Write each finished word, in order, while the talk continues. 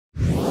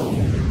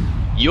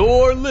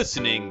You're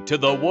listening to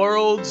the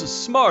world's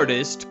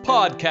smartest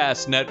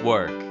podcast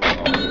network.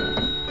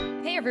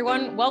 Hey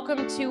everyone,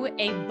 welcome to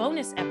a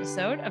bonus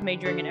episode of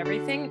Majoring in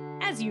Everything.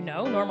 As you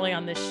know, normally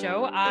on this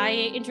show,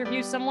 I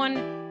interview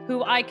someone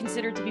who I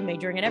consider to be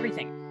majoring in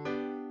everything.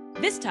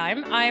 This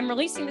time, I'm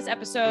releasing this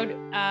episode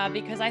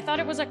because I thought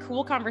it was a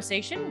cool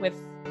conversation with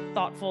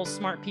thoughtful,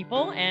 smart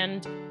people,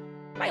 and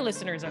my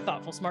listeners are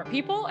thoughtful, smart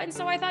people, and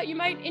so I thought you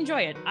might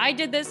enjoy it. I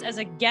did this as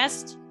a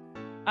guest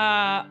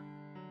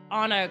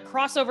on a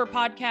crossover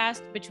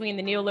podcast between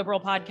the Neoliberal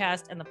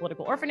Podcast and the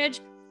Political Orphanage.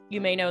 You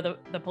may know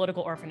the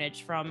Political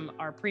Orphanage from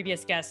our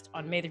previous guest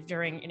on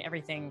Majoring in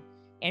Everything,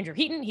 Andrew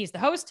Heaton. He's the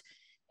host.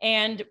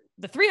 And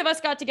the three of us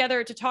got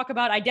together to talk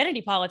about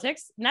identity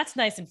politics, and that's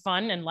nice and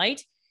fun and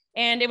light.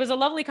 And it was a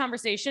lovely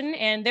conversation,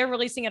 and they're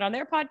releasing it on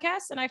their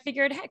podcast. And I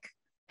figured,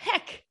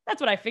 heck,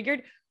 that's what I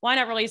figured. Why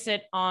not release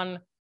it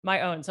on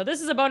my own? So this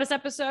is a bonus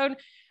episode.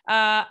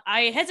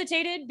 I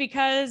hesitated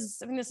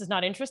because, this is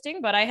not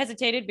interesting, but I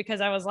hesitated because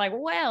I was like,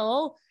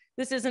 well,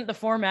 this isn't the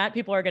format.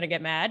 People are going to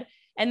get mad.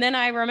 And then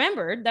I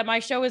remembered that my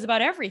show is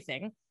about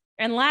everything.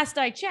 And last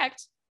I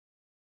checked,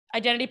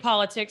 identity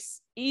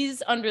politics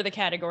is under the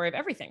category of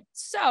everything.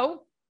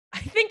 So I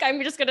think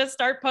I'm just going to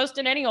start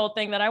posting any old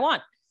thing that I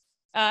want.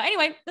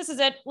 Anyway, this is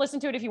it.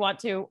 Listen to it if you want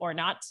to or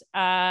not.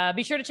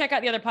 Be sure to check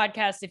out the other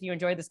podcasts if you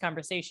enjoyed this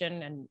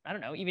conversation. And I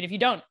don't know, even if you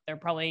don't, they're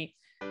probably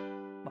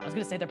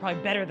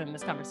better than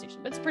this conversation,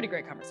 but it's a pretty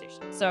great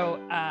conversation. So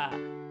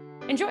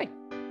enjoy.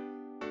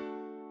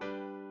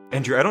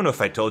 Andrew, I don't know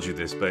if I told you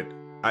this, but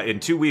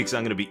in 2 weeks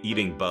I'm going to be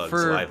eating bugs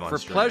live on for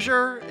stream.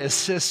 Pleasure.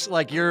 Is this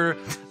like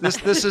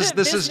this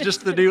is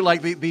just the new,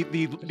 like the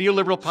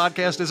Neoliberal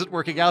Podcast isn't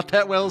working out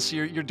that well, so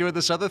you're doing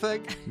this other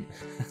thing?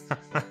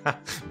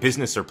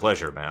 Business or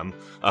pleasure, ma'am?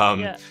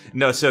 Yeah.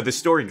 No, so the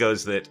story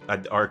goes that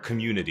our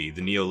community,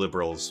 the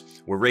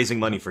neoliberals, were raising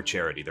money for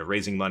charity. They're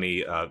raising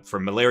money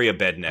for malaria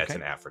bed nets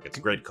in Africa. It's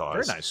a great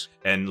cause. Very nice.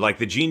 And like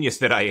the genius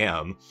that I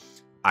am,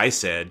 I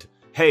said,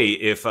 hey,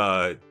 if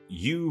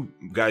you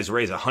guys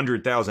raise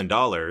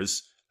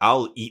 $100,000,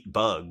 I'll eat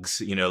bugs.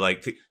 You know,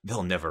 like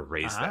they'll never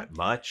raise that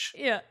much.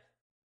 Yeah.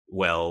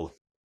 Well,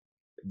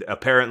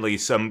 apparently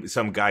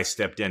some guy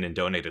stepped in and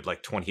donated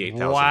like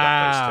 $28,000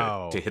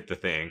 Wow. to hit the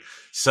thing.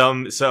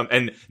 Some,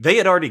 and they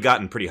had already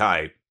gotten pretty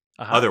high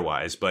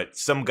otherwise, but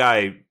some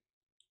guy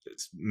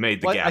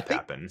made the gap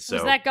happen. So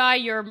was that guy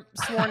your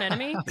sworn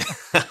enemy?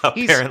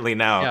 apparently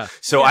now. Yeah.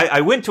 So yeah.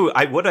 I went to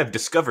what I've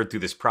discovered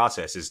through this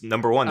process is,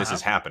 number one, this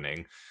is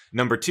happening.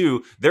 Number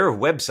two, there are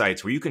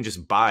websites where you can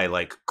just buy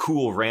like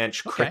Cool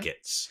Ranch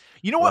crickets.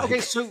 You know what? Like,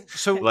 okay, so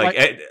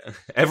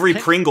every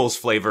Pringles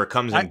flavor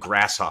comes in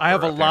grasshopper. I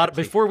have a lot.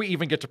 apparently. Before we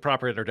even get to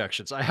proper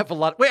introductions, I have a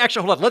lot. Wait,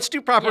 actually, hold on. Let's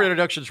do proper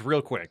introductions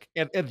real quick,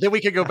 and then we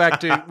can go back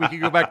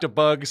to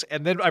bugs,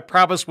 and then I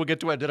promise we'll get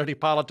to identity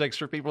politics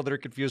for people that are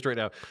confused right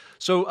now.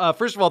 So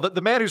first of all,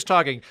 the man who's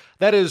talking,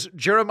 that is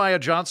Jeremiah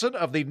Johnson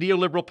of the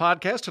Neoliberal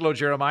Podcast. Hello,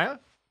 Jeremiah.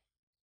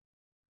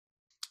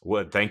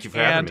 Well, thank you for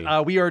having me.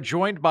 And we are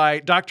joined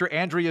by Dr.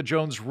 Andrea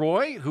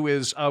Jones-Rooy, who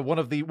is one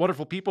of the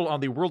wonderful people on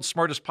the World's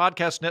Smartest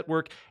Podcast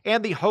Network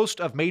and the host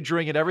of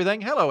Majoring in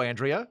Everything. Hello,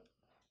 Andrea.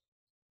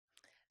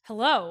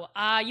 Hello.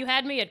 You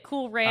had me at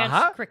Cool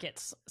Ranch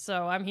Crickets,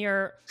 so I'm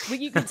here.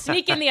 You can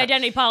sneak in the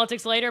identity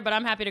politics later, but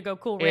I'm happy to go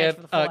Cool Ranch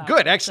for the full hour.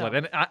 Good, excellent.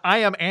 So. And I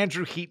am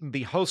Andrew Heaton,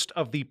 the host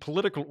of the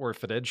Political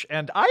Orphanage,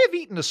 and I have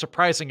eaten a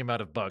surprising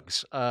amount of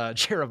bugs,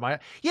 Jeremiah.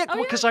 Yeah,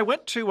 because I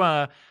went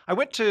to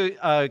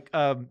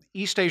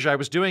East Asia. I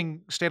was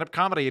doing stand-up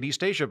comedy at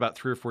East Asia about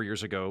 3 or 4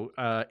 years ago,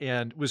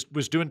 and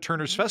was doing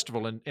Turner's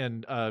Festival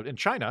in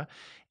China.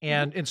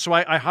 And so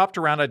I hopped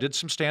around. I did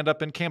some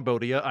stand-up in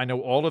Cambodia. I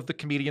know all of the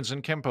comedians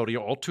in Cambodia,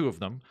 all 2 of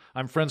them.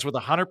 I'm friends with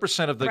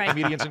 100% of the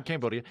comedians in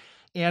Cambodia.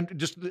 And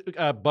just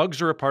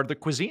bugs are a part of the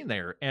cuisine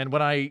there. And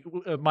when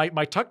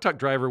my tuk-tuk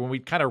driver, when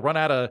we'd kind of run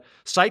out of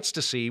sights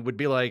to see, would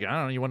be like, I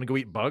don't know, you want to go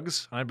eat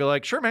bugs? And I'd be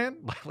like, sure, man.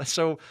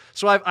 So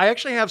I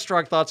actually have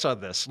strong thoughts on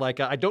this.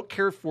 Like, I don't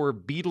care for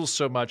beetles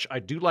so much. I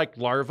do like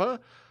larvae.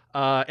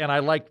 And I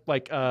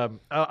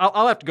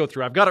I'll have to go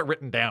through. I've got it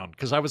written down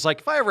because I was like,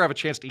 if I ever have a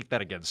chance to eat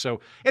that again.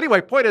 So anyway,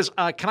 point is,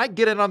 can I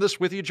get in on this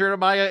with you,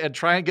 Jeremiah, and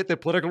try and get the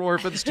political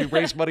orphans to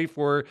raise money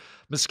for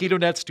mosquito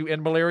nets to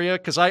end malaria?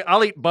 Because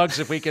I'll eat bugs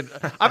if we can.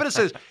 I'm going to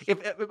say this,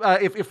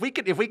 if we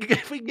can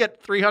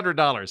get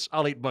 $300,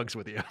 I'll eat bugs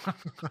with you.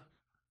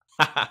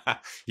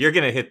 You're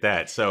gonna hit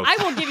that. So I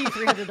will give you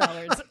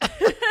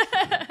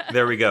 $300.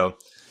 There we go.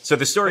 So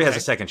the story has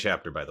a second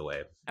chapter, by the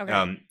way.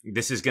 Okay.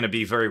 This is going to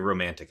be very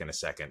romantic in a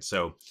second.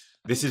 So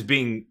this is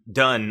being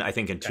done, I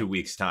think, in 2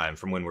 weeks' time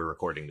from when we're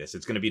recording this.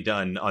 It's going to be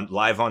done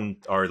live on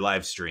our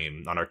live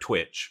stream on our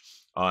Twitch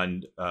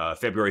on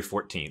February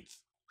 14th,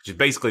 which is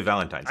basically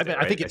Valentine's Day.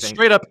 I think it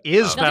straight up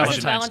is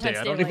Valentine's Day.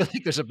 I don't Day, even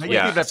think there's a big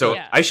I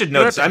should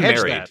know this. I'm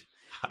married. That.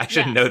 I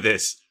should know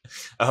this.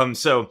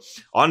 So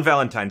on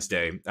Valentine's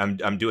Day,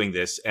 I'm doing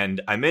this, and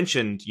I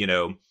mentioned,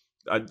 in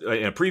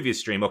a previous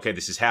stream, okay,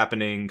 this is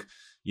happening.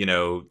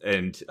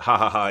 And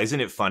isn't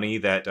it funny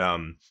that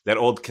that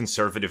old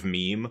conservative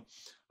meme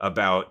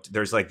about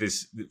there's like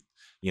this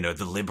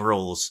the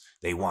liberals,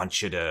 they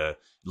want you to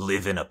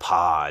live in a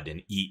pod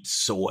and eat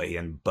soy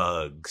and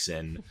bugs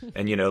and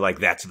like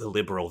that's the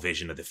liberal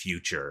vision of the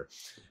future.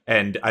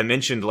 And I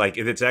mentioned like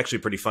it's actually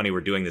pretty funny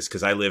we're doing this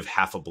because I live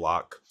half a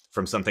block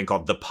from something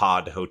called the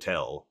Pod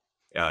Hotel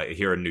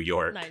here in New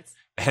York. Nice.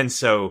 And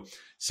so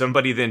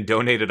somebody then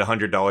donated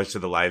 $100 to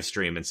the live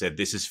stream and said,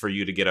 this is for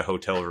you to get a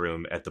hotel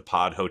room at the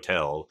Pod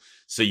Hotel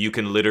so you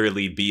can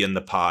literally be in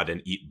the pod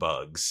and eat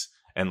bugs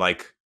and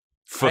like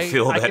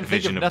fulfill that vision of the future. I can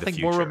think of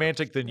nothing more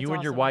romantic than you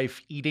and your awesome.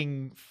 wife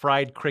eating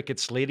fried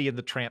crickets Lady and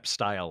the Tramp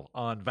style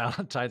on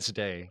Valentine's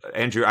Day.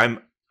 Andrew,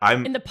 I'm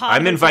In the Pod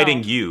I'm inviting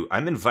Hotel. you.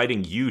 I'm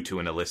inviting you to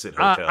an illicit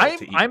hotel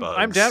to eat bugs.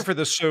 I'm down for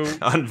this. So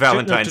on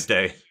Valentine's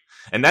Day.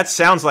 And that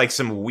sounds like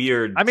some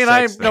weird I mean,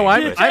 sex thing,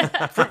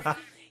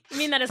 You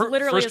mean that is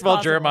literally First as of all,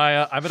 possible.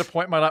 Jeremiah, I'm at a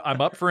point in my life. I'm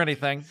up for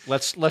anything.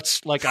 Let's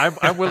like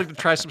I'm willing to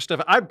try some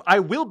stuff. I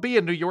will be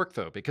in New York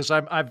though because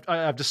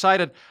I've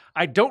decided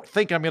I don't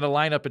think I'm going to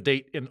line up a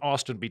date in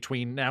Austin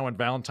between now and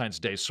Valentine's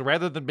Day. So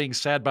rather than being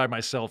sad by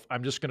myself,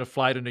 I'm just going to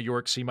fly to New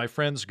York, see my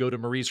friends, go to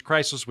Marie's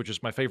Crisis, which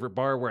is my favorite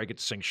bar where I get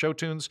to sing show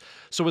tunes.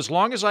 So as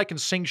long as I can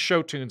sing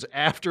show tunes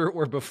after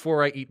or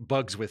before I eat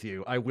bugs with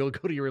you, I will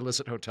go to your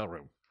illicit hotel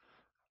room.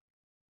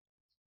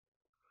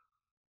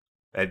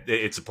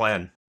 It's a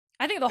plan.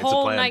 I think the It's a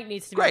whole plan. night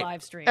needs to be Great.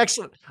 live streamed.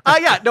 Excellent.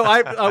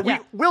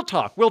 We'll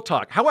talk. We'll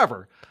talk.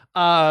 However,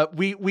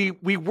 we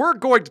were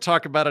going to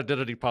talk about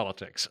identity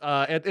politics,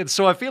 and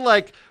so I feel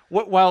like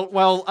while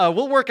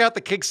we'll work out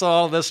the kinks on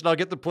all of this, and I'll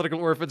get the political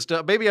orphans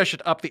to maybe I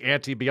should up the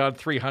ante beyond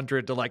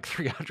 300 to like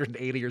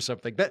 380 or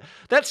something.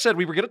 That said,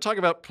 we were going to talk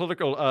about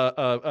political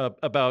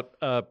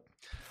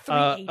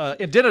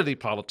identity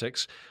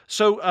politics.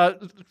 So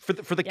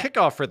for the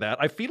kickoff for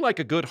that, I feel like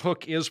a good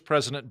hook is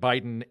President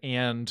Biden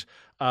and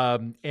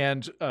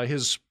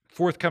his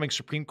forthcoming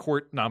Supreme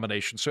Court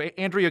nomination. So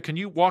Andrea, can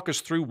you walk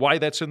us through why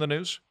that's in the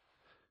news?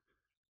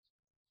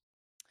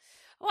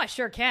 Oh, I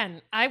sure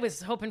can. I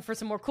was hoping for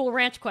some more Cool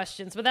Ranch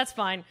questions, but that's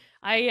fine.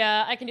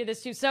 I can do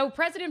this too. So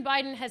President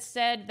Biden has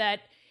said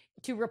that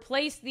to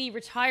replace the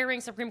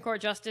retiring Supreme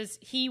Court justice,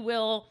 he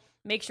will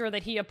make sure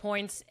that he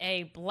appoints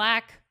a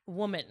black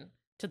woman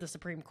to the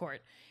Supreme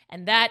Court.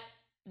 And that,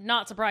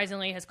 not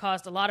surprisingly, has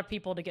caused a lot of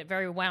people to get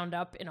very wound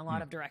up in a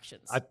lot of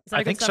directions.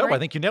 I think so. I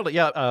think you nailed it.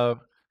 Yeah.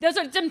 There's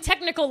some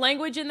technical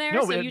language in there,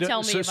 so you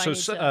tell me if I need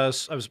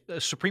to.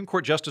 Supreme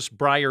Court Justice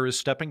Breyer is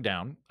stepping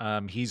down.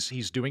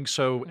 He's doing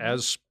so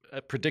as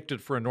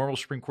predicted for a normal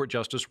Supreme Court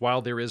justice,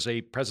 while there is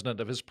a president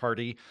of his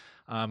party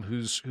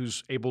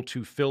who's able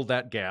to fill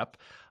that gap.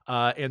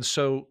 And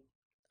so,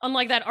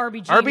 unlike that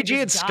RBG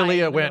and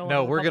Scalia went,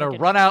 no, we're going to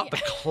run out the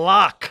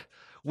clock.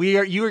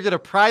 You are going to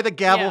pry the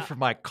gavel from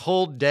my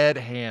cold, dead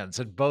hands,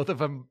 and both of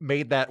them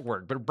made that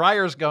work. But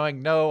Breyer's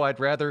going, no, I'd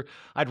rather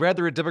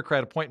a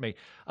Democrat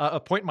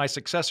appoint my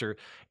successor.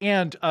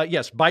 And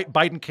yes,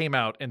 Biden came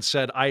out and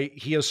said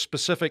he is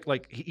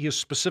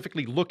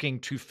specifically looking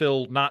to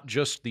fill not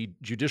just the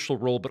judicial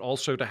role, but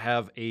also to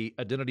have a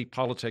identity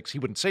politics. He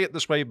wouldn't say it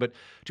this way, but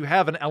to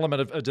have an element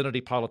of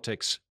identity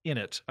politics in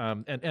it,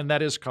 and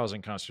that is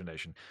causing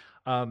consternation.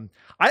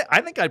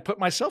 I think I'd put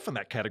myself in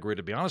that category,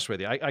 to be honest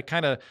with you. I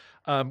kind of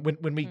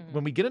when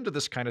we get into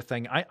this kind of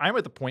thing, I'm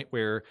at the point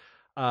where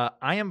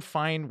I am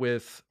fine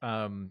with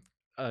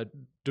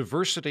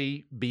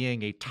diversity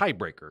being a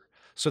tiebreaker.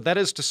 So that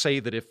is to say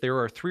that if there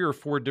are 3 or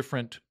 4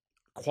 different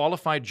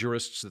qualified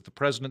jurists that the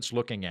president's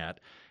looking at,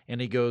 and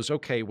he goes,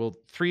 okay, well,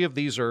 3 of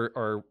these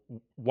are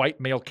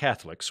white male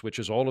Catholics, which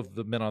is all of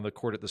the men on the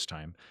court at this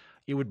time.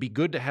 It would be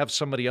good to have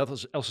somebody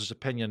else's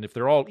opinion. If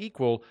they're all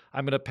equal,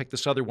 I'm going to pick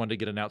this other one to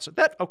get an out. So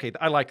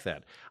I like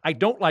that. I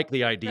don't like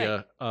the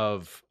idea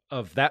of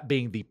that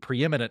being the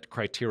preeminent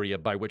criteria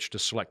by which to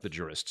select the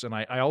jurists. And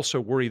I also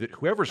worry that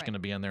whoever's going to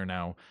be in there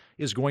now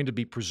is going to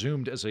be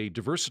presumed as a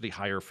diversity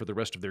hire for the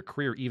rest of their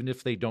career, even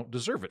if they don't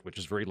deserve it, which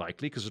is very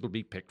likely because it'll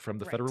be picked from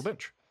the federal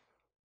bench.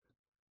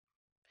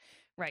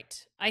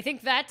 Right. I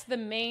think that's the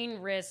main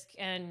risk,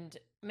 and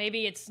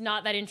maybe it's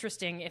not that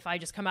interesting if I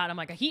just come out and I'm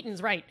like,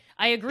 Heaton's right.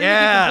 I agree with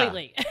you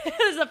completely.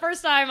 This is the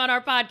first time on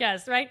our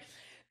podcast, right?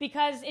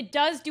 Because it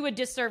does do a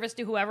disservice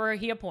to whoever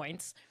he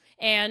appoints.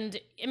 And,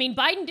 I mean,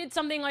 Biden did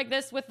something like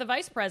this with the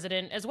vice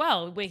president as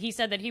well. He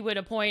said that he would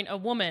appoint a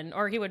woman,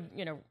 or he would,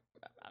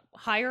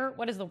 hire,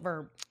 what is the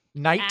verb?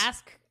 Knight.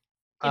 Ask.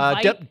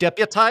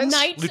 Deputize?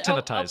 Knight.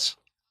 Lieutenantize.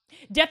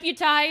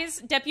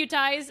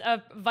 Deputize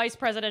a vice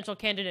presidential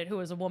candidate who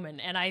is a woman.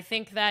 And I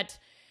think that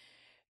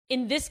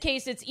in this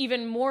case, it's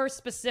even more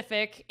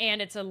specific, and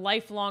it's a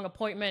lifelong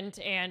appointment,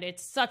 and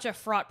it's such a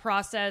fraught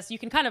process. You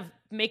can kind of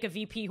make a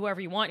VP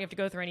whoever you want. You have to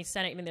go through any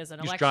Senate. I mean, there's an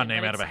election. Just draw a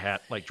name out of a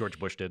hat like George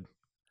Bush did.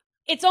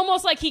 It's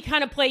almost like he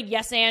kind of played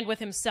yes and with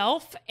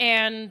himself,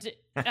 and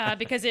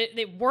because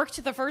it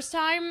worked the first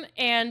time,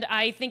 and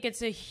I think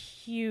it's a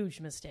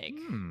huge mistake.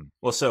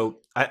 Well, so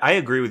I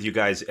agree with you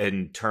guys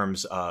in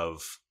terms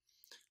of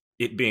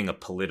it being a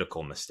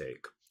political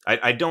mistake.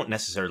 I don't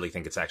necessarily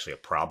think it's actually a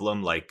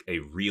problem, like a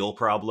real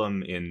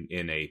problem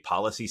in a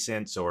policy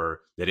sense, or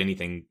that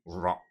anything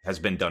wrong has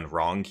been done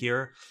wrong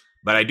here.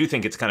 but I do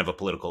think it's kind of a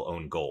political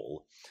own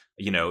goal.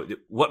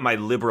 What my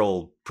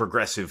liberal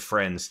progressive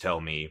friends tell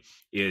me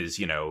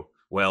is,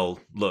 well,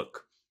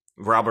 look,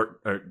 Robert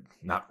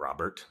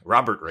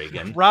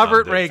Reagan.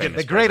 Robert Reagan,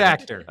 the great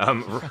president.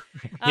 actor.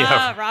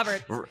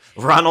 Robert.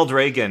 Ronald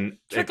Reagan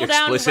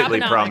Trickle-down explicitly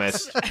Robinomics.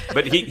 promised,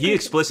 but he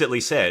explicitly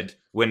said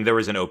when there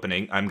was an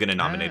opening, I'm going to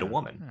nominate a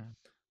woman.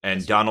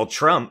 And Donald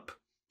Trump,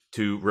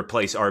 to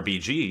replace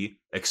RBG,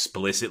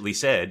 explicitly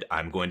said,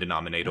 I'm going to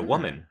nominate a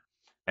woman.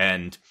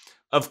 And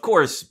of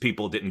course,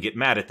 people didn't get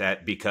mad at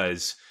that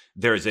because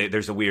there's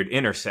a weird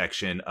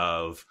intersection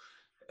of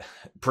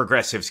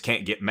progressives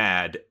can't get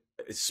mad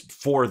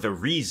for the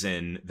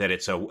reason that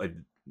it's a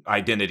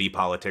identity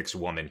politics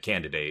woman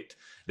candidate.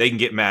 They can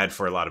get mad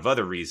for a lot of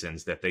other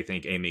reasons, that they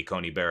think Amy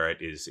Coney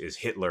Barrett is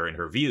Hitler in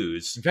her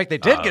views. In fact, they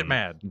did get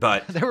mad,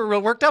 but they were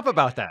real worked up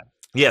about that.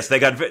 Yes, they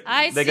got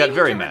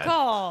very mad.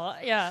 Recall.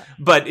 Yeah,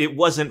 but it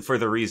wasn't for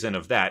the reason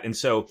of that. And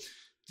so,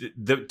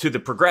 to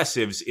the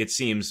progressives, it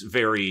seems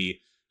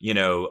very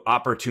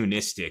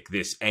opportunistic,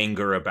 this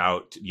anger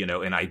about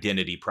an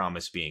identity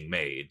promise being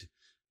made.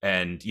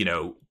 And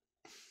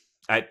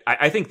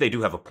I think they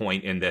do have a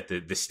point in that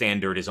the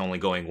standard is only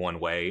going one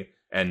way,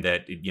 and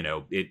that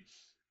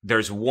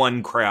there's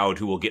one crowd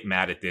who will get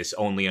mad at this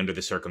only under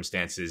the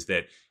circumstances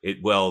that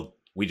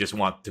we just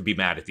want to be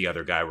mad at the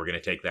other guy. We're going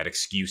to take that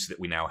excuse that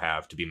we now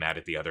have to be mad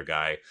at the other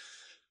guy.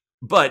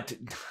 But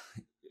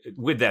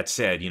with that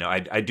said,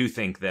 I do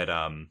think that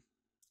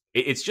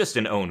it's just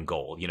an own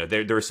goal.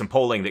 There was some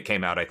polling that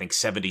came out. I think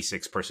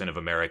 76% of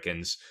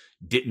Americans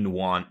didn't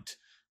want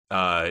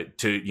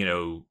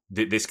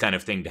this kind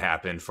of thing to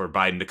happen, for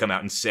Biden to come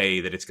out and say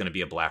that it's going to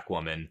be a black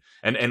woman.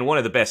 And one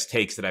of the best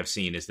takes that I've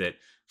seen is that,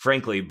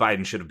 frankly,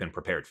 Biden should have been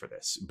prepared for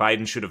this.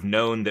 Biden should have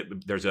known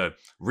that there's a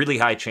really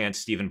high chance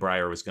Stephen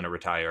Breyer was going to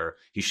retire.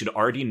 He should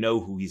already know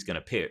who he's going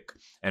to pick.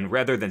 And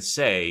rather than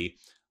say,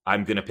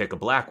 I'm going to pick a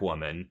black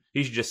woman,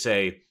 he should just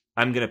say,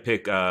 I'm going to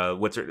pick, I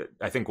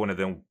think one of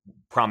the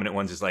prominent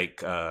ones is like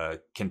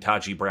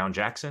Ketanji Brown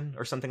Jackson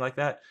or something like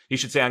that. He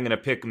should say, I'm going to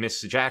pick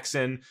Miss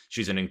Jackson.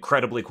 She's an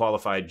incredibly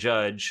qualified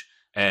judge,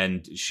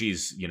 and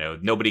she's,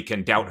 nobody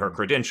can doubt her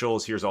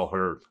credentials. Here's all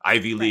her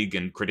Ivy League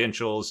and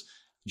credentials.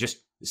 Just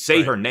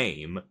say her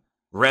name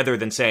rather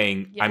than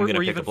saying, I'm going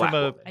to pick a black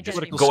woman.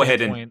 Go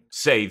ahead and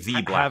say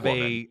the black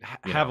woman.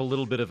 Have a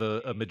little bit of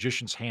a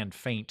magician's hand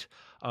feint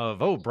of,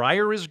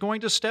 Breyer is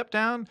going to step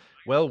down?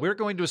 Well, we're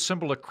going to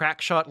assemble a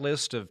crack shot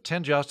list of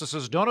 10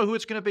 justices. Don't know who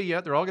it's going to be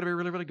yet. They're all going to be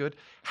really, really good.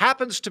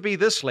 Happens to be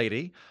this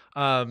lady.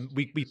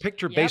 We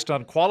picked her based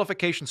on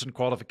qualifications and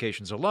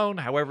qualifications alone.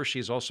 However,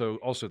 she's also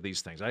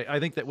these things. I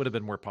think that would have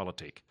been more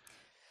politique.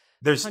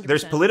 There's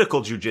 100%.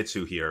 political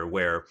jujitsu here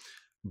where,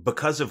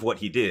 because of what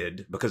he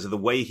did, because of the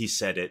way he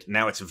said it,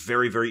 now it's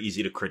very, very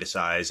easy to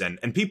criticize. And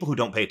people who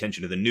don't pay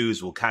attention to the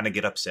news will kind of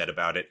get upset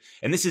about it.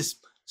 And this is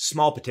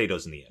small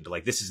potatoes in the end.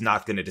 Like, this is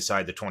not going to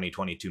decide the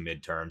 2022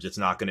 midterms. It's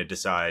not going to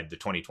decide the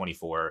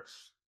 2024.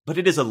 But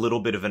it is a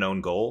little bit of an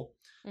own goal.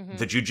 Mm-hmm.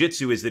 The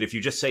jujitsu is that if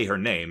you just say her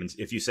name, and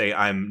if you say,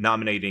 I'm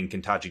nominating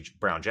Ketanji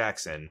Brown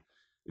Jackson,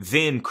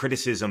 then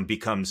criticism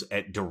becomes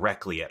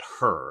directly at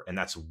her. And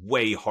that's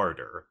way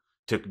harder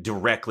to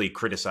directly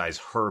criticize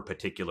her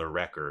particular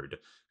record,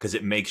 because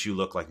it makes you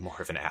look like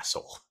more of an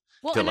asshole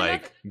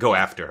go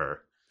after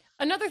her.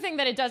 Another thing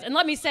that it does, and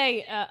let me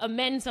say,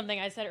 amend something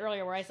I said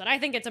earlier where I said, I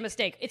think it's a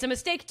mistake. It's a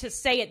mistake to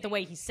say it the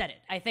way he said it.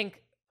 I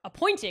think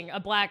appointing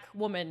a black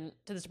woman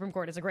to the Supreme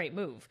Court is a great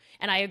move.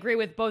 And I agree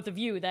with both of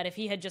you that if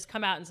he had just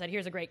come out and said,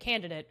 here's a great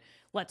candidate,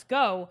 let's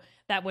go,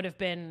 that would have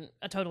been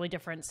a totally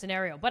different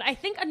scenario. But I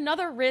think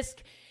another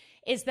risk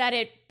is that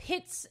it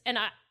pits, and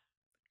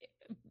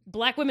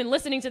black women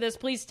listening to this,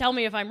 please tell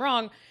me if I'm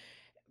wrong,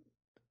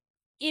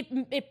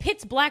 it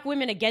pits black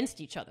women against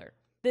each other.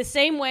 The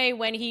same way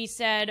when he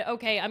said,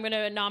 okay, I'm going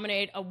to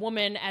nominate a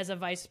woman as a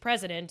vice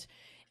president,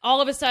 all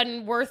of a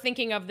sudden we're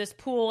thinking of this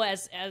pool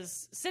as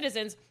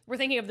citizens, we're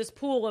thinking of this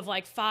pool of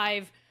like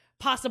 5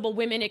 possible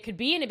women it could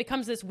be, and it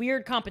becomes this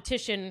weird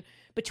competition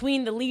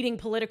between the leading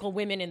political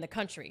women in the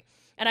country.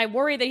 And I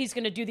worry that he's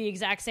going to do the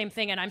exact same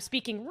thing, and I'm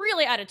speaking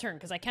really out of turn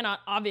because I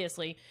cannot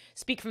obviously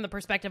speak from the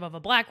perspective of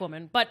a black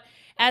woman, but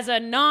as a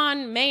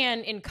non-man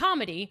in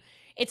comedy,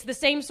 it's the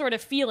same sort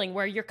of feeling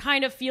where you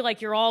kind of feel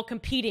like you're all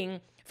competing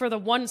for the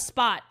one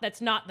spot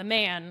that's not the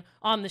man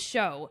on the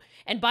show.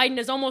 And Biden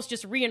is almost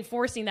just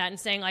reinforcing that and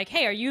saying like,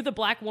 hey, are you the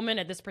black woman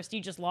at this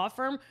prestigious law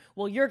firm?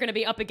 Well, you're going to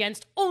be up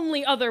against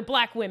only other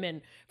black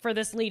women for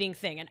this leading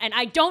thing. And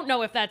I don't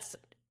know if that's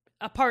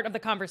a part of the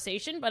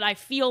conversation, but I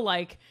feel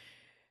like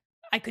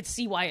I could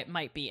see why it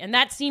might be. And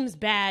that seems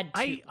bad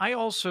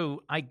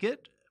too. I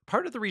get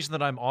part of the reason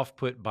that I'm off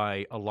put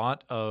by a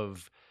lot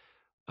of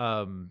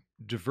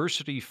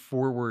diversity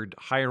forward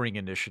hiring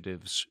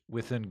initiatives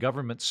within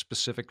government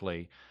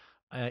specifically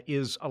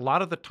is a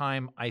lot of the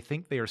time I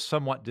think they are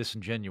somewhat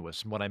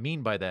disingenuous. And what I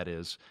mean by that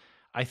is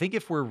I think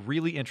if we're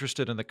really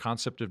interested in the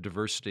concept of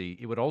diversity,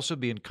 it would also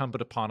be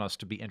incumbent upon us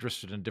to be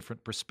interested in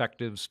different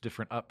perspectives,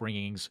 different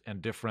upbringings,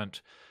 and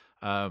different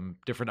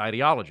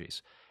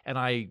ideologies.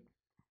 And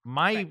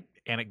my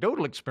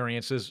anecdotal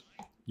experience is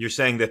You're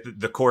saying that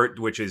the court,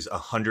 which is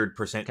 100%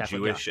 Catholic,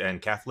 Jewish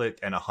and Catholic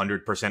and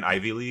 100%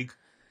 Ivy League,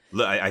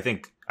 I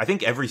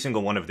think every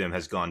single one of them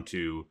has gone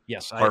to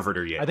Harvard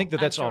or Yale. I think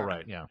that's all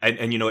right. Yeah.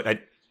 And you know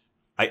what?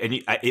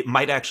 It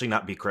might actually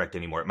not be correct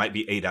anymore. It might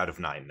be 8 out of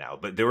 9 now.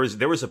 But there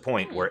was a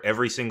point where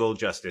every single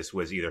justice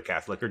was either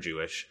Catholic or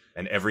Jewish,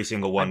 and every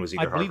single one was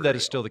either Harvard. I believe that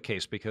is still the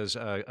case because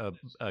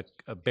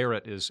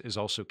Barrett is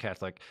also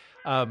Catholic.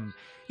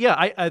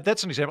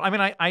 That's an example. I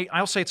mean,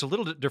 I'll say it's a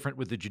little bit different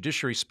with the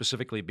judiciary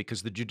specifically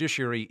because the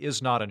judiciary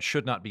is not and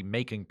should not be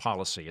making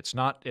policy. It's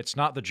not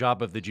the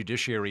job of the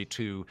judiciary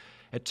to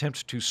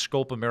attempt to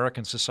sculpt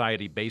American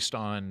society based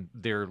on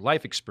their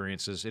life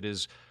experiences. It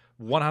is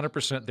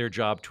 100% their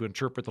job to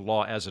interpret the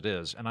law as it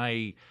is. And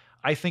I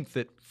think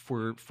that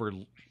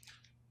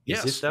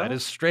yes, that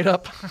is straight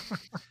up.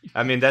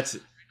 I mean,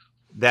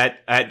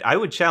 I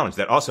would challenge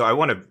that. Also,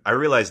 I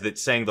realize that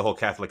saying the whole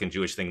Catholic and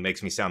Jewish thing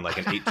makes me sound like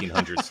an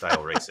 1800s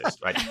style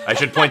racist. Right? I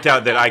should point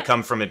out that I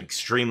come from an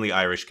extremely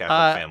Irish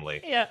Catholic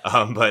family. Yeah.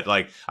 But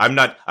like, I'm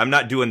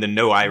not doing the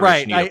no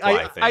Irish need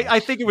apply thing. I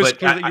think it was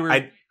clear that you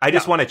were. I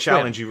just want to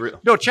challenge you.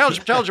 No,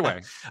 challenge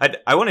away.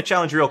 I want to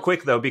challenge real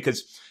quick though,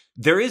 because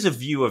there is a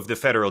view of the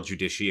federal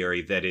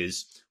judiciary that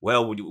is,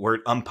 well, we're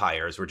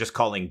umpires. We're just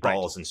calling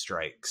balls and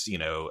strikes,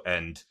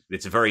 and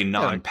it's very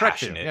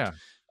non-passionate.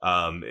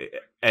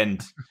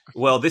 And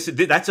well,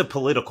 that's a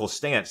political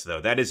stance,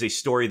 though. That is a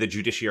story the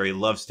judiciary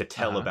loves to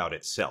tell about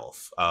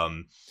itself.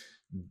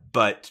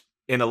 But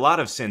in a lot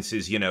of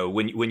senses,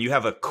 when you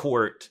have a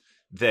court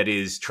that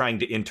is trying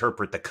to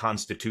interpret the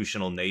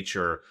constitutional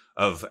nature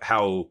of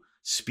how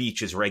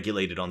speech is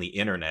regulated on the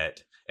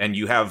internet, and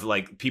you have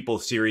like people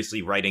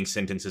seriously writing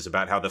sentences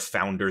about how the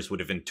founders would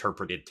have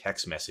interpreted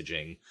text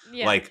messaging.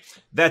 Yeah. Like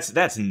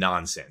that's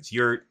nonsense.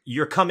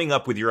 You're coming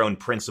up with your own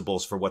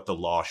principles for what the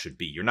law should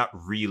be. You're not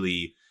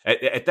really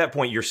at that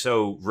point. You're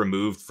so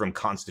removed from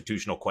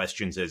constitutional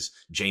questions as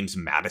James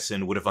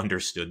Madison would have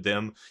understood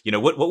them.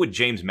 What would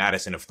James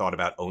Madison have thought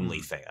about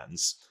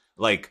OnlyFans?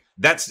 Like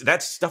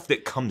that's stuff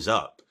that comes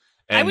up.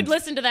 And I would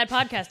listen to that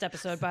podcast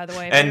episode, by the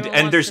way. And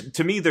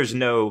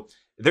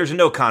there's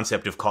no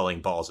concept of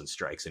calling balls and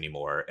strikes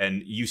anymore.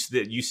 And you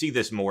see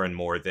this more and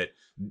more, that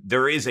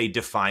there is a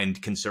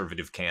defined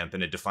conservative camp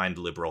and a defined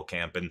liberal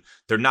camp, and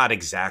they're not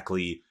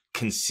exactly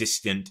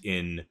consistent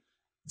in.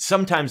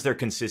 Sometimes they're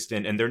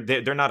consistent, and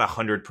they're not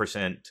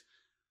 100%.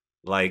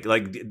 Like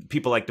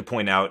people like to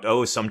point out,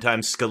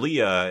 sometimes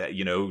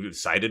Scalia,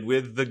 sided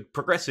with the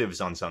progressives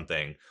on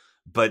something,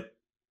 but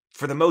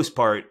for the most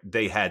part,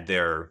 they had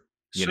their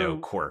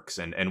quirks,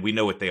 and we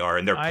know what they are,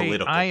 and they're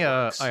political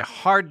quirks. I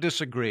hard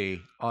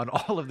disagree on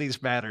all of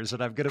these matters,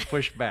 and I'm going to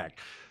push back.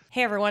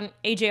 Hey everyone,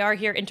 AJR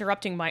here,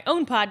 interrupting my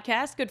own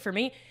podcast, good for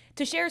me,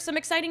 to share some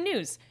exciting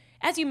news.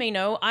 As you may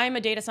know, I'm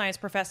a data science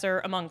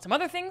professor, among some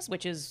other things,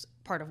 which is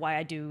part of why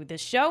I do this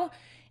show,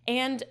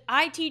 and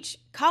I teach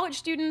college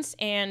students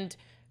and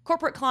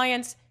corporate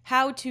clients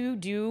how to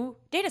do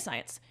data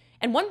science.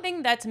 And one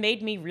thing that's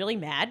made me really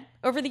mad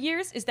over the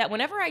years is that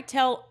whenever I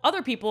tell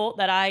other people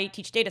that I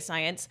teach data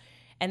science,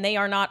 and they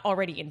are not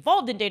already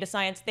involved in data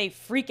science, they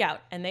freak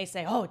out and they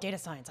say, data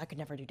science, I could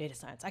never do data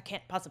science. I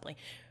can't possibly.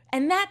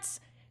 And that's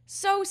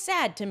so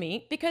sad to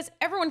me because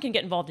everyone can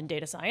get involved in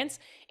data science.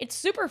 It's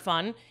super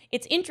fun,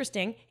 it's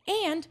interesting,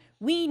 and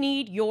we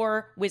need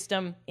your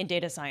wisdom in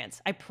data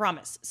science, I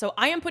promise. So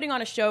I am putting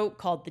on a show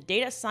called The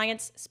Data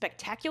Science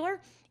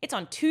Spectacular. It's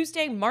on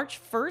Tuesday, March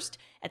 1st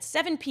at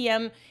 7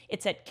 p.m.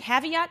 It's at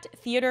Caveat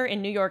Theater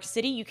in New York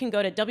City. You can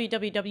go to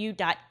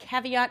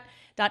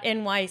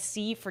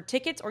www.caveat.nyc for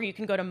tickets, or you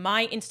can go to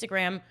my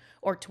Instagram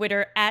or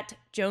Twitter at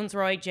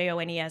Jones-Rooy,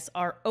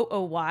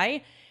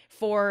 JONESROOY,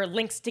 for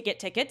links to get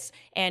tickets.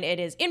 And it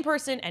is in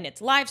person and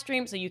it's live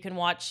stream, so you can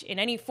watch in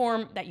any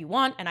form that you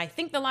want. And I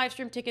think the live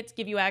stream tickets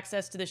give you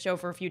access to the show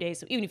for a few days.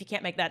 So even if you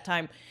can't make that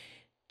time,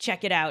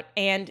 check it out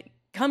and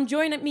come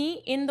join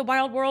me in the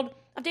wild world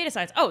of data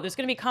science. There's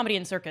going to be comedy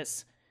and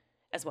circus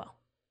as well.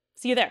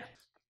 See you there.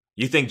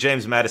 You think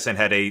James Madison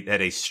had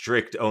a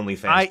strict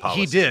OnlyFans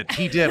policy?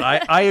 He did.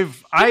 I've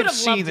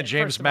seen the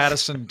James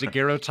Madison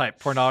daguerreotype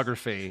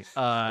pornography,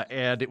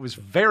 and it was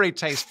very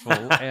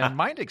tasteful and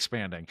mind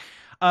expanding.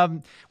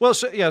 The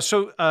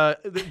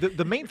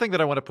main thing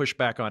that I want to push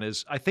back on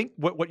is I think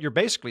what you're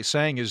basically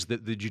saying is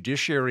that the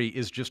judiciary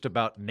is just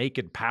about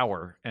naked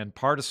power and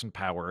partisan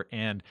power,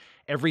 and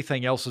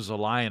everything else is a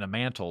lie and a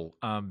mantle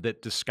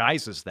that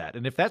disguises that.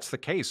 And if that's the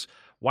case,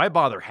 why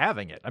bother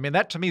having it? I mean,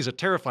 that to me is a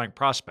terrifying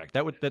prospect.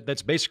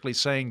 That's basically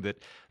saying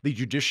that the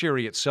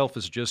judiciary itself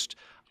is just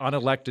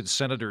unelected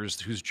senators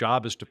whose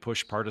job is to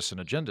push partisan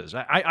agendas.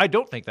 I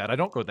don't think that. I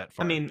don't go that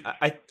far. I mean,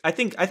 I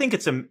think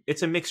it's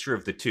a mixture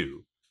of the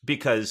two,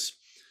 because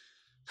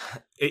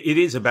it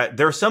is about,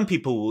 there are some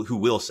people who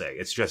will say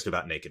it's just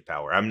about naked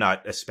power. I'm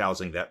not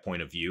espousing that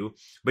point of view,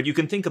 but you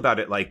can think about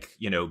it like,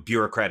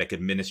 bureaucratic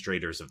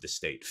administrators of the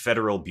state,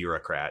 federal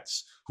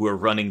bureaucrats who are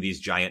running these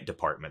giant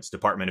departments,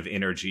 Department of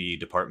Energy,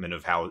 Department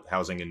of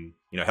Housing and,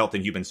 Health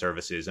and Human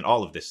Services, and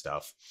all of this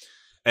stuff.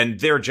 And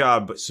their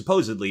job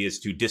supposedly is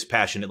to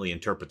dispassionately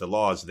interpret the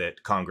laws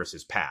that Congress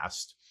has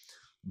passed.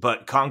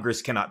 but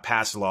Congress cannot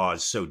pass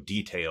laws so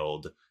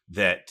detailed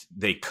that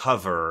they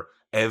cover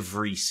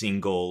every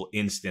single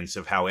instance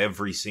of how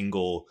every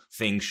single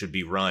thing should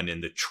be run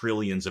in the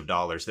trillions of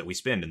dollars that we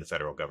spend in the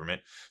federal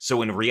government.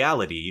 So in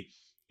reality,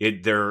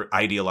 there are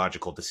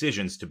ideological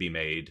decisions to be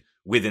made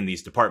within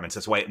these departments.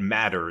 That's why it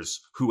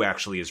matters who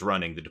actually is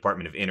running the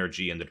Department of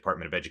Energy and the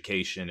Department of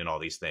Education and all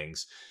these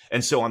things.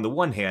 And so on the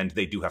one hand,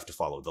 they do have to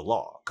follow the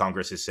law.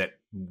 Congress has set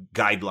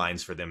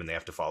guidelines for them and they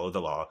have to follow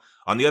the law.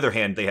 On the other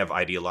hand, they have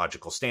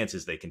ideological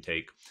stances they can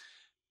take.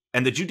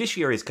 And the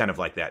judiciary is kind of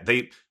like that.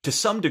 To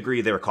some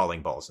degree, they're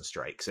calling balls and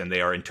strikes and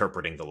they are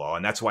interpreting the law.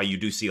 And that's why you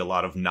do see a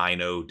lot of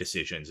 9-0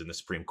 decisions in the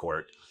Supreme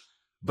Court.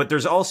 But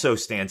there's also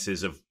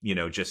stances of,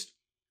 just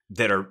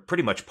that are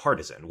pretty much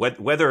partisan.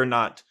 Whether or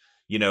not,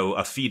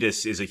 a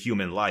fetus is a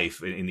human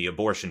life in the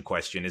abortion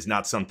question is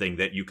not something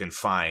that you can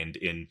find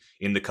in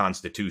the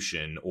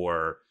Constitution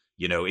or,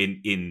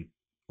 in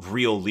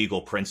real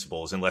legal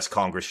principles unless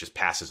Congress just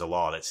passes a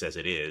law that says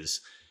it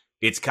is.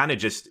 It's kind of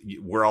just,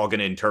 we're all going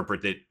to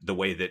interpret it the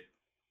way that,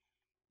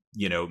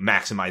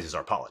 maximizes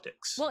our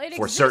politics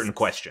for certain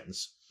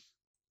questions.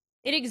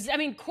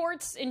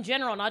 Courts in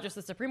general, not just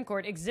the Supreme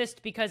Court,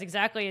 exist because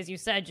exactly as you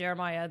said,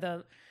 Jeremiah,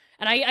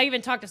 and I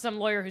even talked to some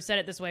lawyer who said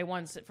it this way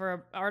once for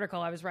an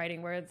article I was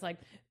writing where it's like,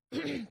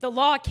 the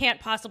law can't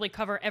possibly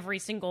cover every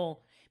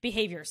single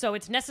behavior. So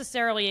it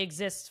necessarily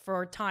exists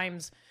for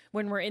times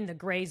when we're in the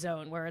gray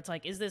zone where it's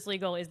like, is this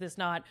legal? Is this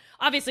not?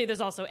 Obviously,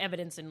 there's also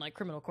evidence in like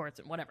criminal courts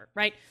and whatever,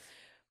 right?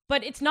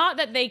 But it's not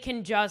that they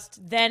can just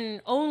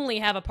then only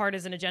have a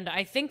partisan agenda.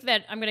 I think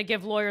that I'm going to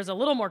give lawyers a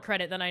little more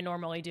credit than I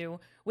normally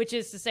do, which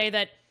is to say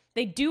that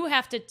they do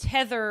have to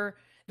tether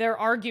their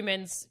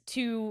arguments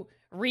to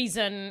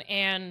reason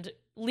and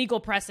legal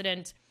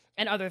precedent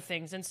and other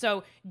things. And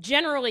so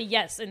generally,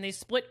 yes, in these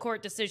split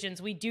court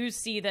decisions, we do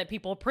see that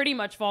people pretty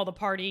much follow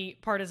the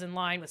partisan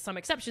line with some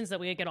exceptions that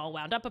we get all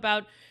wound up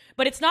about.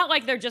 But it's not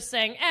like they're just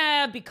saying,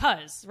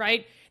 because,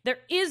 right? There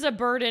is a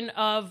burden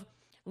of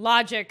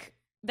logic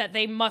that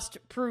they must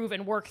prove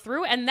and work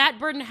through. And that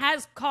burden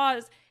has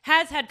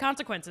had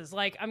consequences.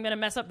 Like, I'm going to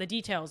mess up the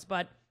details,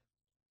 but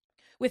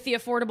with the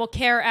Affordable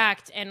Care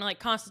Act and like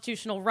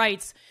constitutional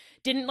rights,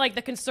 didn't like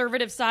the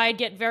conservative side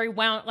get very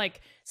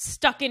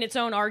stuck in its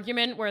own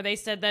argument where they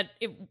said that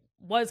it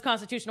was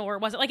constitutional or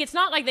it wasn't? Like, it's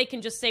not like they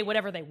can just say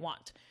whatever they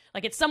want.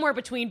 Like, it's somewhere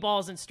between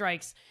balls and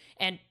strikes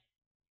and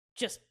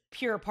just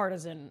pure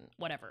partisan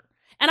whatever.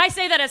 And I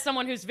say that as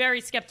someone who's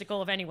very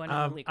skeptical of anyone in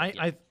the legal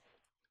field.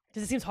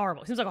 Because it seems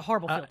horrible. It seems like a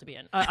horrible field to be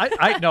in.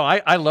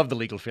 I love the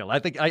legal field. I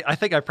think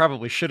I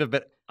probably should have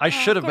been. I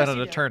should have been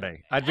an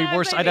attorney. I'd be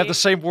more. I'd have the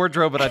same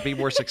wardrobe, but I'd be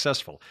more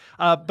successful.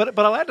 But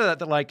I'll add to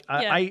that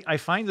I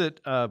find that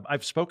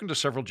I've spoken to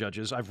several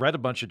judges. I've read a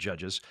bunch of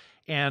judges,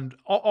 and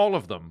all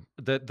of them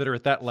that are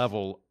at that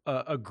level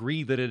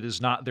agree that it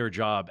is not their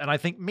job, and I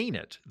think mean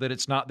it, that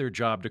it's not their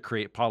job to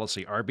create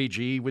policy.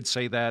 RBG would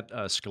say that.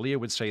 Scalia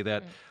would say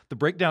that. The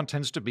breakdown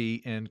tends to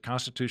be in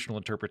constitutional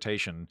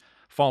interpretation,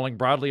 falling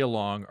broadly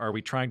along. Are we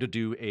trying to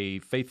do a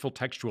faithful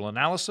textual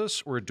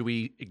analysis, or do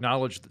we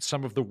acknowledge that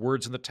some of the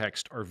words in the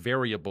text are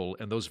variable,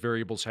 and those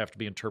variables have to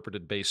be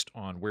interpreted based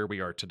on where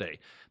we are today?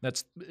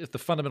 That's the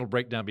fundamental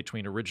breakdown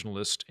between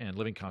originalist and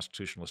living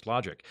constitutionalist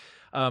logic.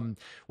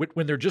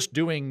 When they're just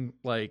doing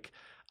like,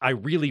 I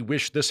really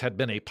wish this had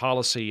been a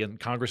policy and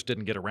Congress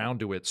didn't get around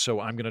to it, so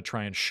I'm going to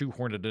try and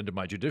shoehorn it into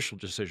my judicial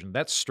decision.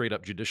 That's straight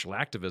up judicial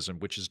activism,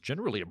 which is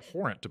generally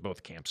abhorrent to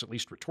both camps, at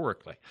least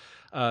rhetorically.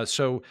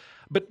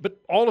 But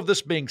all of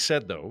this being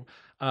said, though,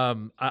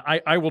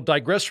 I will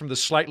digress from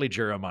this slightly,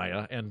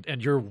 Jeremiah,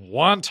 and your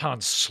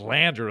wanton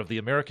slander of the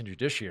American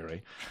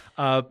judiciary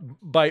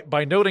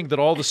by noting that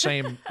all the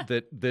same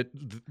that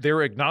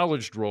their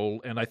acknowledged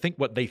role, and I think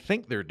what they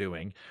think they're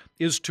doing,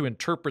 is to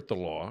interpret the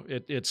law.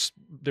 It's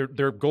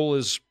their goal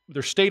is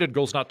their stated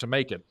goal is not to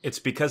make it. It's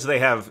because they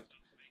have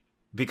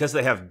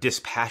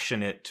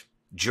dispassionate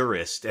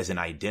jurist as an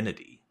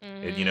identity.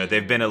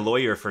 They've been a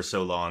lawyer for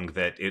so long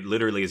that it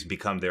literally has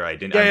become their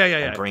identity.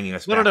 I'm bringing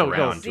us back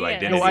around to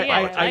identity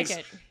politics.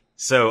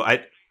 So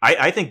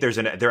I think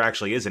there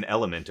actually is an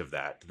element of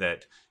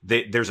that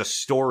there's a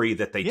story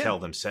that they tell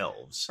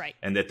themselves, right,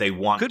 and that they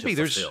want to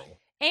fulfill.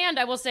 And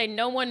I will say,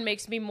 no one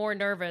makes me more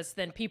nervous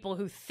than people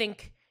who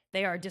think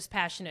they are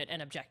dispassionate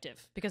and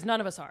objective, because none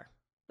of us are.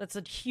 That's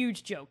a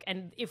huge joke.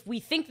 And if we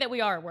think that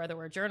we are, whether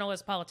we're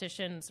journalists,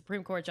 politicians,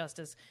 Supreme Court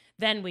justice,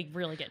 then we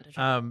really get into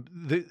trouble.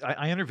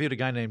 I interviewed a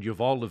guy named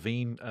Yuval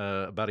Levine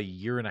about a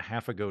year and a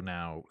half ago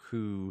now,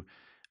 who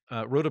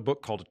wrote a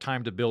book called A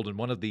Time to Build. And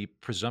one of the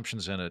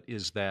presumptions in it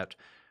is that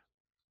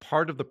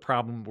part of the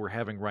problem we're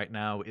having right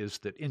now is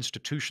that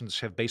institutions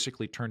have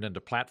basically turned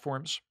into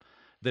platforms.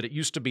 That it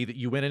used to be that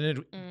you went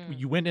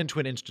into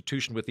an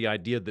institution with the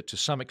idea that to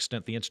some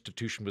extent the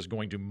institution was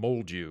going to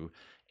mold you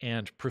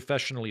and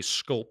professionally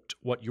sculpt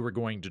what you were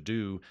going to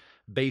do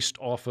based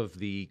off of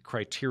the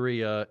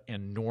criteria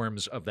and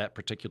norms of that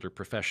particular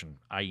profession,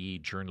 i.e.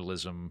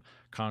 journalism,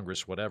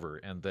 Congress, whatever,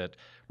 and that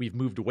we've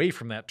moved away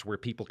from that to where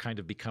people kind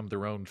of become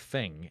their own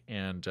thing.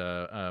 And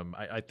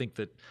I think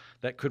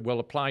that could well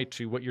apply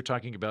to what you're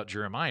talking about,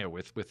 Jeremiah,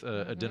 with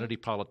identity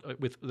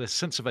with the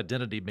sense of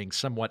identity being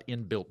somewhat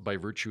inbuilt by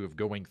virtue of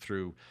going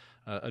through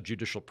a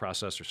judicial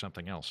process or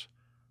something else.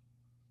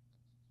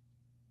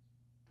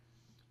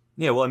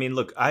 Yeah, well, I mean,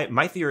 look,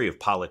 my theory of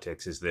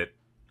politics is that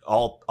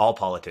all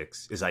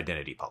politics is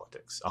identity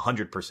politics,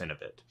 100%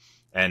 of it.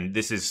 And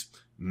this is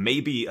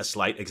maybe a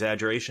slight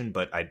exaggeration,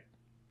 but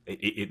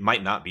it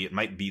might not be. It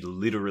might be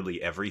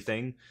literally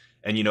everything.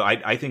 And,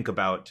 I think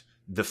about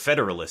the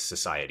Federalist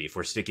Society, if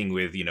we're sticking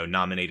with,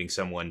 nominating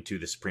someone to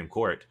the Supreme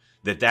Court,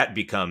 that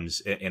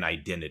becomes an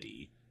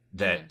identity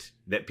that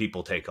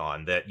people take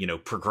on, that,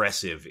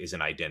 progressive is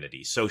an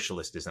identity,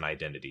 socialist is an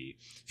identity.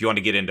 If you want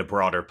to get into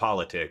broader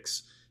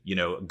politics,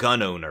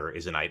 gun owner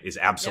is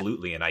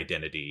absolutely an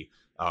identity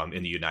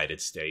in the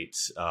United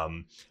States.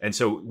 And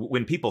so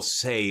when people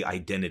say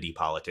identity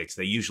politics,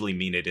 they usually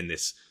mean it in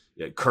this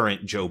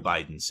current Joe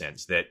Biden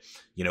sense that,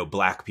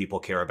 Black people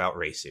care about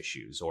race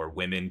issues, or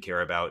women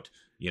care about,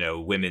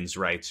 women's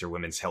rights or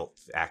women's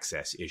health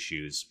access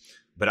issues.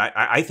 But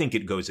I think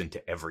it goes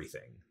into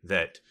everything,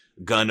 that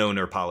gun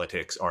owner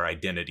politics are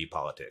identity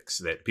politics,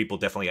 that people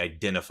definitely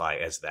identify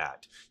as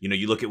that.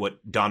 You look at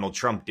what Donald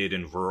Trump did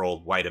in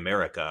rural white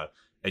America,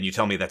 and you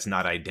tell me that's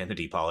not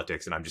identity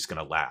politics, and I'm just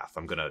going to laugh.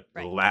 I'm going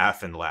to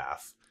laugh and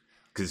laugh,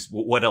 because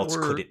what else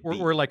could it be?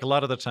 Or like a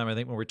lot of the time, I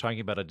think when we're talking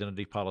about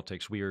identity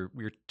politics, we're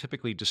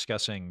typically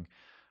discussing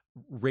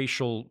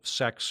racial,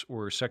 sex,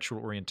 or sexual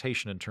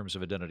orientation in terms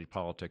of identity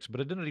politics. But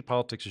identity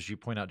politics, as you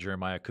point out,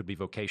 Jeremiah, could be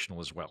vocational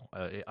as well.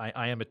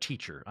 I am a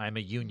teacher. I am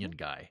a union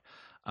guy.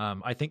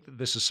 I think that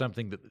this is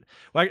something that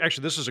 – well,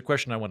 actually, this is a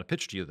question I want to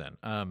pitch to you then.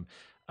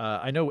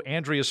 I know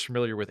Andrea's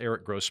familiar with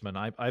Eric Grossman.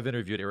 I've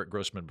interviewed Eric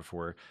Grossman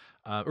before.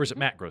 Or is it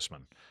Matt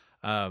Grossman?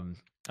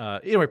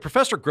 Anyway,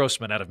 Professor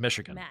Grossman out of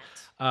Michigan.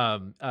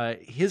 Matt.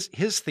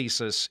 His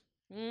thesis.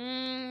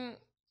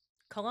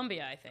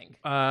 Columbia, I think.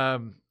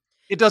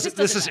 It doesn't.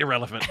 This is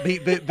irrelevant.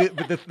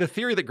 The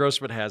theory that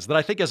Grossman has, that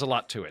I think has a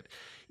lot to it,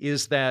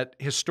 is that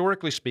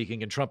historically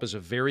speaking, and Trump is a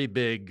very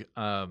big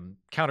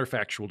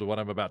counterfactual to what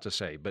I'm about to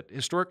say, but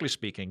historically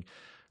speaking,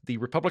 the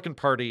Republican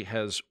Party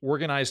has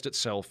organized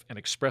itself and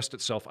expressed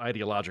itself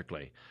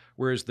ideologically,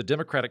 whereas the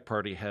Democratic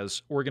Party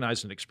has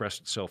organized and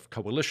expressed itself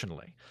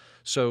coalitionally.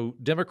 So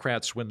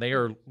Democrats, when they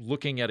are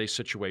looking at a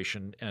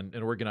situation and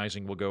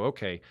organizing, will go,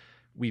 okay,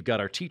 we've got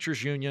our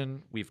teachers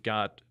union, we've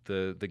got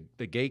the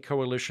gay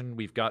coalition,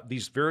 we've got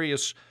these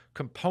various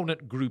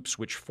component groups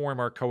which form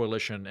our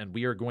coalition, and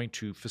we are going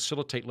to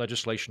facilitate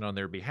legislation on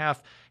their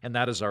behalf, and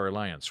that is our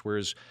alliance.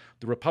 Whereas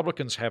the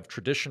Republicans have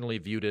traditionally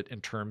viewed it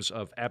in terms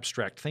of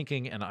abstract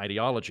thinking and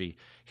ideology.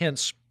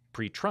 Hence,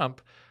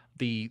 pre-Trump,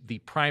 the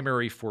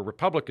primary for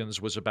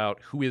Republicans was about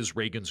who is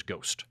Reagan's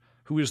ghost.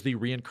 Who is the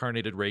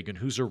reincarnated Reagan?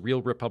 Who's a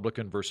real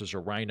Republican versus a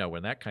rhino,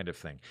 and that kind of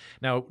thing.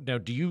 Now,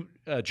 do you,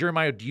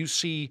 Jeremiah, do you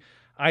see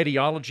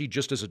ideology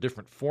just as a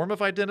different form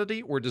of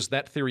identity, or does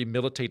that theory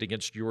militate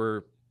against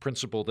your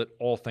principle that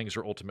all things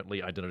are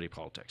ultimately identity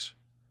politics?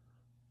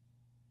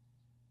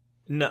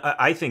 No,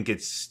 I think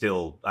it's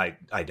still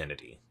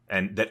identity,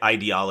 and that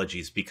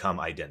ideologies become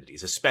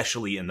identities,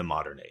 especially in the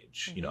modern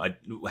age.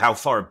 Mm-hmm. How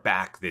far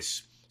back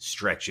this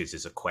stretches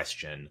is a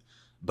question.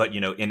 But,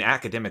 in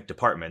academic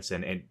departments,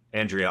 and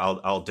Andrea,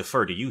 I'll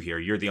defer to you here.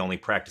 You're the only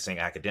practicing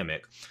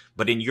academic.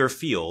 But in your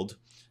field,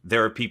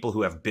 there are people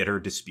who have bitter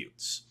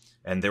disputes.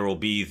 And there will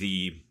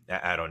be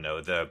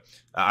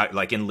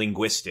like in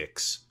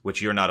linguistics,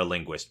 which you're not a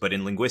linguist, but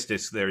in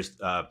linguistics, there's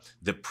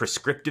the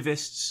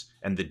prescriptivists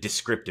and the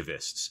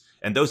descriptivists.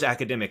 And those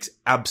academics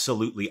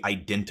absolutely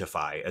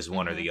identify as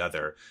one or the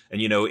other.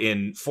 And,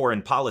 in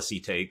foreign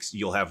policy takes,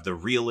 you'll have the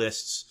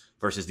realists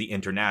versus the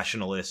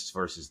internationalists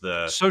versus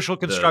the social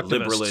constructivists, the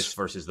liberalists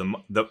versus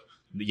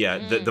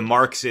the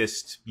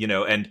Marxist,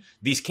 and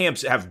these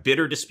camps have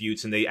bitter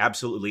disputes, and they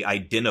absolutely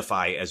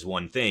identify as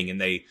one thing. And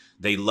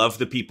they love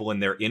the people in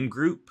their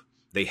in-group.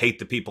 They hate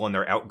the people in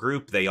their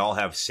out-group. They all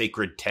have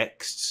sacred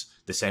texts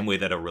the same way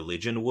that a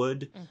religion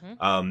would.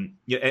 And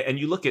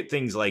you look at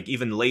things like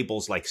even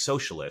labels like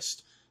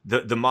socialist.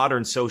 The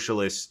modern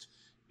socialist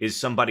is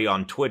somebody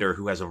on Twitter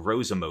who has a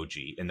rose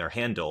emoji in their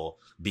handle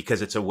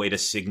because it's a way to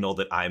signal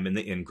that I'm in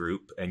the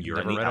in-group and you're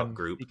in the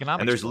out-group.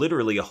 And there's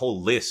literally a whole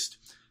list.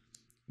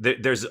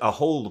 There's a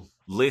whole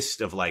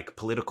list of like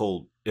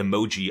political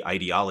emoji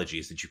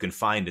ideologies that you can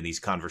find in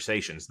these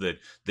conversations. The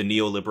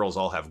neoliberals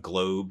all have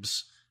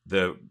globes.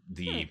 The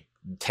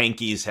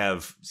tankies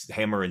have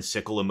hammer and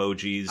sickle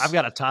emojis. I've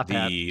got a top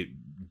hat.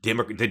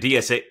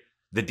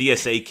 The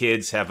DSA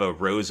kids have a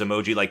rose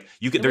emoji. Like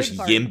there's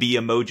YIMBY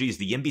emojis.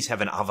 The YIMBYs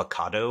have an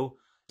avocado.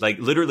 Like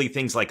literally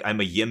things like I'm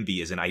a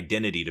YIMBY is an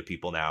identity to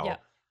people now. Yeah.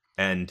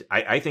 And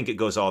I think it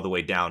goes all the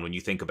way down when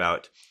you think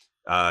about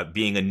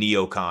being a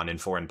neocon in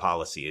foreign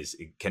policy.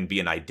 It can be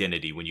an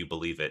identity when you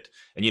believe it.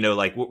 And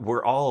like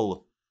we're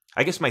all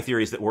I guess my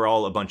theory is that we're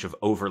all a bunch of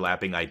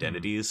overlapping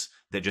identities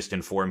that just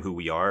inform who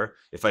we are.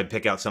 If I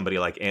pick out somebody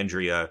like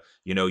Andrea,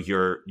 you know,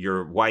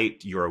 you're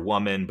white, you're a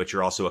woman, but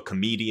you're also a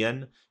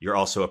comedian, you're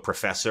also a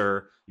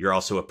professor, you're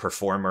also a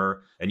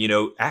performer. And, you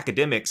know,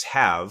 academics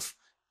have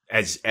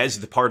as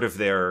the part of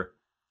their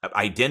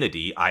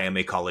identity, I am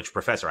a college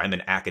professor, I'm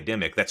an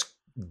academic. That's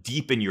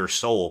deep in your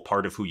soul,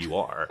 part of who you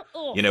are.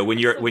 Oh, you know, when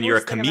you're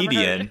a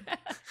comedian,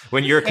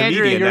 when you're a comedian,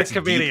 Andrea, you're that's a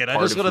comedian. Deep I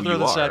just want to throw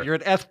this out. You're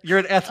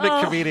an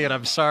ethnic comedian.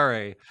 I'm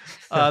sorry.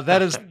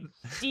 That is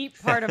deep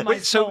part of my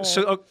soul.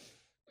 So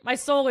my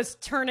soul is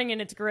turning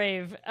in its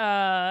grave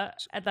at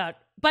that.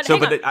 But so,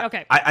 hang but on.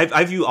 Okay.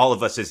 I view all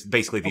of us as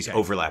basically these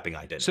overlapping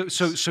identities.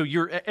 So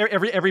you're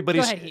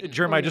everybody's. Go ahead, Heaton.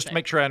 Jeremiah, just to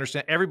make sure I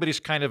understand,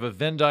 everybody's kind of a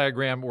Venn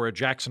diagram or a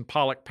Jackson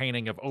Pollock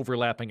painting of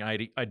overlapping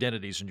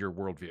identities in your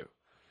worldview.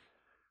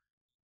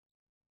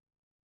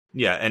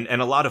 Yeah, and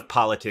a lot of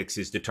politics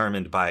is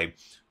determined by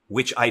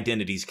which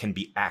identities can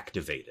be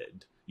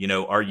activated. You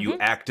know, are you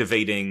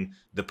activating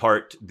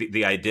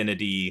the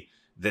identity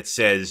that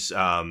says,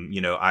 you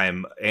know,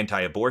 I'm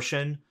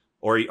anti-abortion,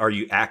 or are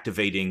you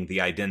activating the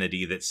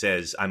identity that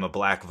says I'm a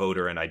black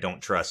voter and I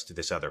don't trust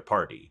this other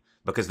party?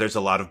 Because there's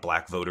a lot of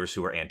black voters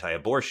who are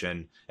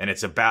anti-abortion, and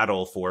it's a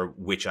battle for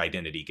which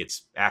identity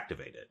gets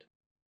activated.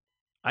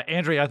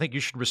 Andrea, I think you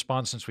should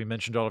respond since we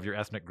mentioned all of your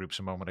ethnic groups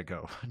a moment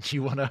ago. Do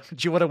you want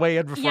to weigh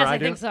in before I do? Yes, I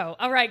think so.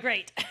 All right,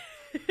 great.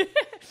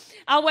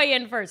 I'll weigh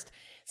in first.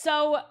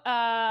 So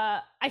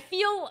I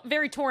feel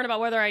very torn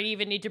about whether I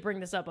even need to bring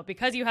this up, but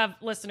because you have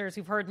listeners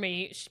who've heard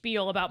me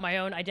spiel about my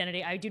own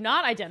identity, I do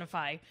not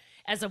identify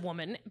as a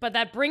woman, but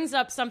that brings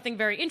up something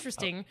very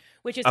interesting,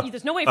 which is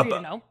there's no way for you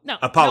to know. No.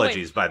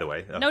 Apologies, by the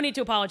way. No need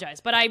to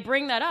apologize. But I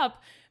bring that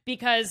up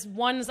because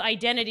one's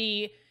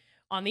identity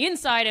on the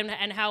inside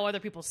and how other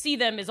people see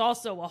them is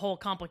also a whole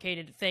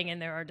complicated thing,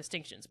 and there are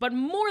distinctions. But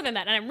more than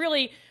that, and I'm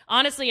really,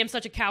 honestly, am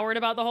such a coward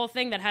about the whole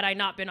thing that had I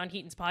not been on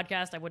Heaton's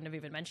podcast, I wouldn't have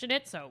even mentioned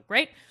it, so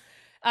great.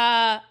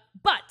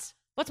 But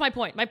what's my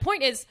point? My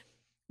point is,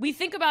 we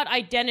think about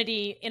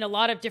identity in a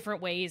lot of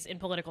different ways in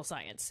political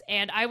science.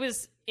 And I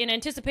was, in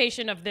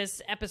anticipation of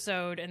this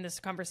episode and this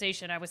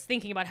conversation, I was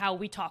thinking about how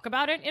we talk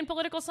about it in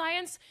political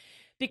science.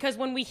 Because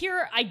when we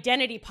hear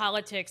identity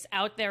politics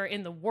out there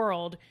in the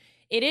world,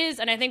 it is,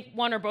 and I think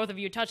one or both of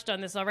you touched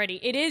on this already,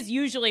 it is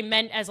usually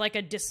meant as like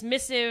a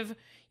dismissive,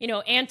 you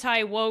know,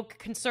 anti-woke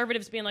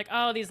conservatives being like,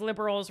 oh, these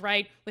liberals,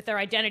 right, with their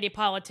identity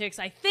politics.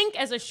 I think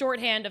as a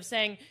shorthand of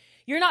saying,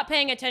 you're not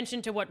paying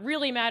attention to what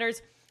really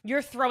matters.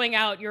 You're throwing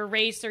out your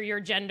race or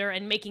your gender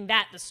and making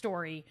that the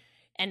story,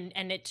 and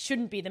it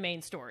shouldn't be the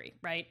main story,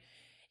 right?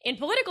 In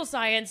political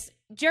science,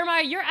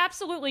 Jeremiah, you're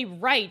absolutely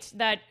right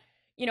that,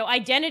 you know,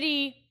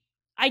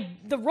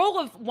 the role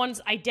of one's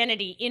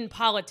identity in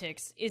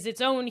politics is its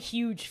own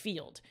huge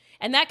field.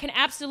 And that can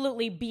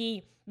absolutely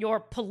be your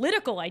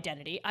political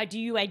identity. Do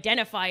you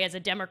identify as a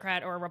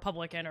Democrat or a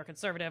Republican or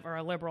conservative or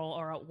a liberal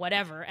or a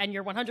whatever? And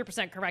you're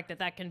 100% correct that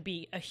that can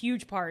be a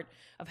huge part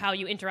of how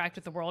you interact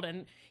with the world.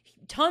 And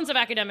tons of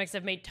academics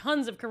have made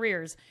tons of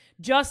careers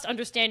just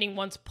understanding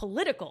one's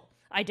political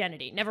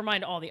identity, never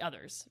mind all the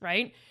others,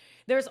 right?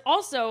 There's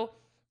also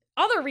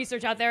other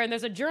research out there, and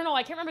there's a journal,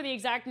 I can't remember the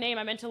exact name,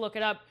 I meant to look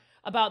it up,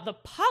 about the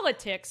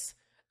politics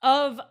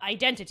of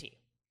identity.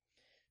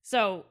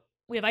 So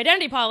we have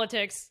identity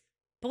politics,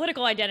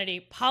 political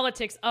identity,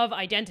 politics of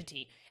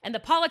identity. And the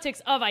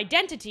politics of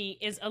identity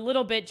is a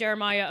little bit,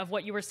 Jeremiah, of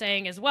what you were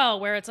saying as well,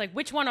 where it's like,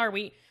 which one are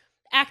we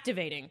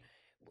activating?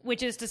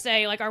 Which is to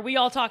say, like, are we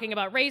all talking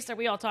about race? Are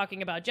we all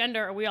talking about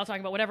gender? Are we all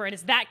talking about whatever? And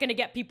is that going to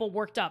get people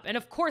worked up? And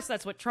of course,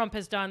 that's what Trump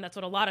has done. That's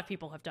what a lot of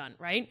people have done,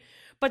 right?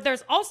 But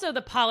there's also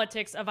the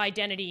politics of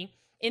identity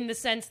in the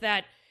sense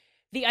that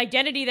the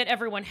identity that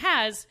everyone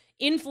has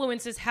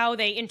influences how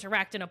they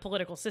interact in a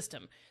political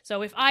system.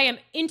 So if I am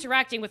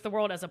interacting with the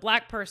world as a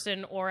black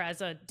person or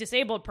as a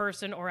disabled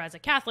person or as a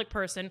Catholic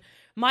person,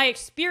 my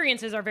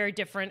experiences are very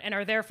different and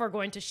are therefore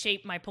going to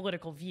shape my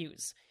political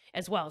views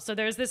as well. So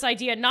there's this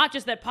idea, not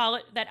just that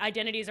that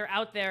identities are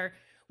out there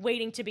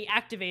waiting to be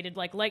activated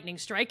like lightning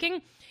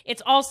striking.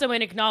 It's also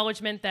an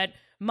acknowledgement that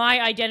my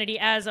identity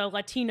as a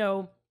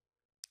Latino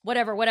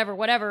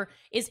whatever,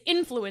 is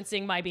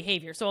influencing my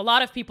behavior. So a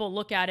lot of people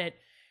look at it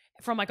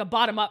from like a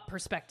bottom-up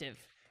perspective,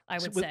 I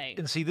would say.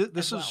 And see,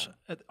 this is,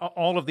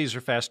 all of these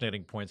are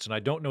fascinating points, and I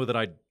don't know that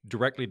I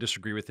directly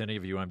disagree with any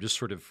of you. I'm just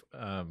sort of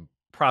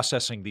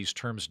processing these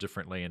terms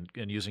differently and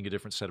using a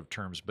different set of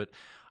terms. But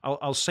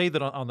I'll say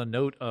that on the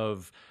note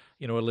of,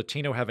 you know, a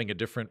Latino having a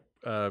different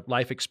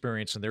life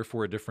experience and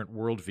therefore a different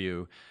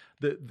worldview,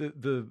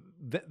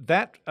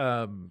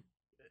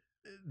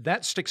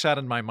 that sticks out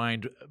in my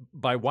mind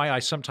by why I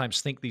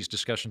sometimes think these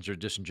discussions are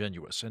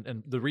disingenuous.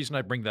 And the reason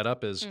I bring that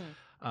up is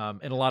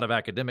in a lot of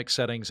academic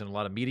settings and a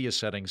lot of media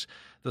settings,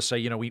 they'll say,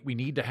 you know, we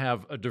need to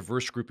have a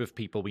diverse group of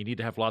people. We need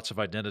to have lots of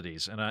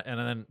identities. And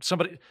then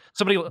somebody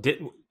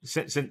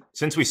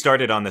since we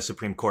started on the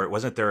Supreme Court,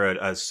 wasn't there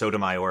a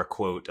Sotomayor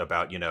quote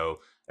about, you know,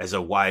 as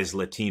a wise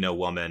Latina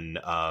woman.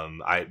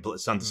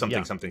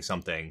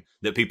 Something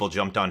that people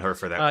jumped on her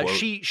for that quote.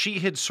 She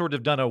had sort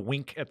of done a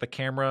wink at the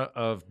camera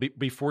of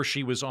before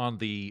she was on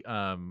the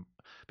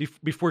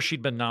before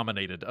she'd been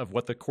nominated, of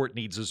what the court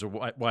needs as a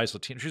wise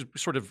Latina. She's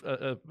sort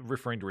of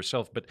referring to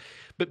herself, but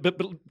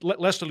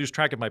lest to lose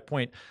track of my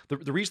point,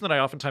 the reason that I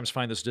oftentimes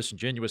find this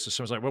disingenuous is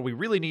someone's like, well, we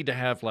really need to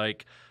have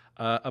like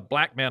a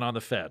black man on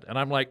the Fed. And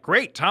I'm like,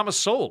 great, Thomas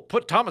Sowell.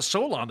 Put Thomas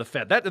Sowell on the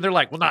Fed. And they're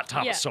like, well, not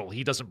Thomas Sowell.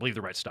 He doesn't believe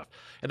the right stuff.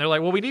 And they're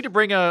like, well, we need to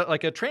bring a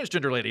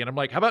transgender lady. And I'm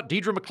like, how about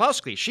Deidre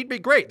McCloskey? She'd be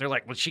great. And they're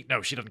like, well, she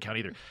doesn't count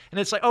either. And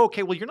it's like, oh,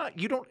 okay, well,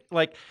 you don't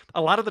like,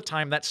 a lot of the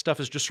time that stuff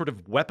is just sort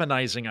of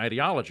weaponizing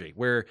ideology,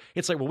 where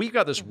it's like, well, we've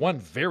got this one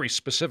very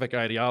specific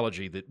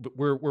ideology that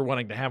we're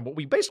wanting to have. What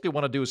we basically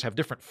want to do is have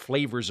different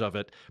flavors of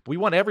it. But we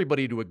want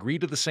everybody to agree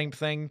to the same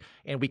thing.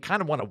 And we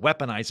kind of want to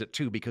weaponize it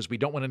too, because we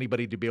don't want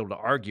anybody to be able to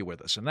argue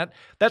with us. And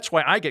that's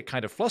why I get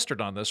kind of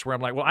flustered on this, where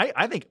I'm like, well,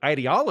 I think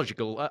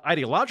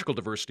ideological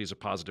diversity is a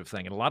positive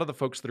thing. And a lot of the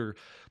folks that are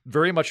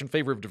very much in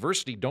favor of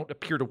diversity don't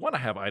appear to want to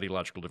have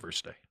ideological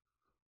diversity.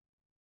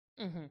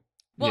 Mm-hmm.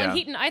 Well, and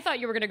Heaton, I thought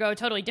you were going to go a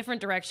totally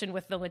different direction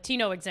with the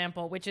Latino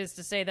example, which is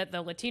to say that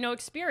the Latino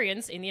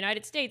experience in the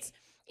United States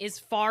is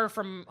far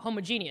from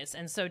homogeneous.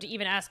 And so to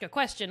even ask a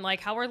question like,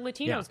 how are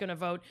Latinos going to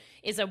vote,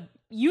 is a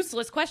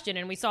useless question.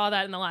 And we saw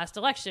that in the last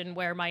election,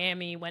 where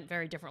Miami went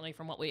very differently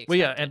from what we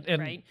expected.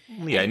 Right?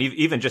 And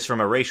even just from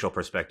a racial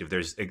perspective,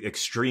 there's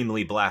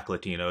extremely black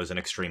Latinos and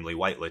extremely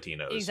white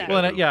Latinos. Exactly.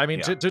 You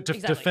know,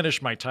 to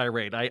finish my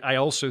tirade, I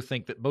also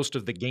think that most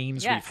of the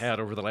gains we've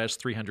had over the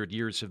last 300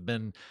 years have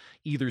been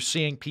either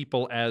seeing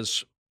people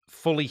as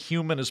fully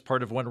human as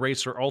part of one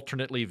race, or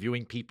alternately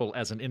viewing people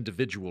as an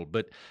individual.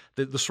 But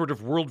the sort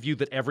of worldview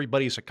that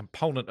everybody's a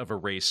component of a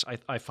race,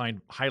 I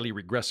find highly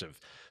regressive.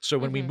 So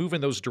when we move in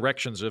those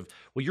directions of,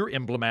 well, you're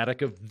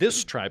emblematic of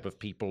this tribe of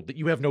people that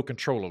you have no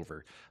control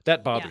over,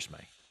 that bothers me.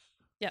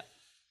 Yep.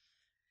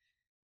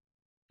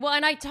 Well,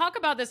 and I talk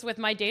about this with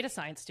my data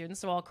science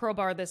students, so I'll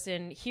crowbar this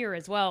in here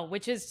as well,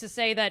 which is to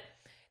say that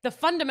a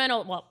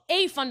fundamental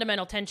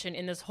tension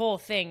in this whole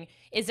thing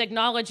is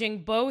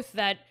acknowledging both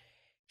that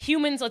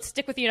humans, let's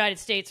stick with the United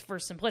States for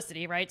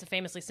simplicity, right? It's a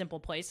famously simple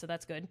place, so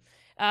that's good.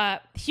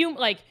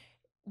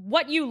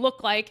 What you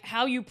look like,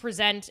 how you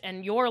present,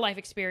 and your life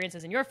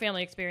experiences and your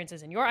family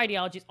experiences and your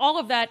ideologies, all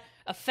of that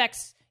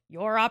affects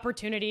your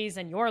opportunities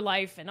and your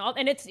life and all.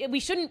 And we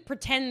shouldn't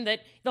pretend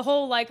that the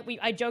whole,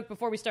 I joked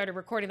before we started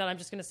recording that I'm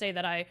just going to say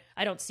that I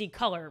don't see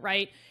color,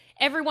 right?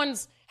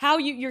 Everyone's,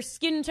 your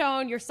skin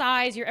tone, your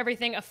size, your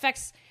everything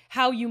affects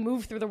how you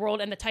move through the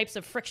world and the types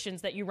of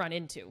frictions that you run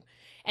into.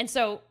 And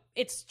so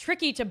it's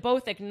tricky to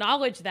both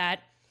acknowledge that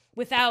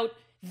without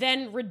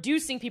then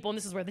reducing people, and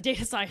this is where the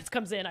data science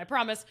comes in, I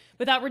promise,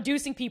 without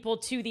reducing people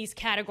to these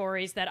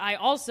categories that I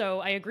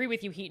agree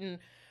with you, Heaton,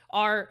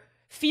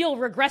 feel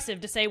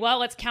regressive to say, well,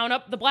 let's count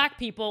up the black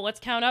people, let's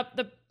count up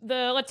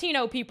the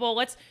Latino people,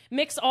 let's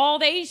mix all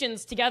the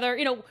Asians together.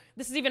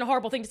 This is even a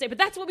horrible thing to say, but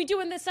that's what we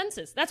do in this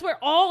census. That's where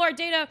all our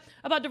data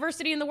about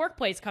diversity in the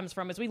workplace comes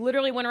from, is we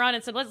literally went around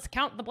and said, let's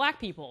count the black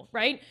people,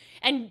 right?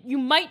 And you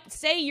might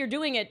say you're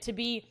doing it to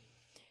be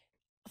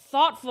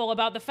thoughtful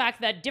about the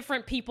fact that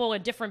different people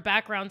and different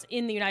backgrounds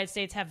in the United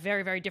States have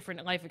very, very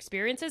different life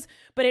experiences,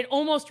 but it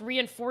almost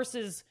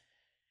reinforces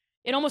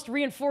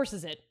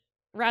it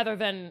rather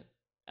than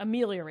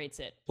ameliorates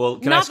it. Well,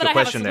 can I ask a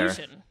question there?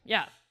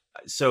 Yeah.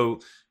 So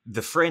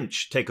the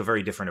French take a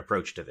very different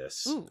approach to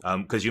this,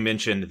 because you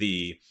mentioned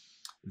the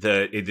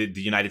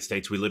United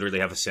States. We literally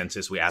have a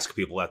census. We ask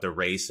people about their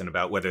race and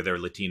about whether they're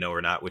Latino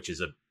or not, which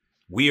is a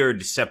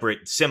weird,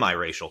 separate,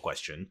 semi-racial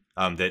question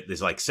that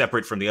is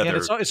separate from the other.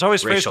 It's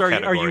always phrased,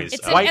 are you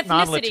white,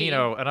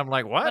 non-Latino? And I'm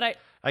like, what? But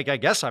I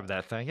guess I'm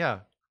that thing. Yeah.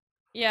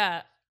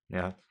 Yeah.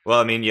 Yeah.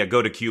 Well,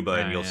 go to Cuba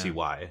and you'll see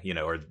why,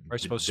 or the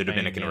Spain,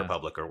 Dominican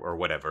Republic or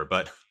whatever.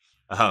 But,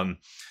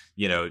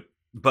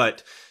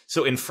 but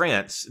so in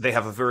France, they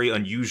have a very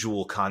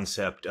unusual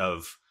concept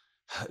of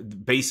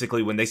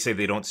basically when they say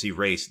they don't see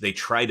race, they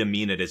try to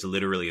mean it as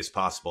literally as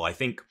possible. I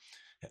think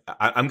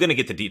I'm going to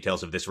get the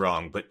details of this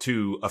wrong, but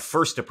to a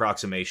first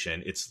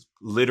approximation, it's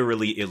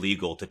literally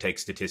illegal to take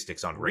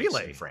statistics on race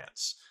in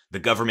France. The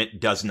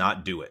government does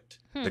not do it.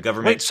 The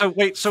government. So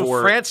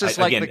France is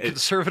the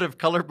conservative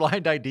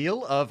colorblind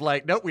ideal of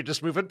nope, we're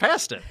just moving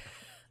past it.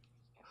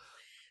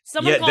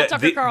 Someone called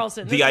Tucker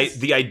Carlson.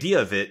 The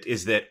idea of it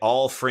is that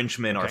all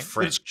Frenchmen are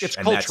French. It's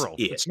and cultural.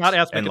 That's it. It's not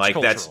ethnic. And it's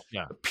cultural.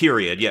 That's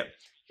period. Yeah.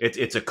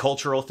 It's a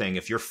cultural thing.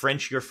 If you're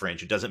French, you're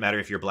French. It doesn't matter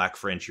if you're black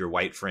French, you're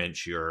white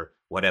French, you're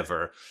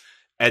whatever.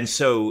 And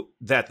so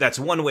that's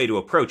one way to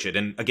approach it.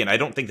 And again, I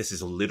don't think this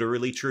is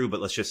literally true, but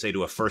let's just say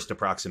to a first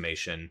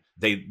approximation,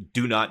 they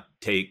do not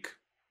take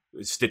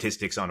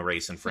statistics on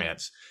race in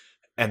France.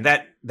 And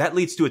that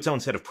leads to its own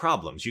set of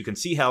problems. You can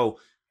see how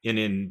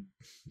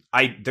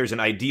there's an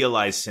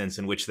idealized sense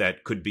in which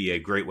that could be a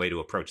great way to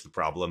approach the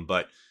problem,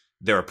 but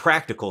there are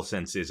practical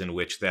senses in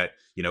which that,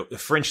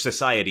 French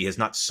society has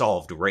not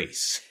solved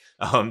race.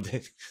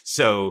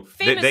 So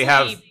Famously they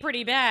have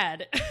pretty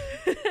bad.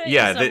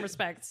 Yeah, in some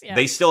respects. Yeah.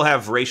 they still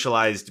have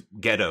racialized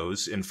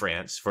ghettos in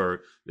France.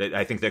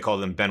 I think they call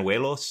them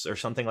benuelos or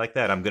something like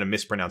that. I'm going to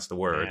mispronounce the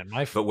word,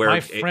 Man, but where my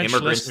French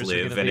immigrants listeners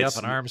live, are gonna and be it's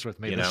up in arms with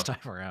me this time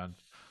around.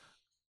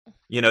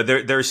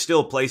 There's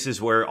still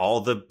places where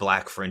all the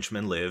black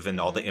Frenchmen live and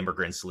all the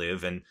immigrants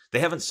live, and they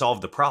haven't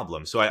solved the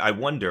problem. So I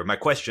wonder. My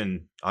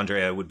question,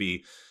 Andrea, would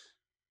be: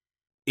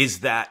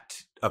 is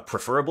that a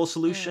preferable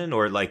solution,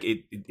 or like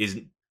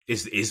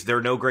is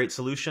there no great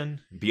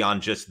solution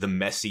beyond just the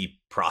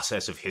messy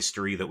process of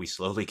history that we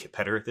slowly get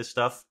better at this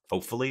stuff?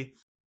 Hopefully.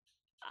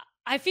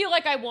 I feel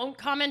like I won't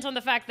comment on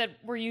the fact that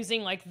we're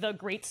using like the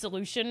great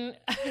solution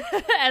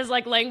as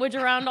like language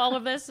around all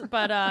of this,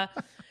 but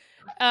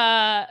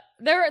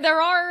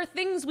there are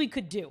things we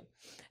could do.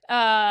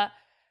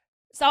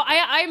 So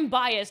I'm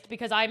biased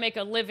because I make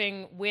a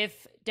living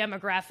with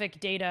demographic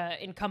data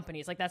in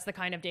companies. Like that's the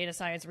kind of data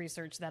science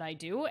research that I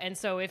do. And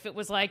so if it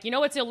was like,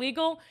 what's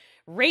illegal?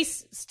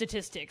 Race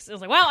statistics. It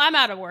was like, well, I'm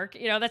out of work.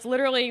 That's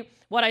literally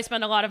what I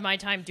spend a lot of my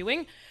time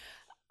doing.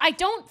 I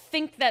don't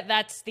think that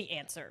that's the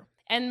answer.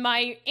 And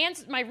my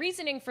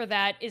reasoning for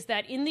that is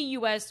that in the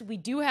US, we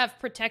do have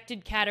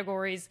protected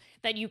categories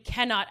that you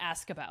cannot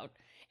ask about.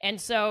 And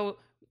so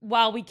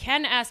while we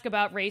can ask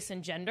about race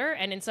and gender,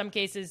 and in some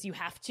cases you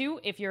have to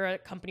if you're a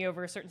company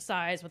over a certain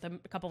size with a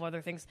couple of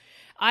other things,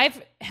 I've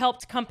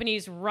helped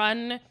companies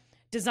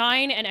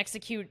design and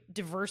execute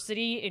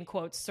diversity, in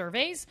quotes,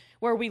 surveys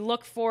where we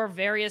look for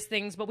various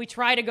things, but we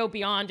try to go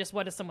beyond just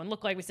what does someone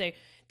look like. We say,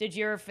 did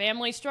your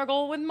family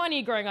struggle with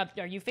money growing up?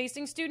 Are you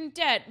facing student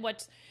debt?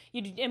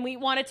 And we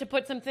wanted to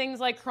put some things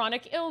like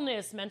chronic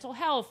illness, mental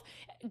health,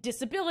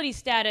 disability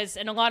status,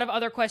 and a lot of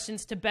other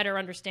questions to better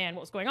understand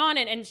what was going on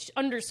and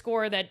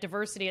underscore that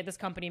diversity at this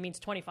company means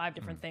 25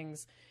 different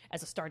things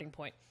as a starting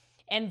point.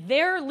 And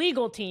their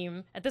legal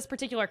team at this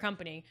particular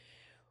company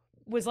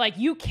was like,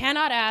 you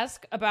cannot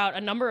ask about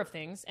a number of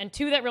things. And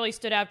two that really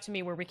stood out to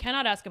me were we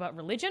cannot ask about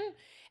religion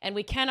and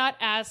we cannot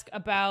ask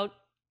about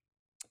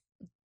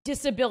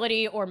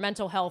disability or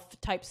mental health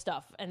type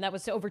stuff. And that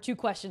was over two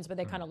questions, but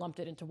they kind of lumped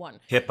it into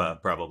one.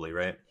 HIPAA, probably,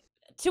 right?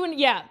 To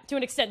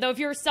an extent. Though if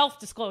you're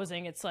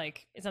self-disclosing, it's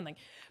something.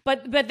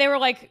 But they were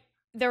like,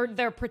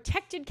 they're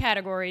protected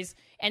categories.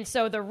 And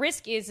so the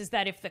risk is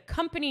that if the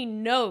company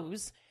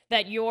knows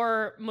that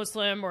you're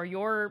Muslim or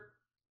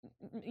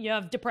you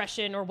have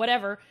depression or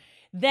whatever,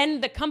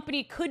 then the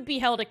company could be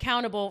held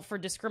accountable for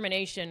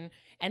discrimination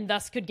and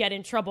thus could get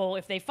in trouble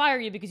if they fire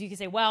you because you can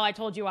say, well, I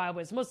told you I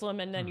was Muslim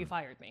and then you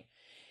fired me.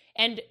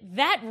 And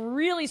that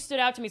really stood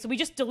out to me. So we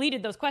just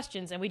deleted those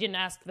questions and we didn't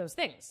ask those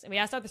things and we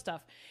asked other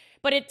stuff.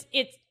 But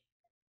it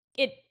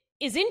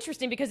is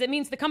interesting because it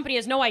means the company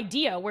has no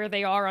idea where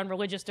they are on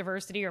religious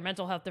diversity or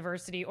mental health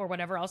diversity or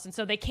whatever else. And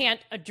so they can't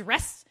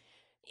address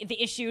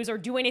the issues or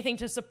do anything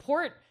to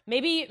support.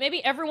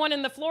 Maybe everyone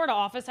in the Florida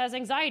office has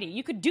anxiety.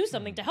 You could do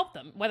something to help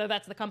them. Whether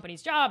that's the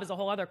company's job is a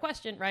whole other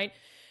question, right?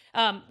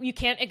 You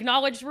can't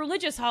acknowledge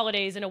religious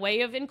holidays in a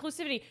way of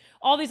inclusivity,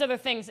 all these other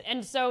things.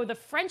 And so the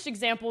French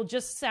example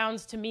just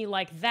sounds to me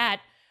like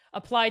that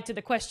applied to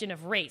the question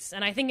of race.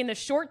 And I think in the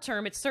short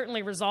term, it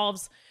certainly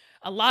resolves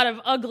a lot of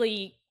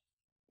ugly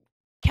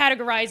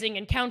categorizing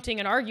and counting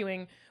and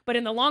arguing. But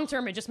in the long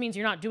term, it just means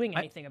you're not doing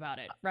anything about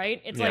it,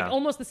 right? It's like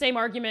almost the same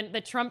argument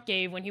that Trump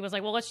gave when he was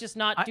like, well, let's just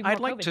not do more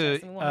COVID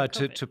tests. I'd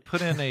like to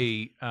put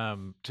in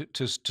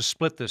to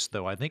split this,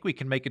 though. I think we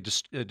can make a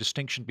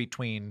distinction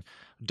between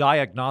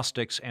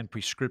diagnostics and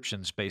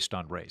prescriptions based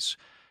on race.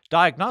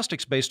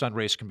 Diagnostics based on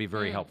race can be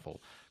very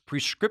helpful.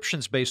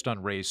 Prescriptions based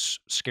on race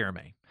scare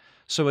me.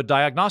 So a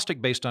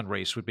diagnostic based on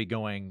race would be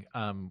going,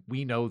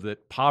 we know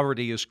that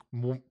poverty is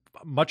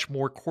much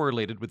more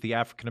correlated with the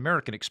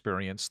African-American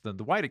experience than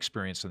the white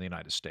experience in the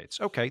United States.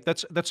 Okay,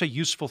 that's a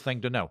useful thing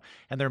to know.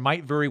 And there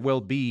might very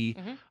well be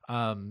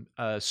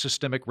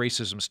systemic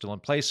racism still in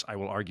place. I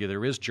will argue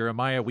there is.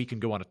 Jeremiah, we can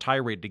go on a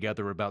tirade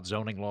together about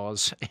zoning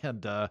laws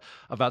and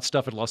about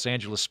stuff in Los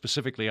Angeles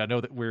specifically. I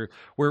know that we're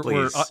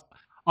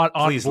on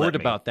board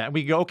about that. And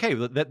we go, okay,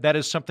 that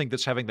is something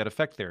that's having that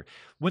effect there.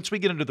 Once we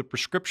get into the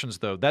prescriptions,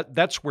 though,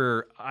 that's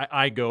where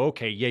I go,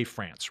 okay, yay,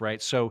 France,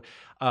 right? So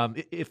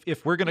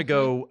if we're going to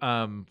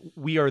go,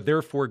 we are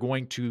therefore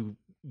going to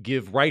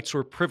give rights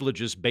or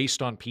privileges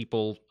based on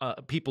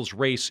people's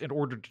race in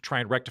order to try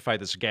and rectify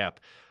this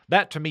gap.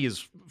 That, to me,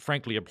 is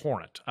frankly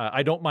abhorrent.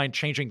 I don't mind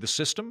changing the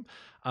system.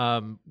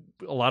 A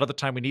lot of the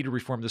time we need to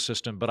reform the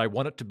system, but I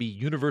want it to be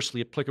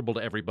universally applicable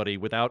to everybody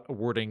without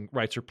awarding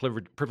rights or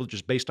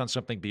privileges based on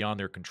something beyond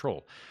their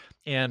control.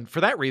 And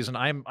for that reason,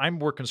 I'm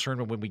more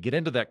concerned when we get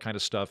into that kind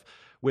of stuff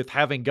with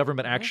having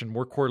government action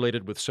more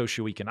correlated with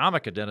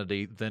socioeconomic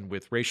identity than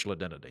with racial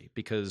identity,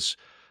 because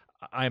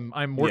I'm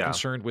more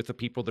concerned with the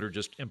people that are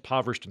just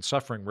impoverished and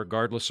suffering,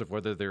 regardless of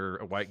whether they're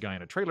a white guy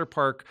in a trailer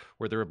park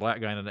or they're a black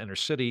guy in an inner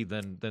city,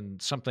 than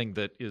something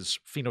that is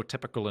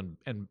phenotypical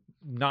and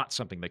not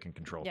something they can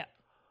control. Yeah.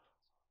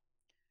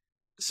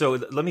 So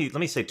let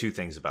me say two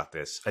things about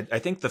this. I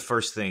think the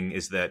first thing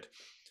is that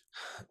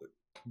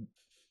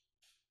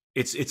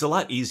it's a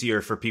lot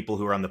easier for people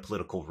who are on the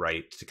political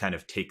right to kind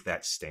of take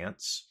that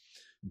stance,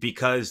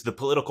 because the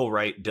political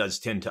right does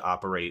tend to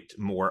operate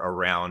more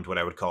around what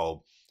I would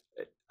call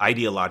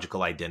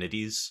ideological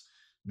identities.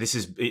 This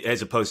is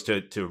as opposed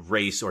to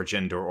race or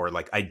gender or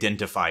like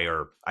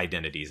identifier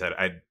identities,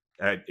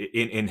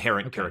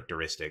 inherent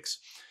characteristics.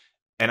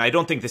 And I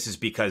don't think this is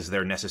because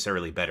they're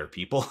necessarily better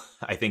people.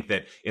 I think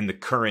that in the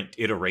current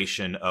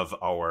iteration of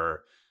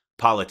our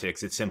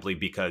politics, it's simply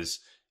because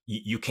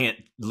you can't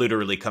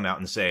literally come out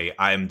and say,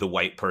 I'm the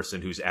white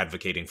person who's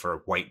advocating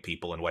for white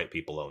people and white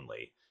people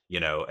only,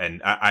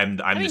 and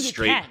I'm the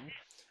straight.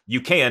 You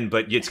can,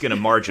 but it's going to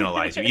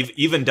marginalize you.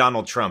 Even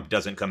Donald Trump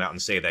doesn't come out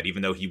and say that,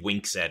 even though he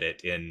winks at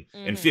it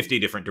in 50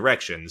 different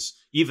directions.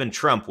 Even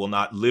Trump will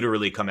not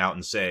literally come out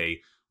and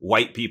say,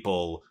 white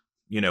people,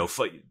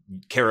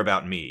 care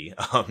about me.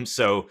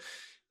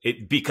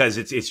 Because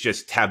it's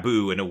just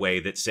taboo in a way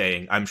that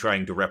saying I'm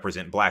trying to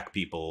represent black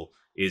people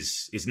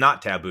is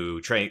not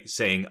taboo.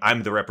 Saying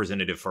I'm the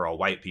representative for all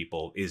white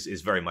people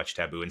is very much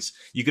taboo. And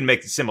you can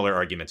make similar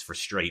arguments for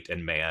straight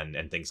and man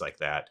and things like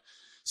that.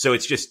 So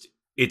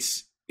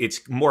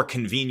it's more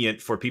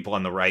convenient for people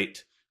on the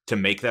right to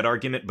make that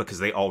argument because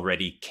they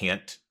already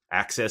can't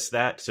access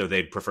that. So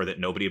they'd prefer that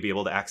nobody be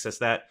able to access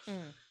that.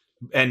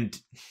 And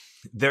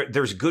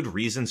there's good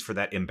reasons for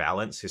that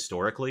imbalance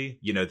historically.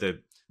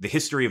 The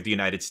history of the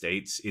United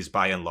States is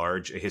by and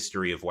large a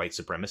history of white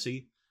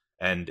supremacy.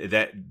 And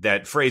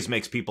that phrase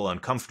makes people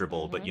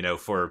uncomfortable. But,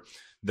 for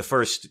the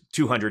first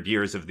 200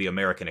 years of the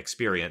American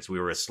experience, we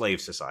were a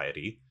slave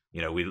society.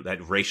 We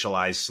had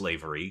racialized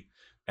slavery.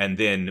 And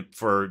then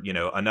for,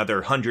 another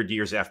 100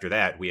 years after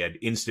that, we had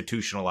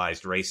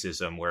institutionalized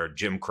racism where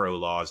Jim Crow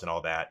laws and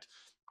all that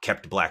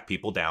kept black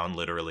people down,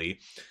 literally.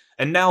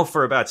 And now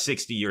for about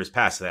 60 years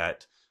past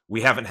that,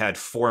 we haven't had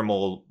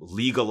formal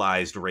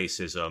legalized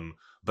racism,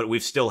 but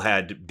we've still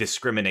had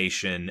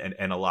discrimination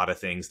and a lot of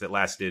things that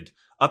lasted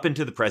up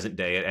into the present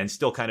day and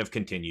still kind of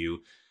continue.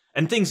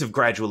 And things have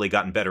gradually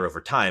gotten better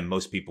over time,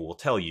 most people will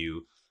tell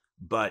you.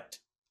 But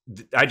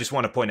I just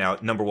want to point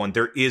out, number one,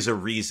 there is a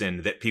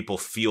reason that people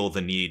feel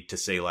the need to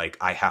say, like,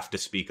 I have to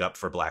speak up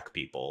for black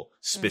people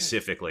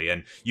specifically.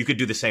 And you could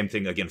do the same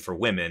thing again for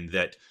women,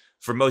 that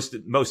for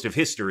most of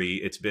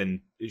history, it's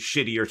been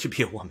shittier to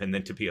be a woman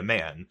than to be a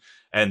man.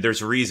 And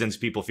there's reasons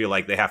people feel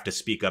like they have to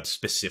speak up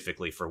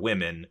specifically for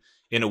women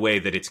in a way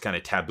that it's kind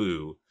of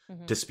taboo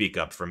to speak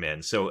up for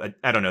men. So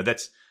I don't know.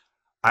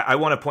 I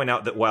want to point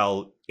out that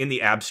while in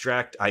the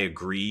abstract, I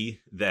agree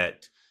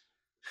that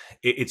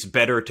it's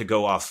better to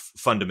go off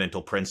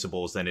fundamental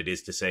principles than it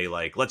is to say,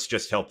 like, let's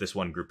just help this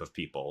one group of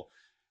people.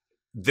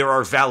 There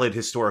are valid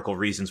historical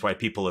reasons why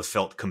people have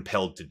felt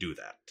compelled to do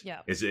that. Yeah,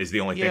 is the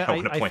only thing I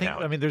want to point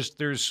out. I mean,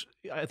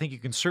 I think you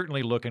can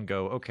certainly look and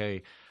go,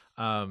 okay,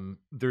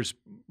 there's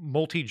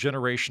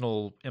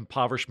multi-generational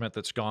impoverishment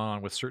that's gone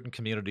on with certain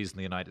communities in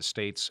the United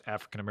States.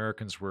 African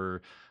Americans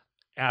were,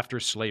 after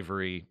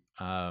slavery,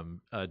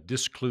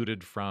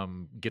 discluded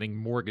from getting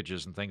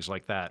mortgages and things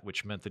like that,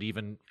 which meant that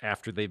even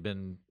after they've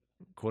been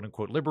quote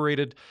unquote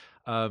liberated,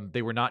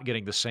 they were not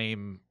getting the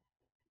same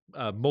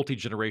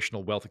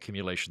multi-generational wealth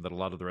accumulation that a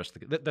lot of the rest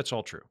of that's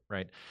all true,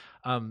 right?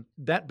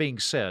 That being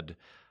said,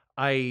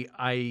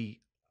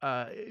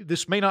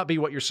 this may not be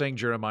what you're saying,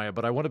 Jeremiah,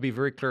 but I want to be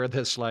very clear on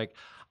this. Like,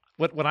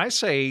 when I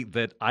say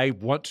that I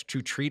want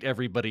to treat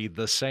everybody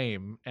the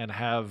same and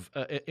have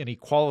an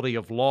equality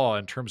of law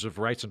in terms of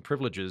rights and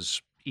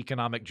privileges,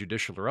 economic,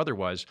 judicial, or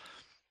otherwise,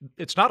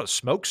 it's not a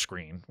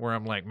smokescreen where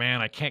I'm like,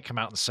 man, I can't come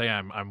out and say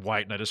I'm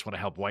white and I just want to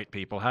help white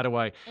people. How do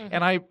I?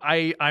 And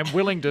I'm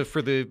willing to,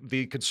 for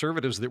the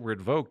conservatives that were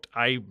invoked,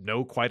 I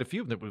know quite a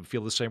few of them that would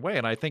feel the same way.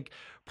 And I think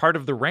part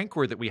of the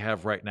rancor that we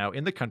have right now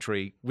in the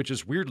country, which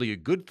is weirdly a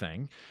good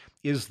thing,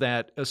 is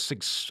that a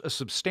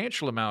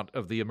substantial amount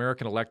of the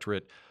American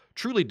electorate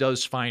truly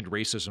does find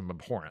racism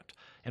abhorrent.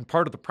 And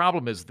part of the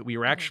problem is that we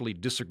are actually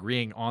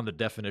disagreeing on the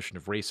definition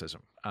of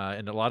racism.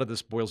 And a lot of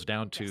this boils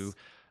down to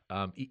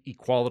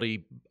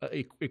equality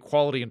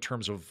in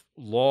terms of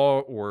law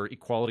or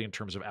equality in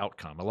terms of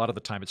outcome. A lot of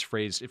the time it's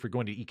phrased, if you're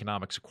going to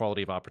economics,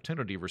 equality of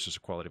opportunity versus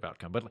equality of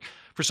outcome. But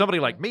for somebody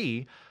like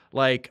me,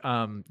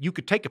 you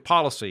could take a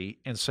policy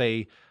and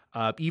say,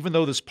 even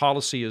though this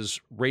policy is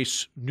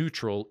race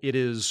neutral, it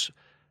is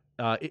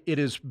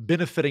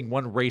benefiting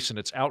one race in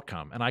its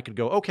outcome. And I could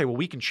go, okay, well,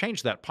 we can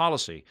change that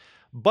policy.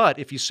 But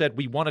if you said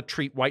we want to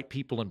treat white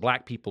people and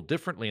black people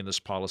differently in this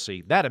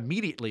policy, that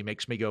immediately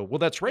makes me go, well,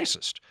 that's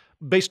racist,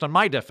 based on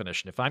my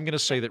definition. If I'm going to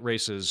say that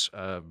race is,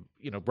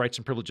 rights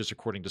and privileges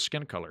according to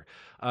skin color.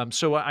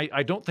 So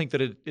I don't think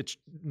that it's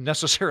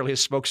necessarily a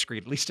smokescreen,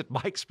 at least in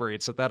my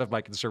experience, and that of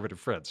my conservative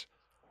friends.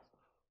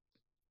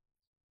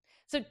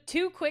 So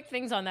two quick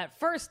things on that.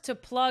 First, to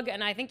plug,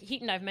 and I think,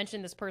 Heaton, I've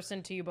mentioned this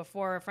person to you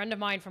before, a friend of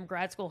mine from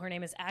grad school. Her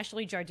name is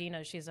Ashley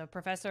Jardina. She's a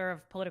professor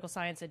of political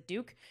science at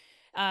Duke,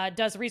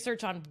 does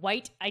research on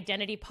white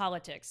identity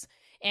politics.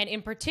 And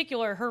in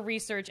particular, her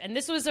research, and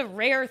this was a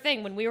rare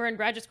thing when we were in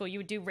graduate school, you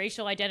would do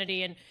racial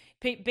identity and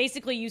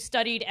basically you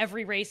studied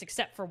every race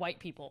except for white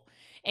people.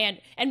 And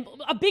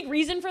a big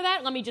reason for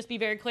that, let me just be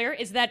very clear,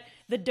 is that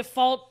the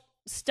default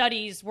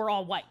studies were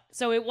all white.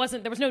 So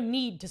there was no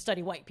need to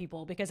study white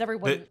people because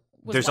everyone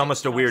was there's white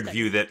almost a weird studied.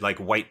 view that like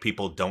white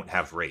people don't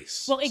have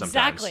race. Well,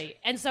 exactly. Sometimes.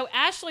 And so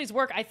Ashley's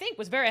work, I think,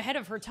 was very ahead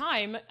of her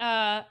time,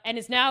 and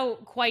is now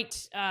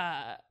quite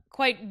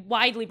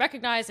widely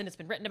recognized, and it's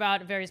been written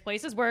about in various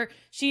places, where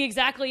she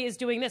exactly is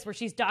doing this, where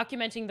she's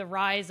documenting the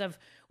rise of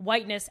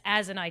whiteness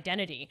as an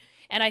identity.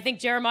 And I think,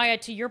 Jeremiah,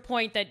 to your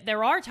point that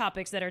there are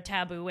topics that are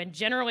taboo, and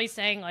generally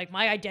saying like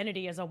my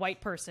identity as a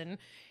white person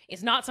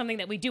is not something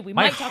that we do. We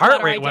My might talk heart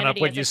about our rate went up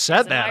identity when as you a- said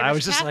as an that. I Irish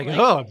was just Catholic. like,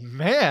 oh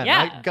man,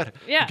 Yeah. I got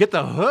Yeah. get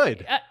the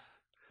hood.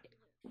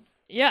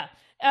 Yeah.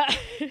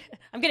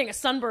 I'm getting a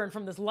sunburn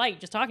from this light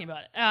just talking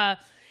about it.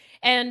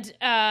 And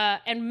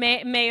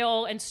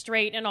male and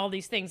straight and all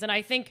these things. And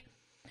I think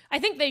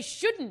they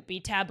shouldn't be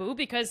taboo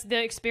because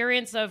the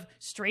experience of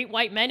straight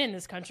white men in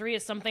this country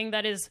is something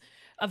that is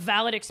a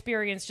valid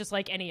experience just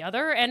like any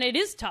other. And it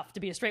is tough to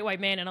be a straight white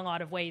man in a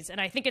lot of ways.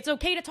 And I think it's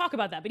okay to talk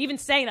about that. But even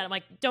saying that, I'm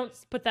like, don't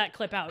put that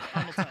clip out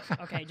on its own.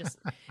 Okay, just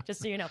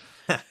so you know.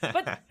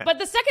 But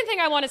the second thing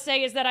I want to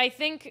say is that I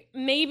think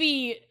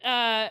maybe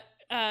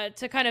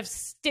to kind of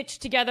stitch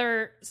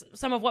together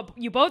some of what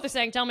you both are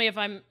saying, tell me if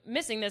I'm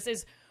missing this,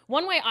 is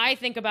one way I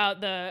think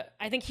about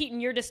I think, Heaton,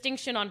 your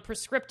distinction on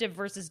prescriptive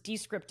versus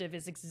descriptive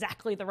is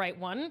exactly the right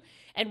one.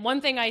 And one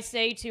thing I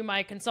say to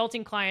my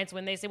consulting clients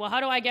when they say, well,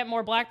 how do I get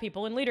more black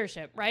people in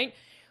leadership, right?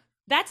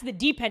 That's the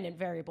dependent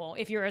variable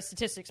if you're a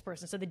statistics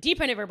person. So the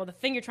dependent variable, the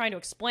thing you're trying to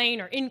explain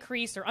or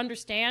increase or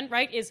understand,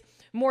 right, is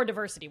more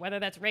diversity, whether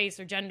that's race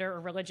or gender or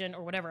religion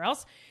or whatever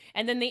else.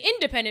 And then the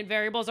independent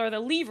variables are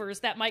the levers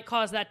that might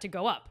cause that to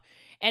go up.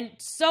 And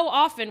so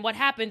often what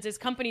happens is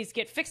companies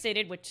get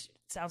fixated, which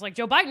sounds like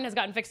Joe Biden has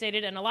gotten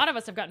fixated, and a lot of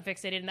us have gotten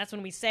fixated, and that's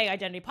when we say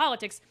identity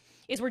politics,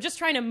 is we're just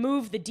trying to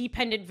move the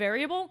dependent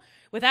variable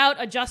without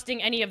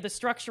adjusting any of the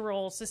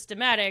structural,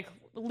 systematic,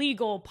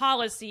 legal,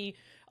 policy,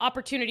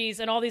 opportunities,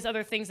 and all these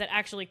other things that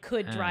actually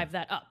could drive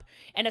that up.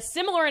 And a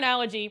similar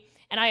analogy,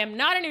 and I am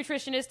not a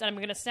nutritionist, and I'm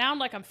going to sound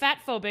like I'm fat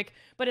phobic,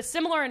 but a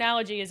similar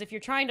analogy is if you're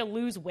trying to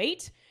lose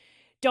weight,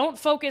 don't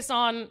focus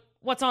on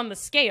what's on the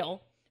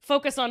scale.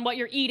 Focus on what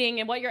you're eating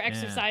and what you're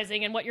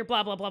exercising and what you're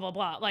blah, blah, blah, blah,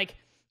 blah. Like,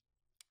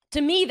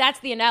 to me, that's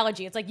the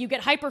analogy. It's like you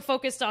get hyper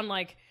focused on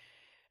what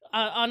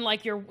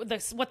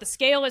the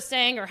scale is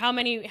saying or how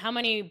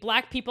many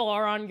black people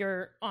are on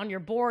your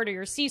board or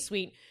your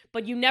C-suite,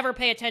 but you never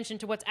pay attention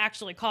to what's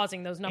actually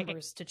causing those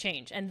numbers to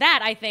change. And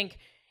that, I think,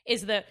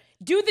 is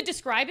do the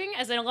describing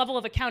as a level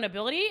of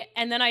accountability,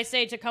 and then I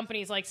say to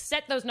companies, like,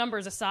 set those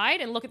numbers aside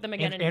and look at them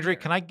again. Andrea,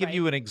 can I give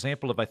you an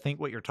example of I think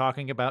what you're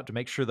talking about to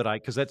make sure that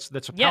because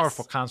that's a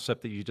powerful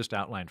concept that you just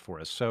outlined for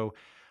us. So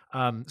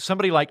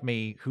somebody like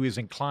me who is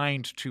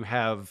inclined to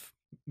have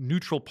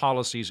neutral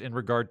policies in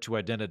regard to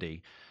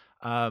identity,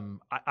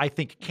 I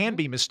think can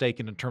be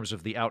mistaken in terms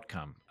of the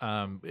outcome.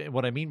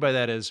 What I mean by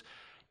that is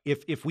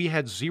if we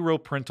had zero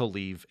parental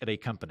leave at a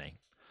company,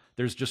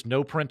 there's just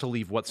no parental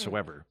leave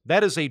whatsoever.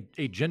 That is a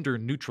gender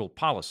neutral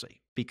policy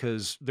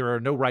because there are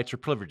no rights or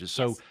privileges.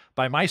 So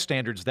by my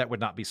standards, that would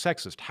not be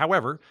sexist.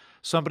 However,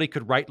 somebody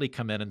could rightly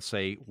come in and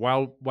say,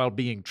 while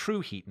being true,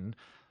 Heaton,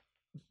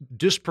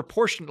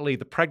 disproportionately,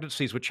 the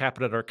pregnancies which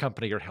happen at our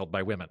company are held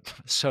by women.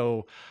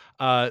 So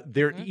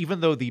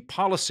even though the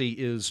policy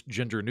is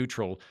gender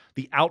neutral,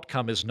 the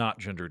outcome is not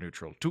gender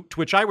neutral. To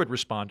which I would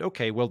respond,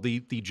 okay, well,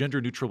 the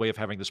gender neutral way of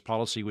having this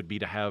policy would be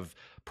to have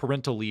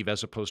parental leave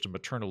as opposed to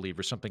maternal leave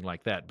or something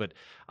like that. But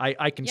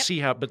I can see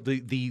how, but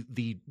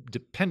the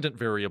dependent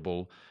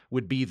variable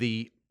would be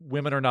the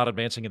women are not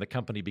advancing in the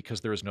company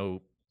because there is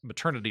no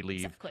maternity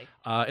leave. Exactly.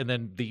 And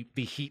then the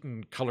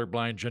Heaton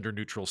colorblind gender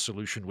neutral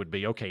solution would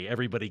be, okay,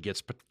 everybody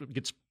gets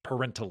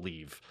parental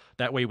leave.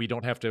 That way we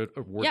don't have to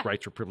award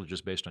rights or privileges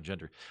based on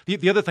gender.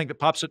 The other thing that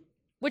pops at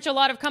which a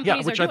lot of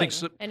companies which are I doing,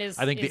 think and is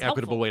the equitable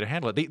helpful. way to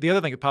handle it. The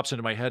other thing that pops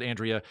into my head,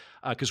 Andrea,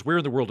 because we're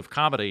in the world of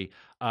comedy,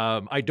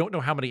 I don't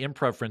know how many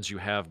improv friends you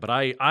have, but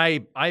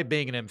I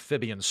being an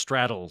amphibian,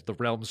 straddle the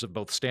realms of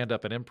both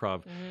stand-up and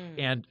improv.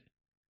 And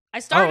I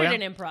started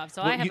in improv,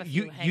 so I have a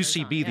few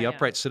UCB, the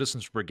Upright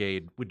Citizens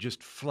Brigade, would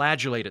just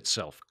flagellate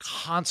itself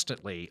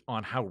constantly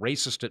on how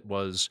racist it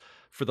was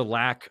for the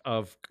lack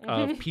of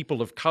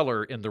people of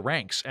color in the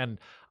ranks. And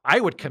I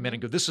would come in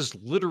and go, this is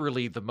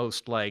literally the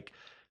most like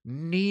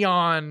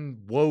neon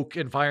woke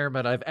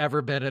environment I've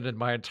ever been in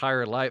my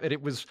entire life. And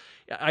it was,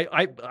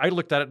 I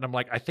looked at it and I'm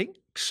like, I think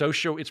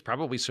it's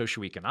probably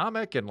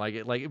socioeconomic and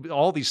like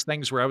all these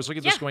things where I was looking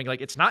at this going like,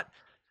 it's not.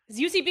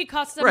 UCB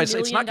costs them Right,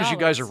 it's not because you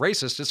guys are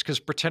racist. It's because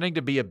pretending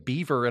to be a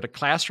beaver at a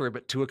classroom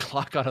at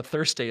 2:00 on a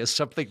Thursday is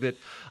something that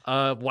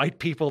white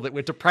people that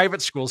went to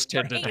private schools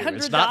tend to do.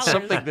 It's not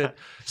something that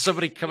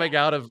somebody coming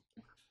out of.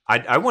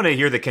 I want to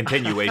hear the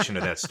continuation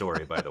of that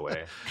story, by the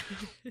way.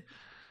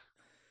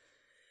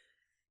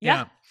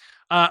 Yeah.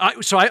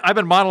 So I've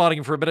been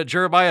monologuing for a minute.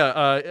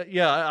 Jeremiah,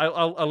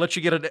 I'll let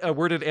you get a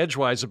word in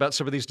edgewise about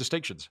some of these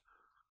distinctions.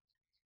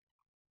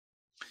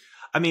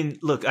 I mean,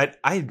 look,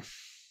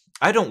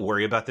 I don't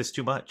worry about this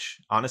too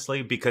much,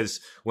 honestly, because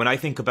when I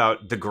think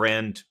about the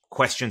grand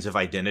questions of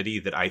identity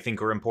that I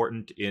think are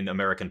important in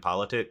American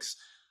politics,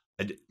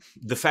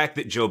 the fact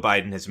that Joe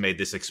Biden has made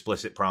this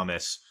explicit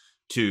promise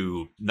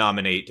to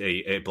nominate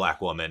a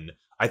black woman,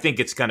 I think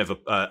it's kind of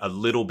a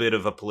little bit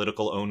of a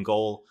political own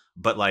goal,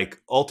 but like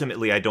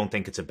ultimately, I don't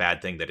think it's a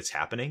bad thing that it's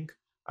happening.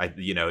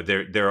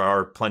 There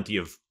are plenty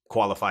of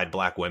qualified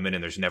black women,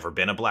 and there's never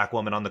been a black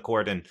woman on the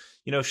court, and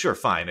sure,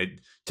 fine.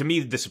 To me,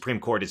 the Supreme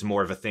Court is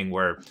more of a thing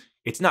where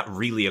it's not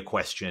really a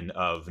question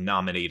of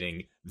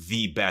nominating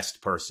the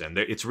best person.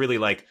 It's really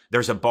like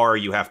there's a bar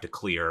you have to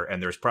clear,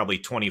 and there's probably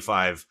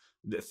 25,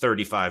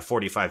 35,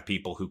 45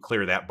 people who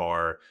clear that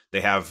bar.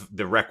 They have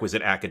the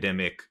requisite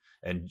academic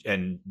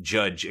and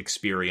judge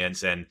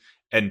experience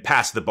and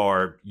pass the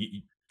bar.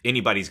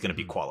 Anybody's going to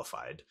be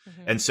qualified.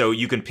 Mm-hmm. And so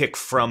you can pick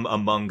from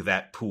among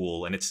that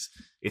pool, and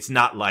it's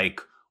not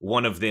like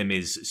one of them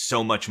is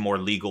so much more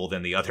legal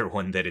than the other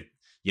one that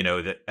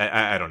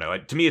I don't know.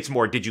 To me, it's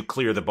more, did you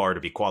clear the bar to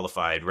be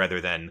qualified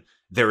rather than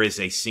there is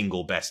a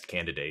single best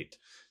candidate.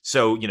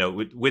 So,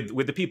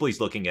 with the people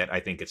he's looking at, I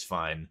think it's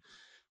fine.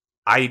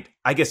 I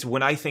guess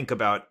when I think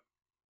about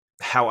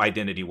how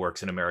identity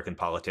works in American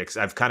politics,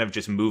 I've kind of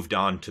just moved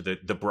on to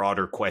the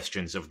broader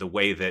questions of the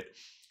way that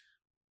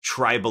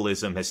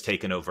tribalism has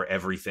taken over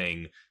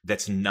everything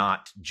that's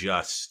not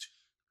just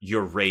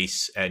your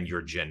race and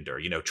your gender.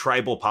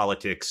 Tribal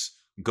politics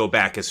go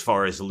back as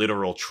far as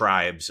literal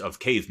tribes of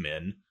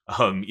cavemen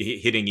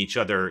hitting each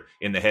other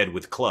in the head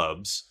with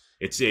clubs.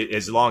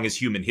 As long as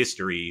human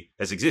history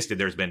has existed,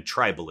 there's been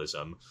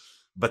tribalism.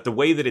 But the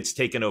way that it's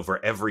taken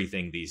over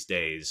everything these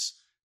days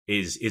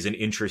is an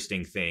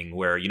interesting thing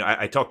where,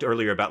 I talked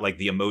earlier about like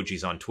the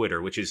emojis on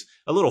Twitter, which is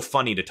a little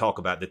funny to talk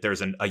about, that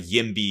there's a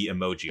Yimby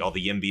emoji. All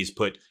the Yimbys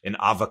put an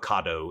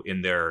avocado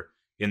in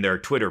their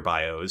Twitter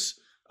bios.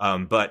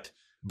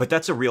 But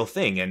that's a real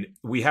thing. And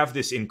we have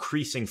this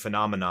increasing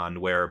phenomenon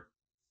where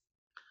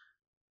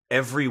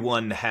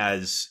everyone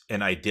has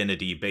an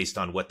identity based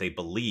on what they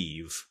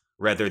believe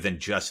rather than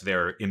just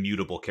their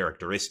immutable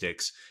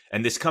characteristics.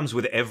 And this comes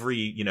with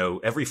every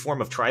form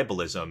of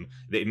tribalism.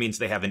 It means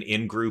they have an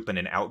in-group and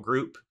an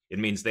out-group. It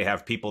means they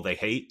have people they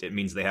hate. It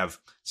means they have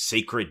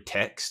sacred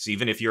texts.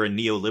 Even if you're a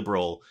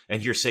neoliberal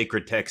and your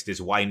sacred text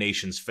is Why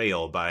Nations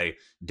Fail by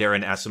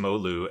Darren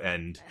Asamoah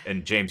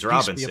and James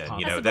Robinson,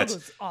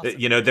 that's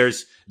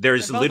awesome.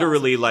 There's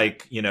literally awesome.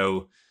 Like,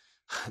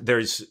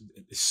 there's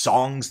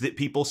songs that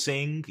people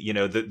sing.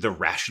 The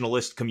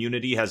rationalist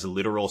community has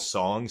literal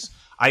songs.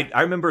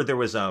 I remember there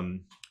was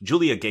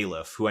Julia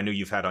Galef, who I know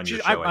you've had on your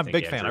show. I'm a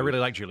big fan. I really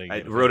like Julia.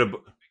 I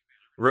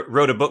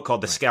wrote a book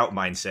called The Scout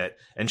Mindset,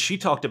 and she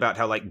talked about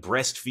how like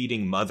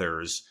breastfeeding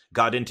mothers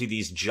got into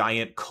these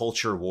giant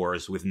culture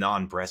wars with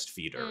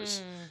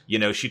non-breastfeeders.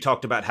 She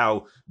talked about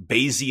how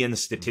Bayesian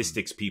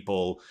statistics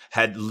people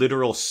had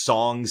literal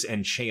songs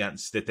and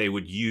chants that they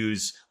would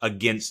use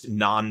against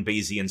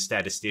non-Bayesian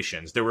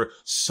statisticians. There were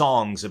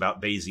songs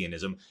about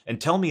Bayesianism.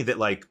 And tell me that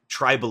like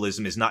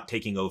tribalism is not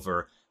taking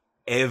over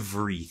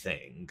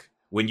everything.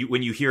 When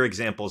you hear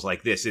examples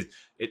like this,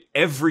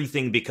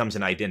 everything becomes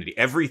an identity.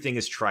 Everything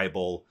is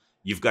tribal.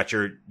 You've got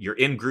your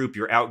in-group,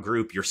 your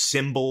out-group, your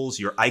symbols,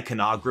 your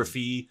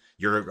iconography,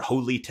 your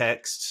holy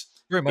texts.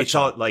 Very much it's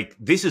all like,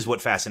 this is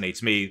what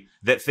fascinates me,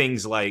 that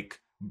things like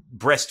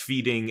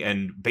breastfeeding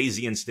and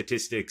Bayesian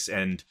statistics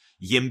and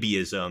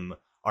Yimbyism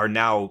are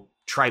now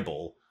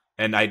tribal.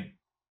 And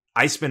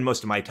I spend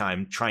most of my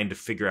time trying to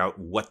figure out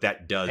what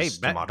that does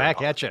to modern back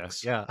politics.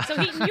 At you. Yeah. So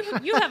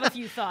Heaton, you have a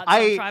few thoughts on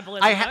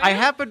tribalism. I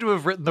happen to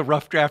have written the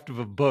rough draft of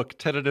a book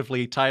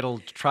tentatively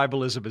titled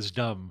 "Tribalism is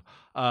Dumb,"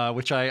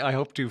 which I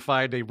hope to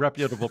find a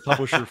reputable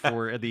publisher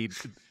for.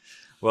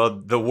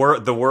 Well, the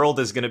world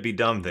is going to be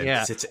dumb then.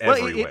 Yeah. It's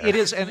everywhere. It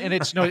is, and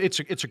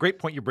it's a great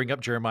point you bring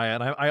up, Jeremiah.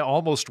 And I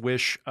almost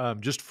wish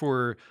just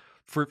for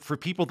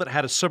people that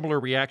had a similar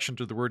reaction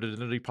to the word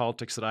identity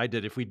politics that I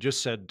did, if we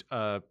just said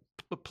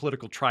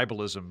political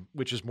tribalism,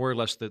 which is more or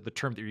less the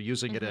term that you're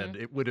using it in,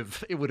 it would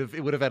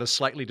have had a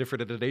slightly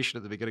different intonation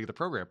at the beginning of the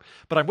program.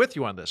 But I'm with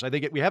you on this. I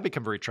think we have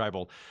become very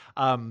tribal.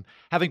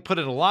 Having put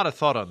in a lot of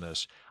thought on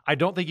this, I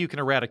don't think you can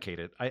eradicate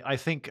it. I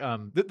think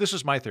this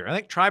is my theory. I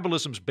think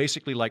tribalism is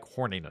basically like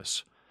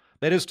horniness.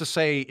 That is to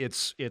say,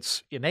 it's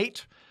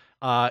innate.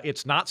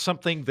 It's not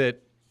something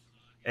that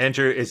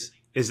Andrew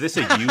is this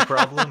a you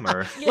problem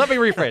or? Let me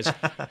rephrase.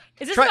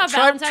 Is this about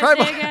Valentine's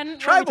Day again?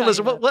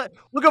 Tribalism.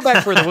 We'll go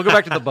back further. We'll go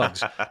back to the bugs.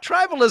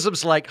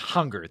 Tribalism's like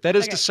hunger. That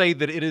is to say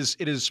that it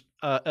is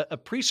a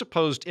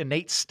presupposed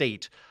innate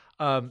state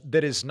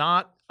that is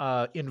not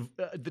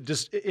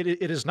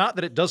it is not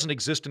that it doesn't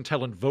exist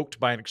until invoked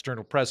by an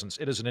external presence.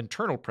 It is an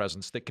internal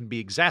presence that can be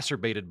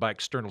exacerbated by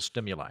external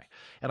stimuli.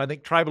 And I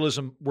think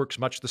tribalism works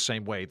much the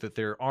same way. That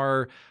there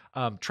are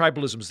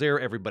tribalisms there.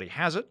 Everybody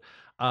has it.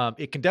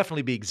 It can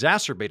definitely be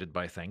exacerbated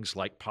by things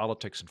like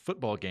politics and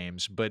football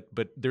games, but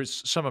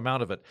there's some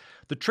amount of it.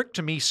 The trick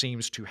to me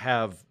seems to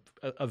have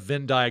a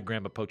Venn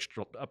diagram approach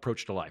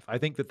to life. I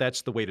think that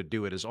that's the way to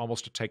do it, is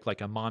almost to take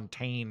like a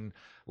Montaigne,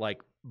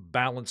 like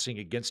balancing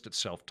against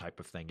itself type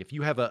of thing. If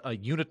you have a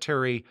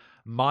unitary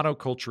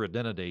monoculture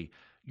identity,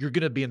 you're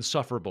going to be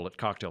insufferable at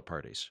cocktail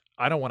parties.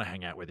 I don't want to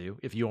hang out with you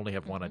if you only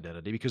have one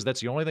identity, because that's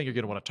the only thing you're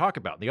going to want to talk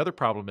about. And the other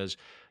problem is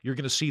you're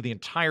going to see the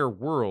entire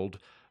world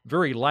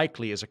very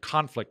likely as a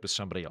conflict with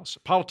somebody else.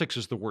 Politics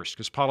is the worst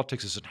because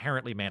politics is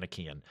inherently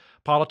Manichaean.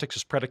 Politics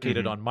is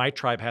predicated on my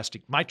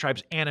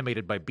tribe's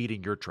animated by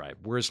beating your tribe.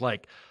 Whereas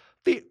like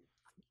the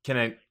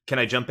Can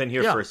I jump in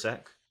here for a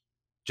sec?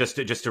 Just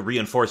to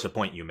reinforce a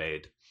point you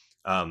made.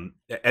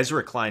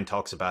 Ezra Klein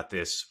talks about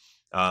this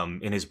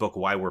in his book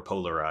Why We're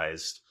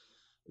Polarized,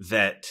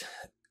 that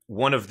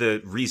one of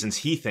the reasons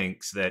he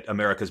thinks that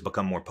America's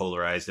become more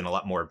polarized and a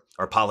lot more,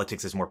 our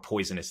politics is more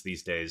poisonous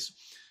these days,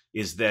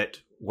 is that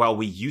while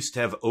we used to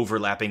have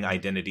overlapping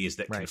identities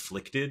that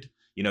conflicted,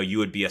 you know, you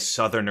would be a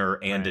Southerner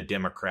and a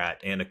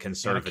Democrat and a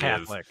conservative and a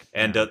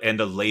Catholic and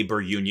a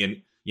labor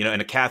union, you know,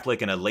 and a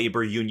Catholic and a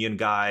labor union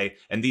guy.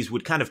 And these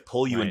would kind of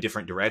pull you in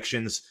different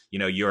directions. You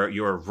know,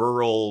 you're a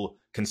rural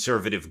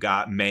conservative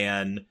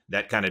man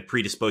that kind of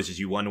predisposes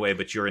you one way,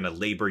 but you're in a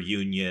labor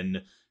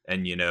union.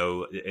 And, you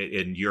know,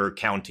 in your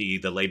county,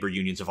 the labor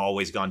unions have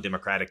always gone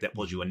Democratic. That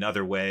pulls you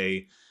another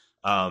way.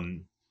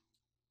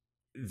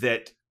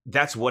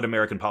 That's what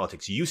American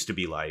politics used to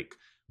be like.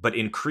 But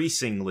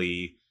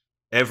increasingly,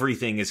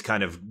 everything is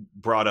kind of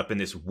brought up in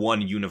this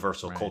one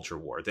universal culture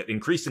war. That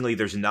increasingly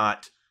there's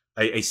not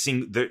a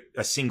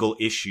single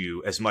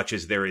issue as much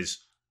as there is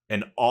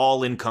an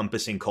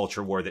all-encompassing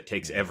culture war that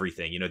takes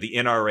everything. You know, the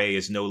NRA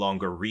is no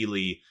longer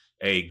really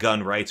a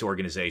gun rights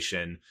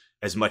organization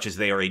as much as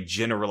they are a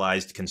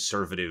generalized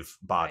conservative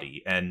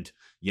body. And,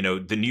 you know,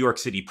 the New York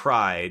City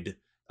Pride,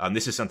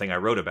 this is something I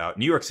wrote about.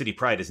 New York City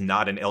Pride is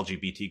not an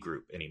LGBT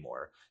group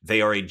anymore.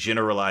 They are a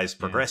generalized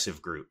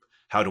progressive group.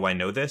 How do I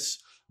know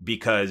this?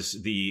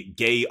 Because the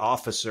Gay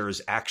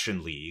Officers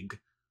Action League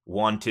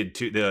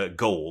the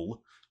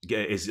goal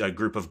is a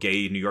group of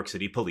gay New York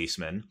City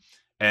policemen,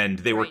 and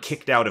they were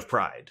kicked out of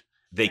Pride.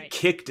 They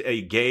kicked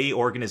a gay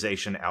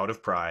organization out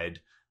of Pride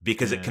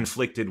because it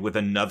conflicted with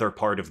another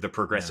part of the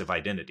progressive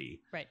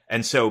identity. Right.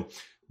 And so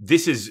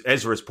this is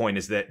Ezra's point,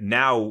 is that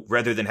now,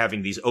 rather than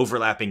having these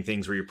overlapping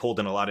things where you're pulled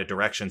in a lot of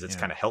directions, it's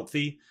kind of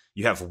healthy.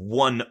 You have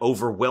one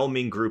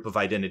overwhelming group of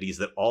identities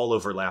that all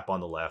overlap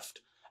on the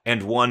left,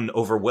 and one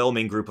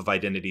overwhelming group of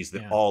identities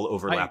that all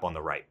overlap on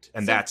the right.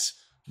 And that's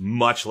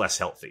much less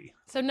healthy.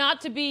 So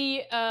not to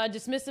be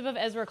dismissive of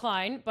Ezra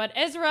Klein, but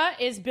Ezra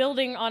is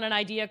building on an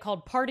idea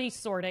called party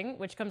sorting,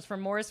 which comes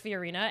from Morris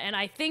Fiorina. And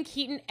I think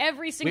Heaton,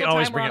 every single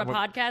time we're on a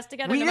podcast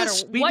together, no matter what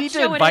show it is, we need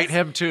to invite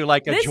him to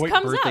like a joint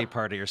birthday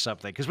party or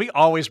something, because we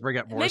always bring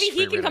up Morris Maybe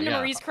he can come to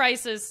Marie's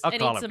Crisis and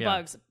eat some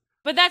bugs.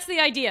 But that's the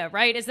idea,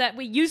 right? Is that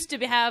we used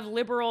to have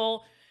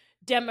liberal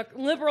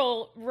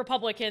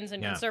Republicans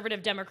and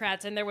conservative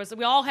Democrats, and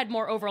we all had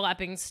more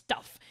overlapping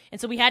stuff, and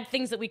so we had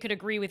things that we could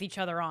agree with each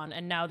other on,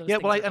 and now those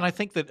things I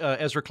think that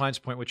Ezra Klein's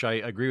point, which I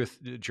agree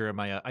with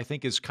Jeremiah, I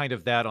think is kind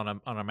of that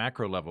on a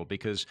macro level,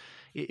 because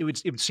it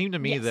would seem to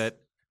me that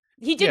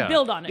he did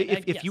build on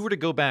it. If you were to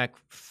go back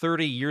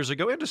 30 years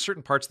ago into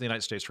certain parts of the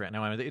United States right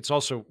now, I mean, it's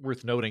also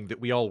worth noting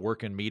that we all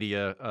work in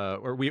media,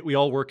 or we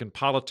all work in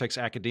politics,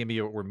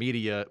 academia, or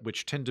media,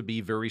 which tend to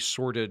be very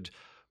sorted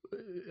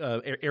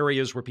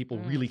areas where people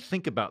really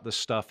think about this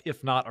stuff,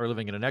 if not are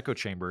living in an echo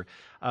chamber.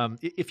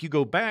 If you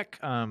go back,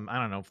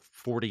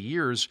 40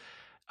 years,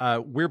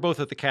 we're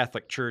both at the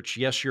Catholic Church.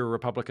 Yes, you're a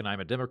Republican,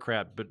 I'm a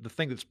Democrat, but the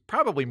thing that's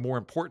probably more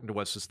important to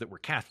us is that we're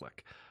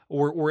Catholic.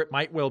 Or it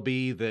might well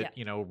be that,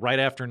 right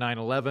after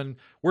 9/11,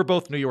 we're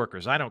both New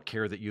Yorkers. I don't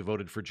care that you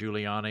voted for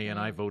Giuliani and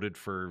I voted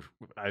for,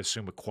 I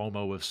assume, a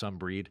Cuomo of some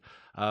breed.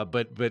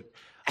 But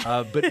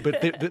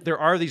there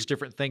are these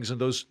different things, and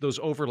those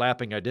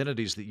overlapping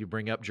identities that you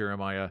bring up,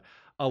 Jeremiah,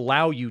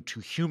 allow you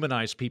to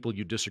humanize people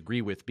you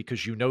disagree with,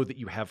 because you know that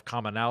you have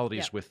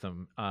commonalities with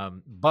them.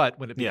 But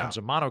when it becomes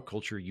a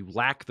monoculture, you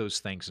lack those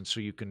things, and so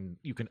you can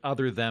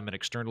other them and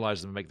externalize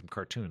them and make them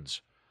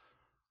cartoons.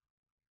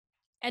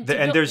 And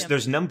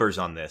there's numbers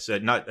on this.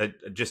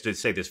 Just to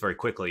say this very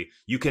quickly,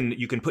 you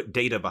can put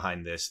data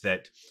behind this.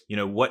 That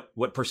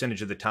what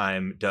percentage of the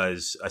time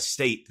does a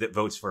state that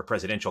votes for a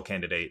presidential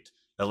candidate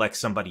elect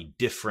somebody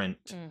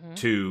different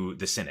to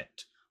the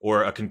Senate,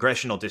 or a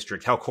congressional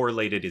district? How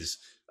correlated is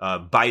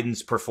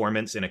Biden's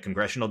performance in a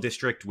congressional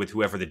district with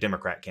whoever the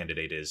Democrat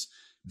candidate is?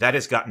 That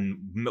has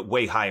gotten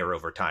way higher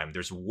over time.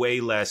 There's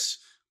way less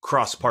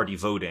cross-party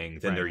voting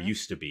than there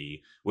used to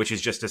be, which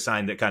is just a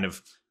sign that kind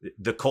of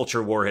the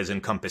culture war has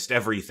encompassed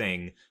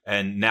everything,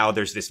 and now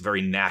there's this very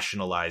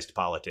nationalized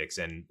politics,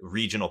 and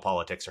regional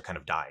politics are kind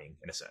of dying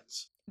in a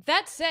sense.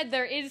 That said,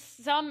 there is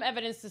some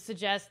evidence to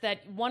suggest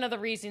that one of the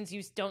reasons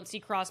you don't see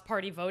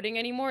cross-party voting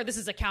anymore, this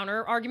is a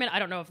counter argument, I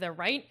don't know if they're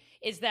right,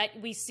 is that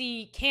we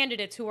see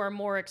candidates who are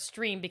more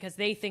extreme because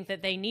they think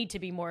that they need to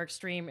be more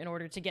extreme in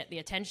order to get the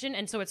attention.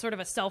 And so it's sort of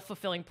a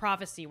self-fulfilling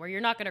prophecy where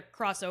you're not going to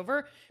cross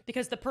over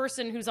because the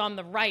person who's on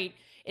the right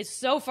is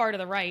so far to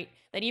the right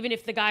that even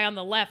if the guy on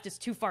the left is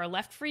too far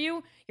left for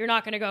you, you're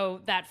not going to go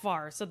that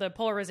far. So the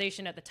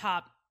polarization at the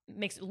top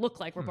makes it look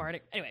like we're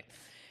bardic. Anyway.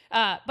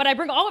 But I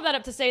bring all of that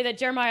up to say that,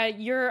 Jeremiah,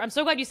 I'm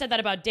so glad you said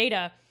that about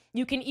data.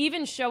 You can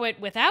even show it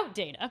without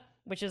data,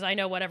 which is, I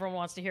know, what everyone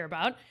wants to hear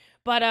about.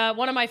 But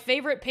one of my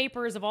favorite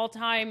papers of all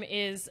time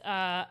is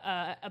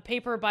a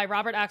paper by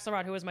Robert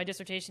Axelrod, who was my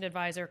dissertation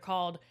advisor,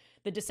 called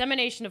The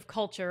Dissemination of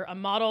Culture, a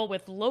Model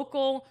with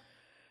Local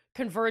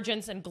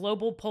Convergence and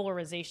Global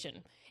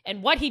Polarization.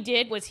 And what he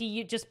did was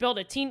he just built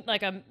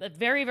a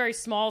very, very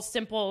small,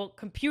 simple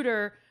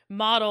computer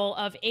model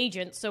of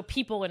agents, so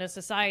people in a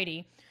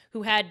society,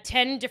 who had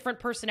 10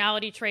 different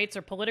personality traits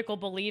or political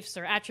beliefs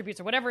or attributes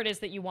or whatever it is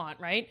that you want,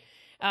 right?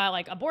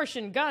 Like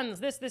abortion, guns,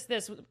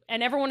 this,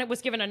 and everyone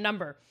was given a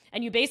number.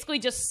 And you basically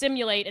just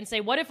simulate and say,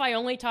 what if I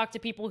only talk to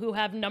people who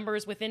have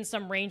numbers within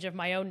some range of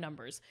my own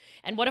numbers?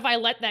 And what if I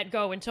let that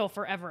go until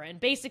forever? And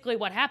basically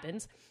what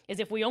happens is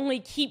if we only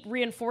keep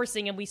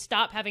reinforcing and we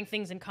stop having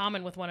things in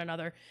common with one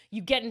another,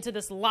 you get into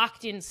this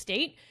locked-in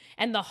state.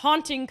 And the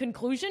haunting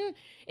conclusion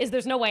is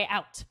there's no way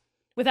out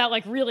without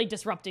like really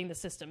disrupting the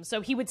system.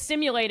 So he would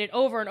simulate it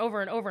over and over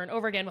and over and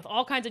over again with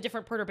all kinds of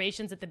different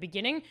perturbations at the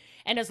beginning.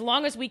 And as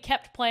long as we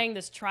kept playing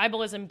this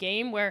tribalism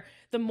game where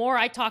the more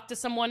I talked to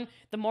someone,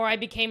 the more I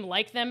became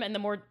like them, and the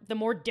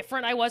more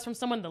different I was from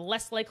someone, the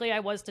less likely I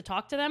was to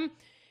talk to them,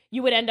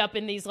 you would end up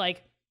in these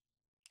like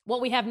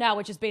what we have now,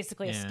 which is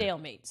basically a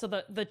stalemate. So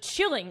the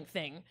chilling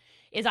thing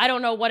is I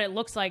don't know what it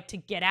looks like to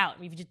get out.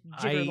 We've just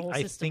jiggered the whole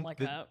system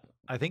like a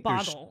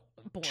bottle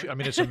board. I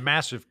mean, it's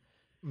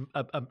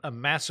a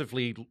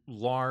massively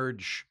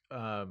large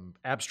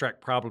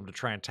abstract problem to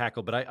try and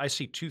tackle, but I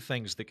see two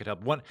things that could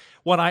help.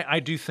 One, I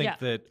do think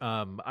that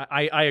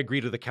I agree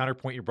to the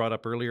counterpoint you brought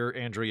up earlier,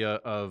 Andrea,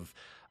 of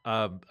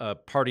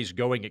parties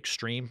going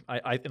extreme.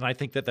 I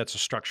think that that's a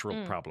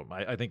structural problem.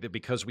 I think that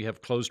because we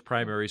have closed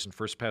primaries and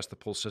first past the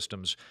poll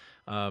systems,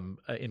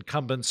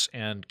 incumbents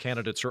and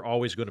candidates are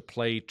always going to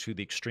play to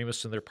the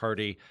extremists in their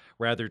party,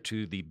 rather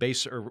to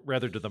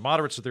the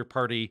moderates of their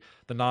party,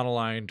 the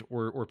non-aligned,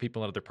 or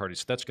people in other parties.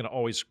 So that's going to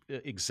always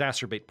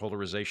exacerbate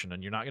polarization,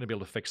 and you're not going to be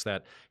able to fix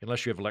that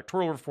unless you have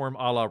electoral reform,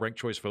 a la ranked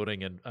choice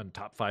voting and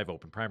top 5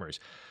 open primaries.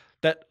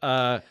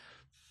 That.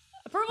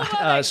 Approval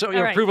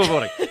voting. Approval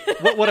voting.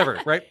 Whatever,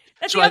 right?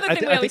 That's the other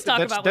thing we always talk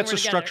about when we're together. That's a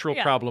structural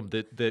problem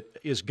that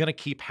is going to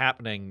keep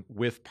happening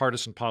with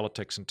partisan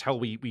politics until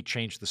we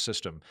change the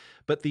system.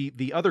 But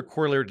the other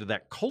corollary to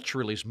that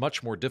culturally is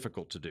much more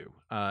difficult to do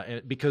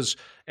because,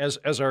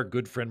 as our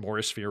good friend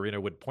Morris Fiorina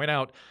would point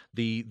out,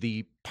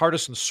 the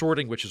partisan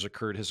sorting which has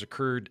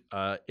occurred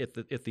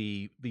at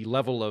the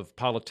level of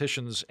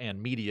politicians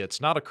and media. It's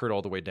not occurred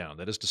all the way down.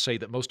 That is to say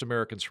that most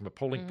Americans, from a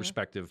polling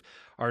perspective,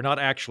 are not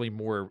actually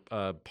more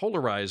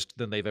polarized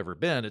than they've ever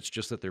been. It's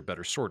just that they're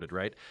better sorted,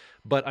 right?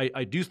 But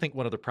I do think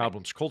one of the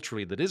problems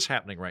culturally that is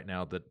happening right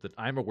now that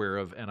I'm aware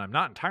of, and I'm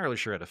not entirely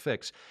sure how to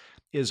fix,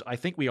 is I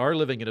think we are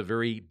living in a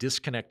very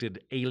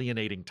disconnected,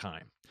 alienating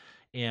time.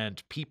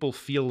 And people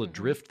feel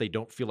adrift. They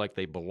don't feel like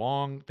they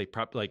belong. They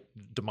probably, like,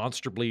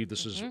 demonstrably,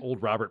 this is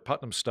old Robert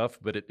Putnam stuff,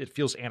 but it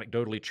feels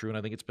anecdotally true, and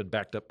I think it's been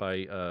backed up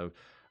by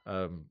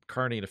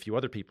Carney and a few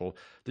other people,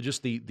 that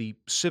just the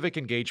civic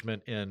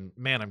engagement in,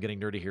 man, I'm getting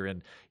nerdy here,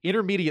 in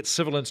intermediate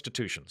civil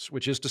institutions,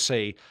 which is to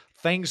say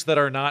things that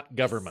are not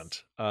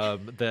government,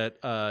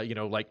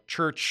 like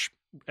church,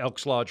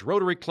 Elks Lodge,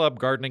 Rotary Club,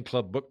 gardening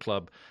club, book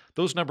club.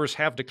 Those numbers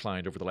have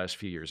declined over the last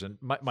few years. And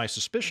my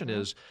suspicion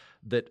is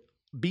that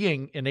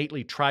being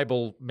innately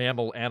tribal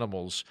mammal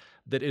animals,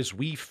 that as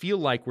we feel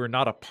like we're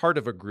not a part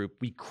of a group,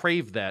 we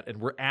crave that, and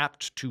we're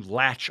apt to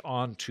latch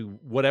on to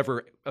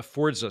whatever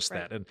affords us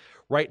that. And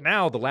right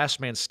now, the last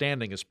man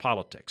standing is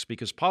politics,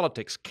 because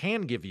politics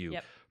can give you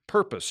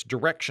purpose,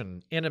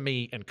 direction,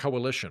 enemy, and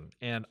coalition.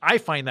 And I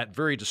find that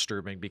very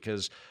disturbing,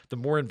 because the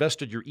more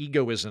invested your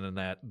ego is in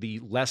that,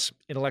 the less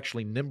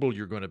intellectually nimble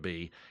you're going to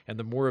be, and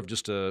the more of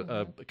just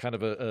a kind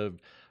of a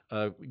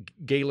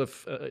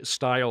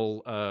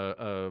Galef-style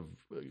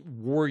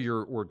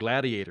warrior or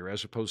gladiator,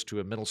 as opposed to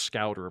a mental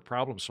scout or a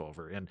problem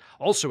solver. And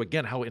also,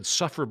 again, how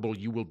insufferable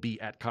you will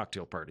be at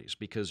cocktail parties,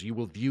 because you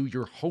will view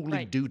your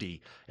holy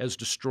duty as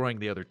destroying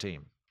the other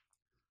team.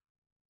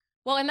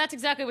 Well, and that's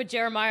exactly what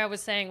Jeremiah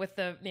was saying with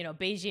the,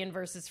 Bayesian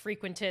versus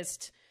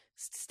frequentist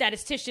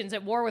statisticians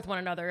at war with one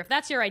another. If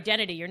that's your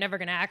identity, you're never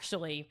going to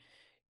actually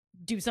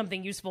do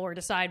something useful or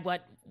decide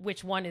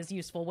which one is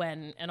useful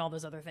when, and all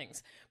those other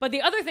things. But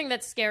the other thing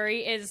that's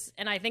scary is,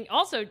 and I think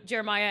also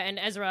Jeremiah and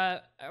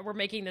Ezra were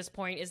making this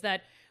point, is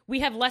that we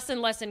have less and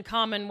less in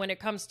common when it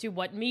comes to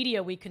what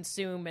media we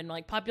consume and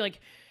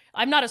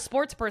I'm not a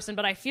sports person,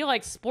 but I feel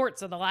like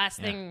sports are the last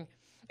thing.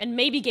 and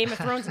maybe Game of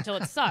Thrones until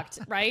it sucked,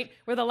 right?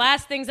 Were the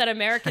last things that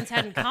Americans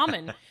had in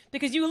common.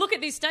 Because you look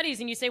at these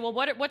studies and you say, well,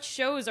 what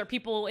shows are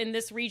people in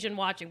this region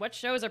watching? What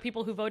shows are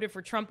people who voted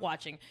for Trump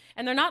watching?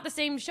 And they're not the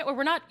same show, or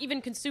we're not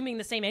even consuming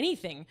the same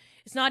anything.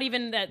 It's not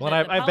even that. Well,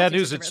 I have bad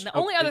news. It's the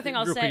only other thing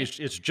I'll say.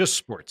 It's just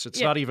sports.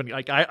 It's not even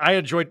like I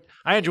enjoyed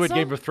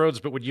Game of Thrones,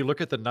 but when you look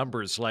at the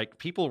numbers, like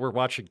people were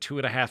watching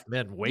 2.5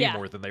 Men way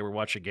more than they were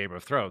watching Game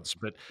of Thrones.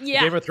 But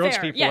Game of Thrones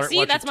people aren't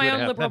watching that's my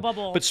own 2.5 liberal Men.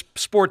 bubble. But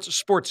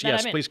sports,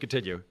 yes, please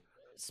continue.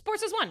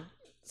 Sports is one.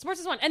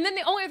 And then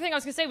the only other thing I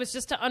was going to say was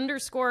just to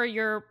underscore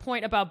your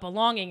point about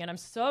belonging. And I'm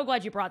so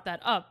glad you brought that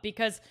up,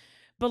 because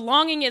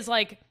belonging is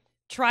like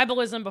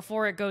tribalism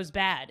before it goes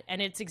bad.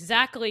 And it's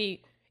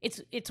exactly,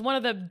 it's one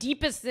of the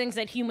deepest things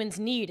that humans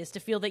need, is to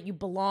feel that you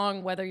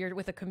belong, whether you're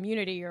with a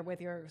community or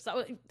with your,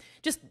 so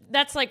just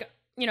that's like,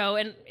 you know,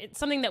 and it's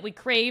something that we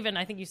crave. And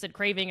I think you said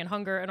craving and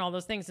hunger and all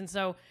those things. And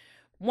so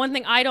one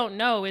thing I don't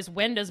know is,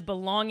 when does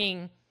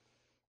belonging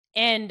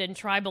end and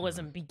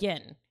tribalism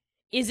begin?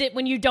 Is it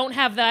when you don't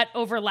have that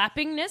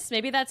overlappingness?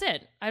 Maybe that's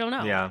it. I don't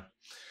know. Yeah.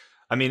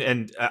 I mean,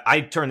 and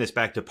I turn this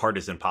back to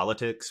partisan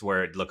politics,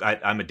 where, look,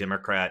 I'm a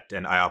Democrat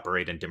and I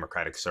operate in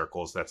Democratic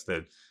circles. That's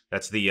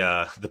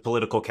the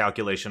political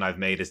calculation I've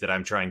made, is that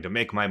I'm trying to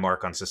make my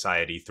mark on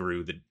society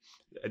through the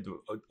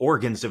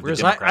organs of the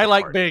Democratic I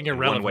like Party being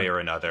irrelevant one way or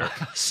another.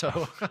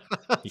 So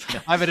yeah.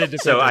 I'm an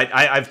independent. So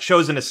I've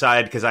chosen a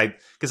side because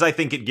I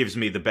think it gives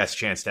me the best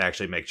chance to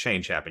actually make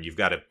change happen. You've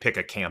got to pick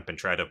a camp and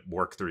try to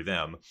work through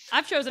them.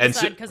 I've chosen a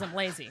side because I'm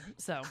lazy.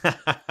 So,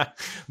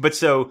 but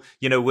so,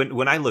 you know,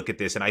 when I look at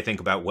this and I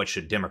think about what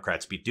should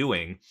Democrats be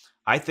doing,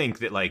 I think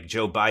that, like,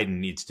 Joe Biden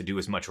needs to do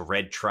as much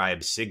red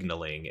tribe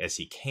signaling as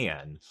he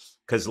can,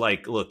 because,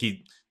 like, look,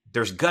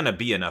 there's gonna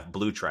be enough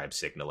blue tribe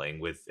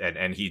signaling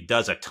and he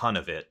does a ton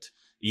of it,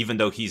 even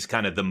though he's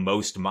kind of the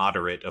most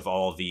moderate of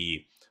all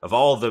the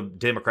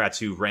Democrats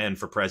who ran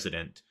for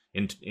president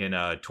in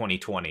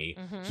 2020.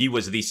 Mm-hmm. He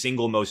was the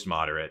single most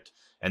moderate,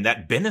 and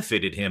that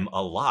benefited him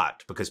a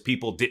lot, because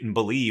people didn't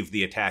believe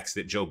the attacks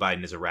that Joe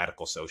Biden is a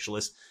radical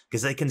socialist,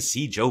 because they can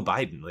see Joe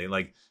Biden.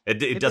 Like,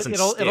 it doesn't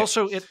stick. It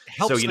also helps.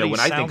 So, you know, when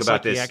I think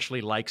about this, he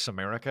actually likes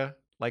America.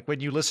 Like,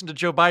 when you listen to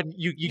Joe Biden,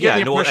 you get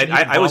the impression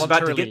I was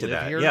about to get to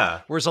that. Here,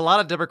 yeah. Whereas a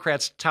lot of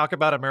Democrats talk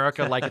about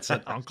America like it's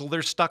an uncle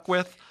they're stuck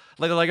with.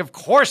 Like, of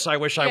course I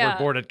wish I were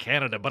born in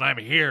Canada, but I'm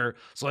here,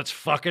 so let's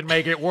fucking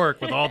make it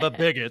work with all the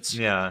bigots.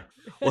 Yeah.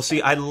 Well,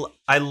 see,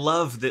 I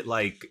love that,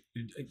 like,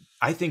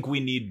 I think we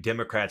need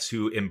Democrats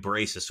who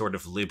embrace a sort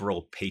of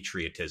liberal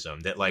patriotism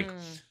that, like,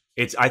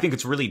 I think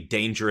it's really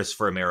dangerous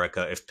for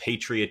America if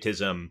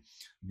patriotism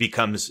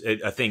becomes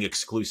a thing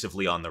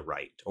exclusively on the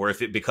right, or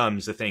if it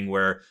becomes a thing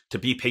where, to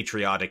be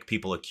patriotic,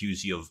 people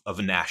accuse you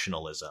of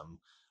nationalism.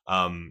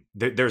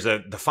 There's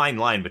the fine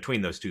line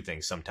between those two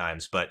things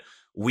sometimes, but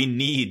we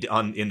need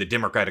in the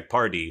Democratic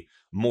Party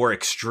more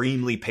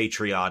extremely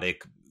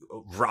patriotic,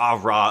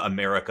 rah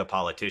America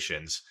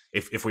politicians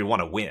if we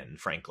want to win,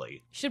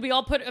 frankly. Should we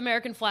all put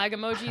American flag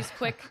emojis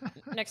quick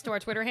next to our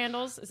Twitter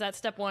handles? Is that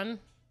step one?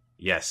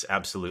 Yes,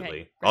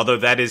 absolutely. Okay, although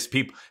that is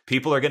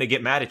people are going to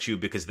get mad at you,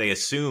 because they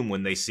assume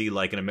when they see,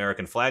 like, an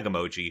American flag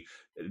emoji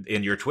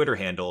in your Twitter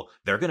handle,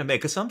 they're going to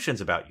make assumptions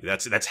about you.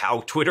 That's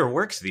how Twitter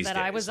works these days.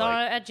 That I was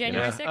at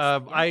January 6th.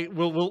 Yeah.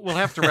 We'll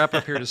have to wrap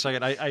up here in a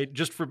second. I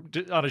just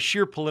on a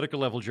sheer political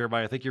level,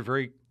 Jeremiah, I think you're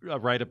very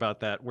right about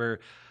that.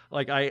 Where,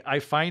 like, I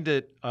find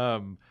it.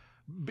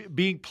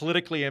 Being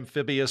politically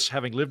amphibious,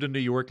 having lived in New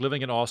York,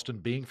 living in Austin,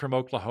 being from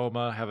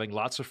Oklahoma, having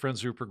lots of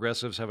friends who are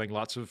progressives, having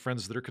lots of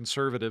friends that are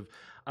conservative,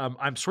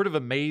 I'm sort of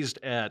amazed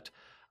at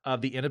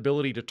the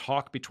inability to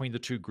talk between the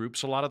two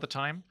groups a lot of the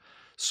time.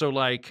 So,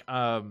 like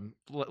I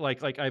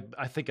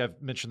think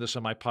I've mentioned this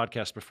on my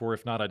podcast before.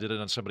 If not, I did it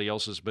on somebody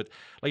else's. But,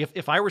 like,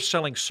 if I were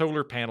selling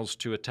solar panels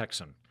to a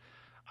Texan,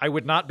 I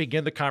would not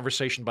begin the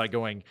conversation by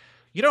going,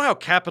 you know how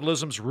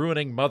capitalism's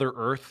ruining Mother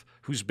Earth,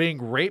 who's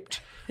being raped,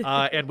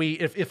 and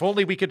if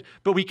only we could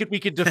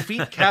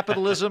defeat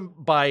capitalism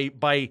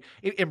by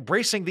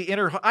embracing the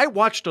inner. I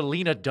watched a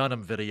Lena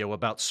Dunham video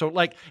about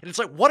and it's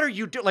like, what are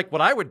you doing? Like,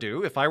 what I would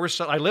do if I were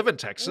I live in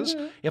Texas.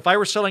 Mm-hmm. If I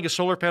were selling a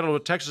solar panel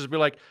to Texas, it'd be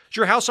like, is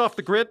your house off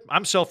the grid?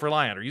 I'm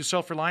self-reliant. Are you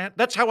self-reliant?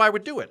 That's how I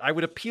would do it. I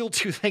would appeal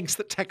to things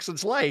that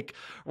Texans like,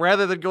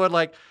 rather than going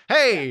like,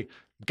 hey,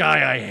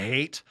 guy I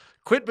hate.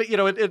 Quit, but, you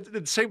know,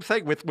 it's same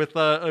thing with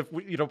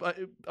you know,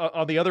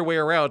 on the other way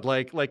around.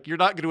 Like you're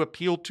not going to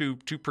appeal to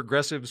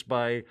progressives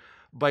by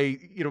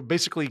you know,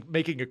 basically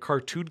making a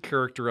cartoon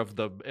character of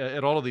them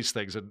and all of these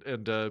things.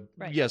 And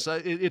right. Yes,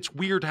 it's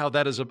weird how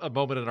that is a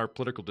moment in our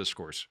political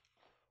discourse.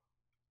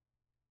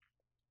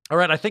 All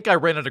right, I think I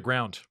ran out of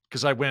ground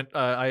because I went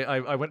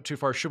too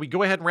far. Should we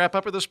go ahead and wrap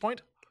up at this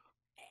point?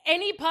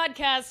 Any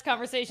podcast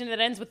conversation that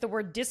ends with the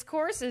word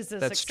discourse is a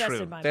success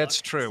in my book. That's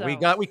true.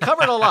 So. We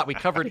covered a lot. We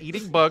covered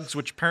eating bugs,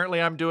 which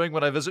apparently I'm doing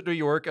when I visit New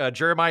York.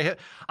 Jeremiah,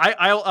 I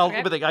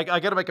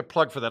got to make a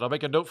plug for that. I'll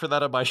make a note for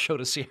that on my show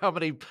to see how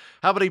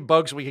many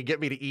bugs we can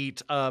get me to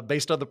eat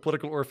based on the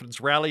Political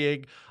Orphanage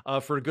rallying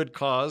for a good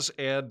cause.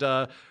 And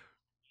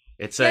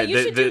you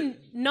should do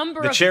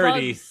number of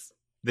charity. Bugs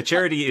The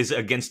charity is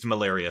Against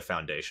Malaria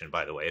Foundation,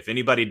 by the way. If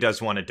anybody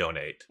does want to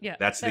donate,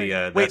 that's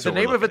the wait. The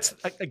name of it's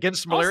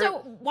Against Malaria.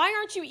 Also, why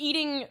aren't you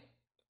eating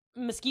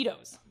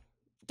mosquitoes?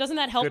 Doesn't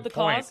that help the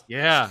cause?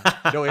 Yeah.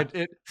 No,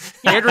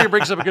 Andrea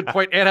brings up a good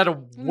point and had a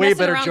way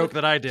better joke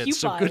than I did.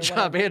 So good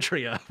job,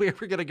 Andrea. We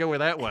were going to go with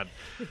that one.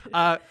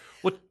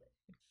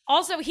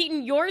 Also,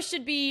 Heaton, yours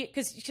should be,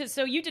 because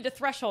so you did a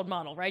threshold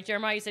model, right,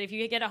 Jeremiah? You said if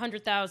you get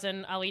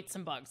 100,000, I'll eat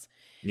some bugs.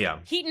 Yeah.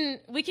 Heaton,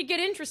 we could get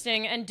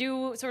interesting and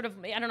do sort of,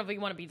 I don't know if you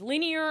want to be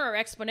linear or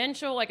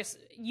exponential. Like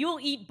you'll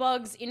eat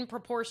bugs in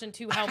proportion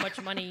to how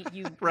much money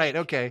you Right,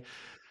 okay.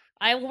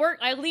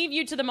 I leave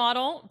you to the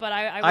model, but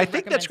I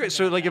think that's great.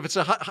 So like if it's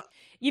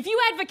if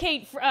you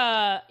advocate for,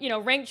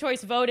 ranked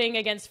choice voting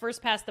against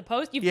first past the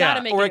post, you've got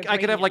to make it I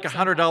could have like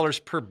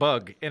 $100 per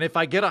bug. And if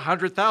I get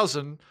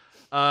 100,000,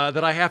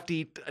 that I have to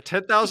eat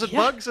 10,000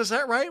 bugs. Is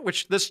that right?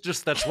 Which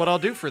that's what I'll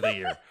do for the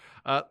year.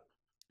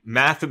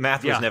 Math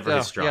was never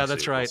his strong suit. Yeah,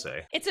 that's right.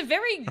 Say. It's a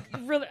very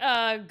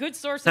good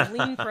source of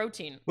lean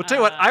protein. Well, tell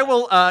you what, I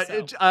will.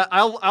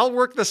 I'll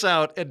work this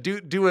out and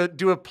do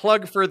a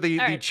plug for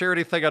the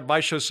charity thing on my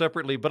show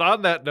separately. But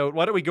on that note,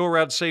 why don't we go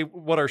around and say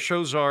what our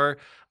shows are?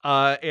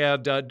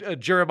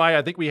 Jeremiah,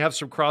 I think we have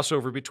some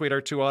crossover between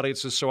our two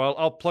audiences, so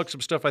I'll plug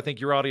some stuff I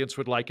think your audience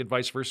would like, and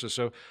vice versa.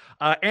 So,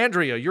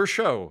 Andrea, your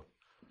show.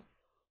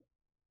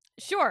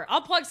 Sure,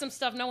 I'll plug some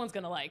stuff no one's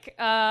gonna like.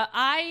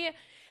 I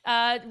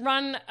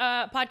run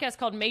a podcast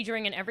called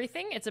Majoring in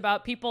Everything. It's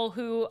about people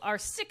who are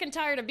sick and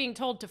tired of being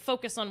told to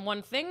focus on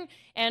one thing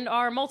and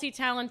are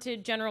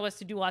multi-talented generalists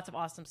who do lots of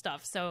awesome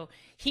stuff. So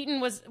Heaton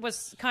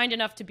was kind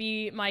enough to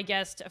be my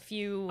guest a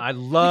few I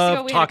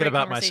love weeks ago. Talking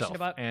about myself.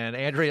 And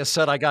Andrea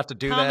said I got to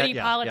do comedy,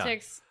 that.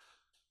 Politics.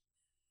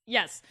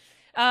 Yeah. Yes.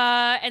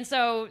 And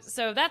so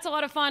that's a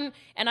lot of fun.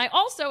 And I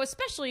also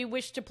especially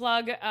wish to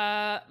plug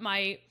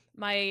my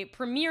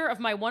premiere of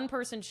my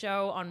one-person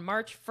show on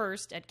March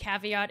 1st at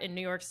Caveat in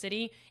New York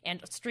City and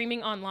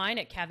streaming online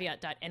at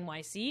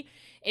caveat.nyc.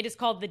 It is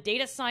called The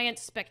Data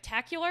Science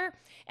Spectacular,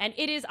 and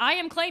it is, I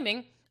am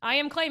claiming,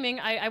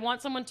 I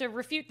want someone to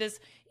refute this,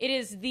 it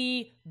is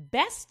the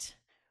best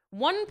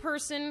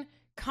one-person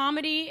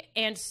comedy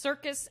and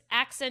circus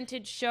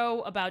accented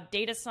show about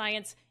data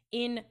science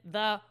in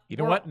the You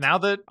know what? Now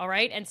that all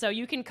right, and so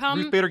you can come.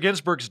 Ruth Bader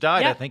Ginsburg's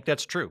died. I think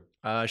that's true.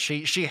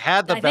 She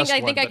had the best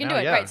one. I think I can do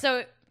it. Right.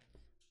 So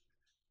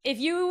if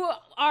you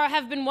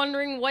have been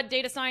wondering what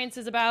data science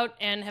is about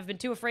and have been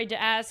too afraid to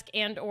ask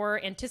and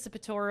or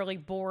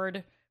anticipatorily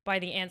bored by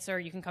the answer,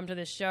 you can come to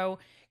this show,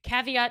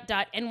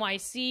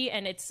 caveat.nyc,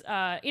 and it's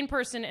in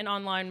person and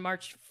online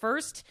March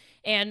 1st.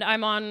 And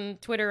I'm on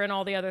Twitter and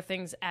all the other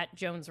things at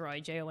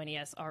Jones-Rooy,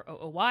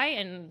 JONESROOY,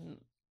 and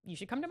you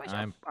should come to my show.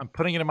 I'm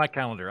putting it in my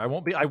calendar. I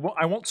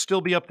won't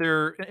still be up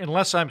there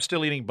unless I'm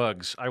still eating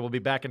bugs. I will be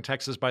back in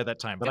Texas by that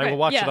time, but I will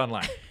watch it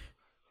online.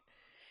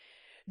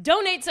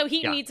 Donate so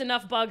Heaton eats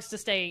enough bugs to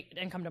stay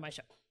and come to my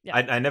show. Yeah.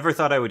 I never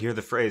thought I would hear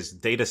the phrase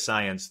data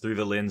science through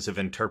the lens of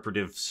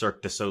interpretive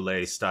Cirque du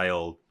Soleil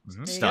style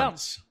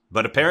stunts.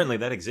 But apparently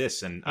that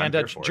exists, and I'm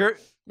here for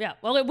it. Yeah,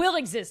 well, it will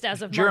exist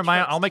as of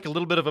Jeremiah, March 1st. I'll make a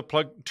little bit of a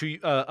plug to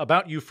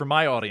about you for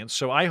my audience.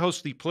 So I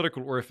host the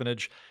Political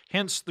Orphanage.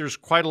 Hence, there's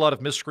quite a lot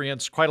of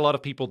miscreants, quite a lot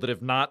of people that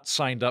have not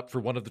signed up for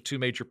one of the two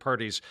major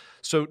parties.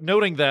 So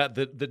noting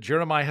that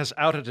Jeremiah has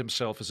outed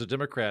himself as a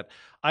Democrat,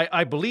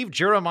 I believe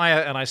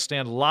Jeremiah and I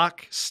stand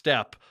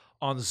lockstep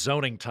on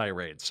zoning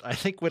tirades. I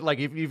think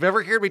if you've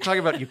ever heard me talk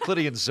about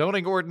Euclidean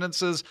zoning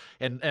ordinances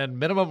and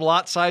minimum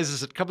lot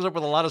sizes, it comes up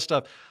with a lot of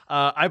stuff.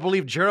 I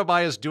believe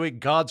Jeremiah is doing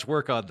God's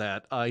work on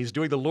that. He's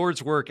doing the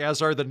Lord's work,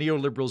 as are the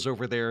neoliberals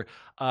over there.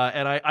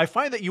 And I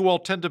find that you all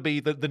tend to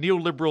be, the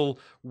neoliberal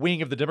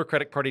wing of the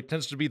Democratic Party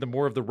tends to be the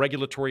more of the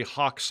regulatory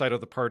hawk side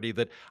of the party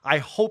that I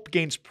hope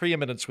gains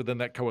preeminence within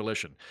that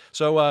coalition.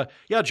 So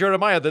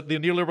Jeremiah, the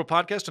Neoliberal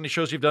Podcast, any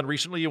shows you've done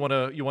recently you want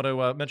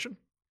to mention?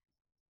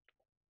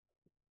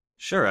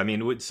 Sure. I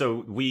mean,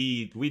 so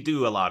we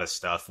do a lot of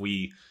stuff.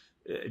 We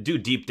do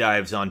deep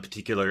dives on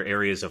particular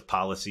areas of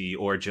policy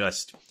or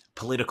just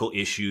political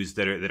issues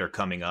that are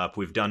coming up.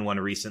 We've done one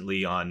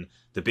recently on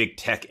the big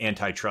tech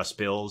antitrust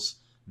bills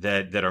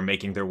that are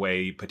making their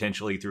way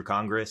potentially through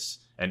Congress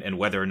and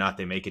whether or not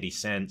they make any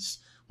sense.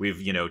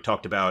 We've,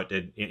 talked about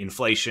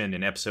inflation,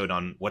 an episode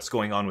on what's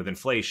going on with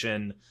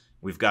inflation.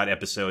 We've got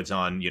episodes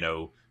on,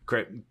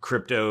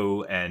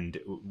 crypto and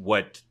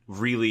what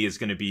really is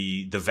going to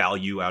be the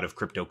value out of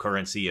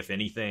cryptocurrency, if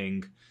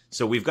anything.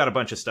 So we've got a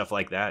bunch of stuff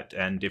like that.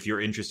 And if you're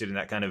interested in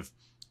that kind of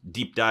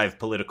deep dive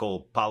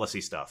political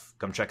policy stuff,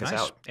 come check us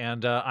out.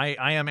 And I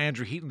am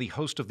Andrew Heaton, the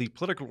host of the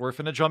Political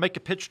Orphanage. I'll make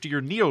a pitch to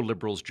your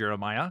neoliberals,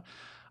 Jeremiah.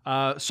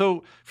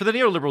 So for the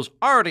neoliberals,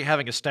 already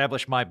having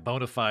established my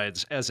bona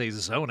fides as a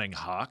zoning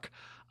hawk,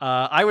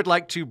 I would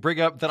like to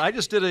bring up that I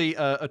just did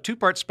a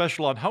two-part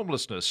special on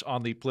homelessness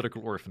on the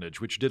Political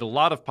Orphanage, which did a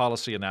lot of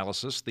policy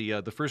analysis.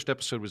 The first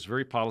episode was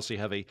very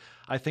policy-heavy.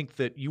 I think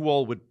that you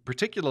all would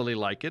particularly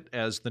like it,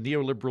 as the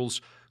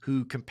neoliberals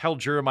who compelled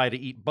Jeremiah to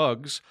eat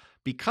bugs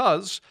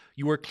because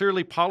you are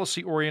clearly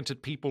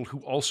policy-oriented people who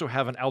also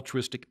have an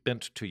altruistic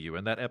bent to you,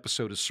 and that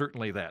episode is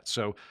certainly that.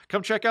 So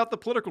come check out the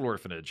Political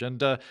Orphanage.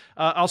 And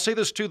I'll say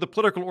this too, the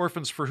political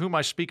orphans for whom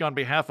I speak on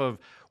behalf of,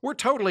 we're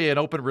totally an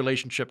open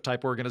relationship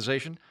type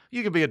organization.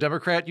 You can be a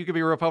Democrat, you can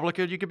be a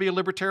Republican, you can be a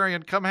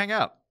Libertarian. Come hang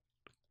out.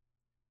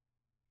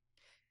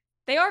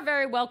 They are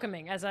very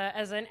welcoming. As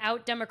an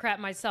out Democrat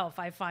myself,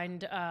 I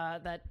find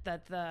that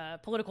the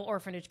Political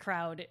Orphanage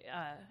crowd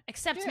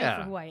accepts me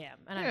for who I am,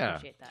 and I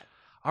appreciate that.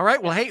 All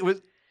right. Well, hey.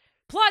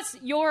 Plus,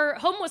 your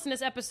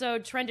homelessness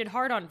episode trended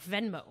hard on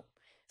Venmo.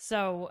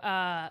 So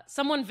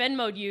someone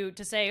Venmo'd you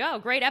to say, "Oh,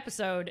 great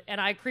episode," and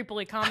I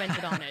creepily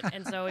commented on it.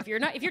 And so if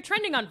you're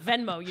trending on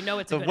Venmo, you know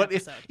it's a good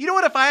episode. You know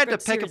what? If I had to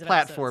pick a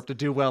platform to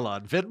do well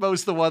on,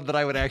 Venmo's the one that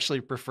I would actually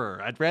prefer.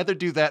 I'd rather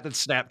do that than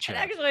Snapchat.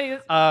 Actually,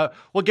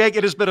 well, gang,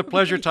 it has been a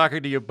pleasure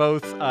talking to you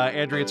both.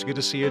 Andrea, it's good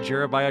to see you.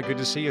 Jeremiah, good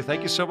to see you.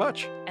 Thank you so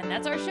much. And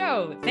that's our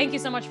show. Thank you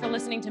so much for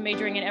listening to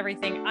Majoring in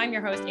Everything. I'm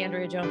your host,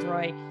 Andrea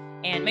Jones-Rooy.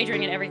 And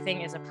Majoring in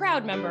Everything is a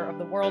proud member of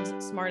the World's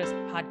Smartest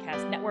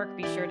Podcast Network.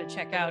 Be sure to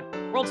check out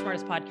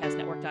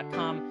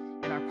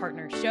worldsmartestpodcastnetwork.com and our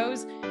partner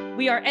shows.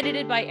 We are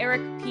edited by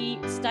Eric P.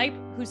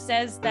 Stipe, who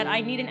says that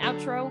I need an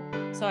outro,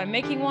 so I'm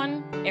making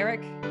one.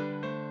 Eric,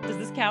 does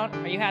this count?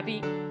 Are you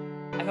happy?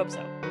 I hope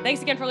so.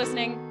 Thanks again for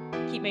listening.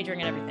 Keep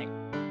majoring in everything.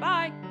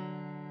 Bye.